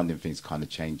 that whole funding thing's kind of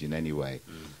changing anyway.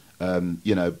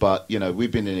 But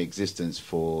we've been in existence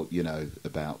for,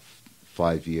 about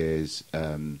 5 years.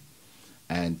 And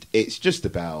it's just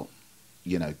about,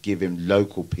 giving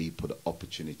local people the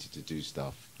opportunity to do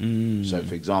stuff. So,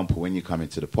 for example, when you come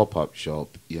into the pop-up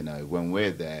shop, when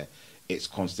we're there, it's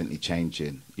constantly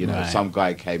changing. Some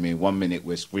guy came in, 1 minute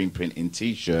we're screen printing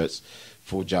T-shirts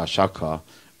for Jashaka,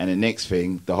 and the next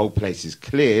thing, the whole place is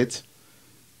cleared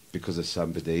because of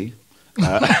somebody.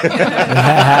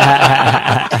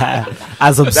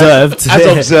 As observed.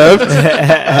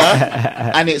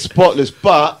 And it's spotless.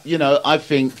 But, I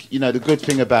think, the good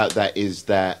thing about that is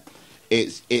that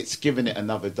it's given it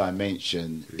another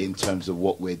dimension in terms of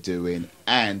what we're doing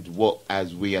and what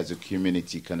we as a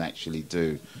community can actually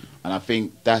do. And I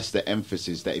think that's the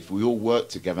emphasis, that if we all work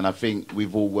together, and I think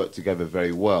we've all worked together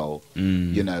very well,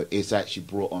 it's actually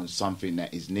brought on something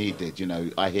that is needed.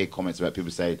 I hear comments about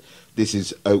people saying this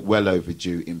is well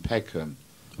overdue in Peckham.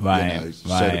 Right.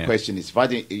 So the question is,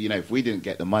 if we didn't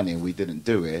get the money and we didn't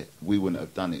do it, we wouldn't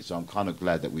have done it. So I'm kind of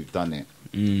glad that we've done it.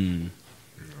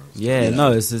 Yeah,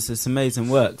 no, it's amazing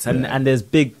work, and there's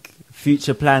big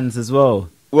future plans as well.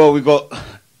 Well, we've got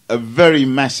a very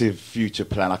massive future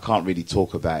plan. I can't really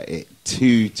talk about it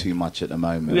too much at the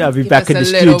moment. We'll be back in the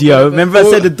studio. Remember, I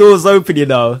said the door's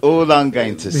open. All I'm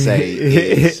going to say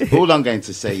is,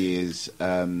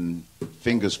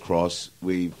 fingers crossed.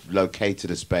 We've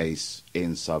located a space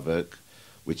in Southwark,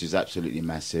 which is absolutely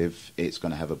massive. It's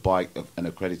going to have an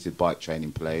accredited bike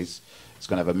training place. It's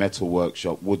going to have a metal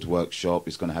workshop, wood workshop.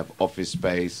 It's going to have office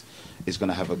space. It's going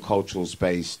to have a cultural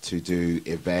space to do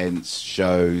events,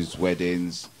 shows,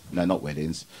 weddings. No, not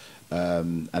weddings.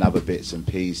 and other bits and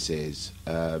pieces.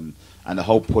 And the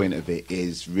whole point of it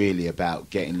is really about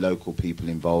getting local people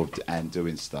involved and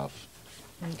doing stuff.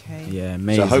 Okay. Yeah,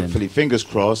 amazing. So hopefully, fingers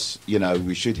crossed, you know,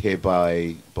 we should hear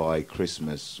by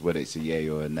Christmas whether it's a yay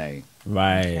or a nay.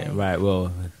 Right, right.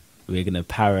 Well, we're going to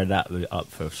power that up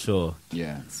for sure.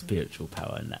 Yeah. Spiritual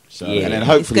power and that. So, yeah. And then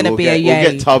hopefully we'll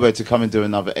get Thabo to come and do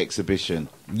another exhibition.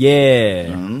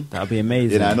 Yeah. That'll be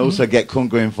amazing. You know, and also get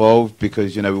Kunga involved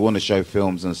because, you know, we want to show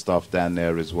films and stuff down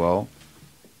there as well.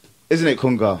 Isn't it,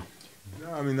 Kunga?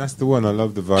 No, I mean, that's the one. I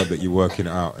love the vibe that you're working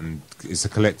out, and it's a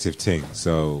collective thing.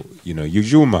 So, you know,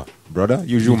 Yujuma, brother.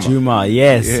 Yujuma,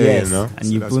 yes, yes. You know? And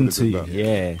so Ubuntu,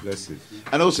 yeah. Bless it.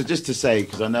 And also, just to say,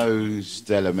 because I know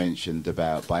Stella mentioned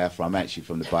about Biafra, I'm actually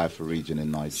from the Biafra region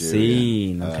in Nigeria.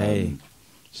 Scene, okay.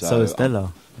 So is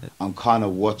Stella. I'm kind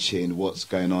of watching what's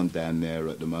going on down there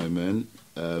at the moment.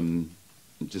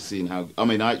 Just seeing how... I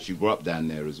mean, I actually grew up down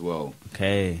there as well.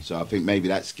 Okay. So I think maybe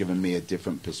that's given me a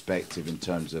different perspective in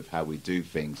terms of how we do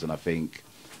things. And I think,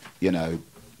 you know,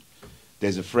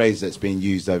 there's a phrase that's being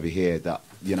used over here that,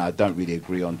 you know, I don't really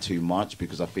agree on too much,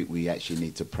 because I think we actually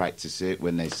need to practice it.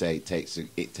 When they say it takes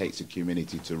a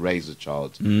community to raise a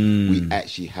child, we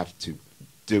actually have to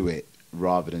do it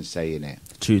rather than saying it.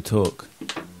 True talk.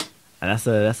 And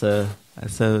that's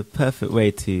a perfect way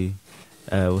to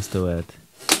what's the word?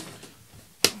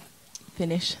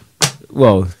 Finish.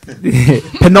 Well,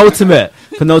 penultimate,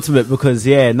 because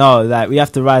like we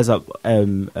have to rise up.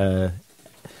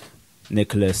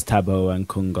 Nicholas, Thabo, and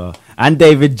Kunga, and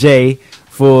David J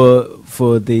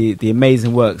for the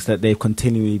amazing works that they've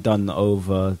continually done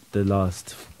over the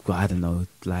last, I don't know,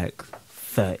 like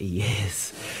 30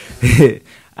 years.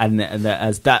 and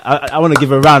as that, I want to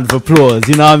give a round of applause.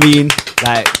 You know what I mean?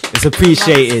 Like, it's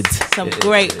appreciated. Some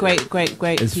great.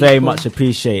 It's very much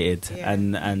appreciated,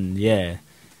 and yeah,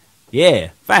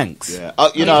 thanks. Yeah,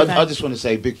 you know, I just want to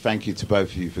say a big thank you to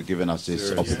both of you for giving us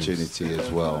this opportunity as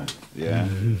well. Yeah.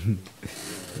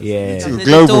 Yeah.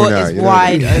 The door is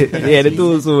wide open. Yeah, the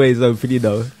door's always open, you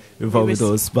know, revolving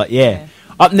doors. But yeah.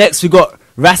 Up next, we got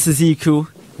Ras Ezekiel.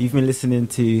 You've been listening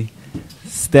to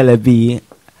Stella B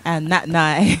and Nat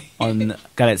Nai on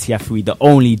Galaxyafiwe, the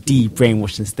only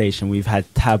brainwashing station. We've had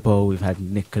Thabo, we've had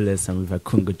Nicholas, and we've had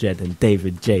Kunga Dredd and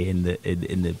David J in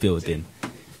the building.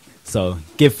 So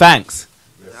give thanks.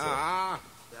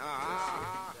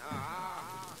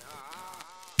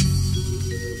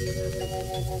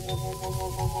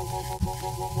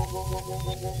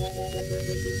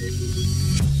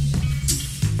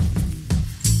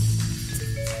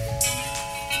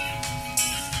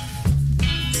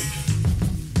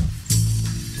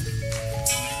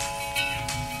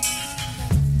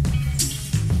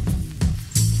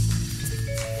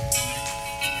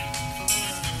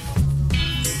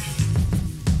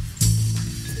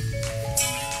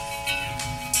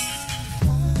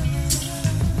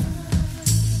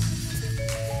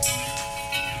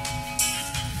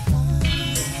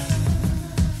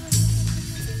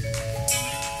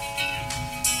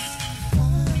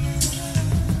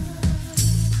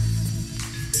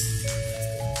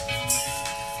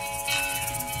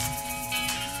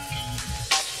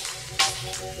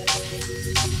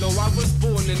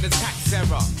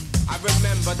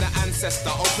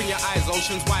 Open your eyes,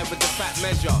 oceans wide with the fat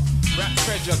measure. Rap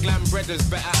treasure, glam breaders,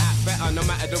 better no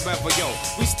matter the weather, yo.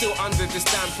 We still under this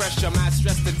damn pressure, mad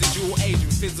stress, the digital age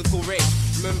with physical rage.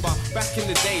 Remember, back in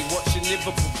the day, watching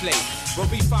Liverpool play,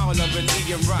 Robbie Fowler and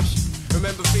Ian Rush.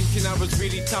 Remember thinking I was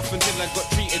really tough until I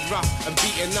got treated rough and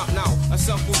beaten up. Now, a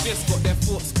circle just got their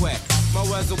thoughts square. My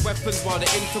words are weapons while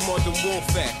they're into modern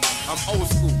warfare. I'm old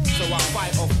school, so I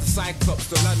fight off the Cyclops,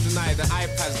 the London Eye, the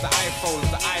iPads, the iPhones,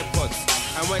 the iPods.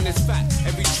 And when it's fat,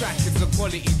 every track is a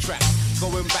quality track.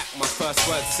 Going back, my first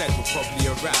word said were probably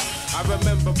a rap. I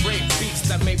remember break beats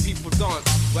that make people dance.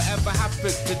 Whatever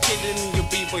happened to chilling in your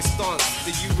b-boy stance?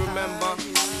 Do you remember?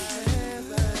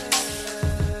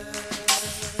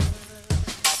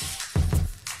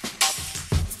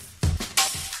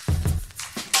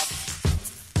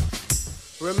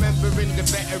 Remembering the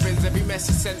veterans, every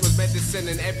message sent was medicine,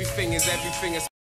 and everything is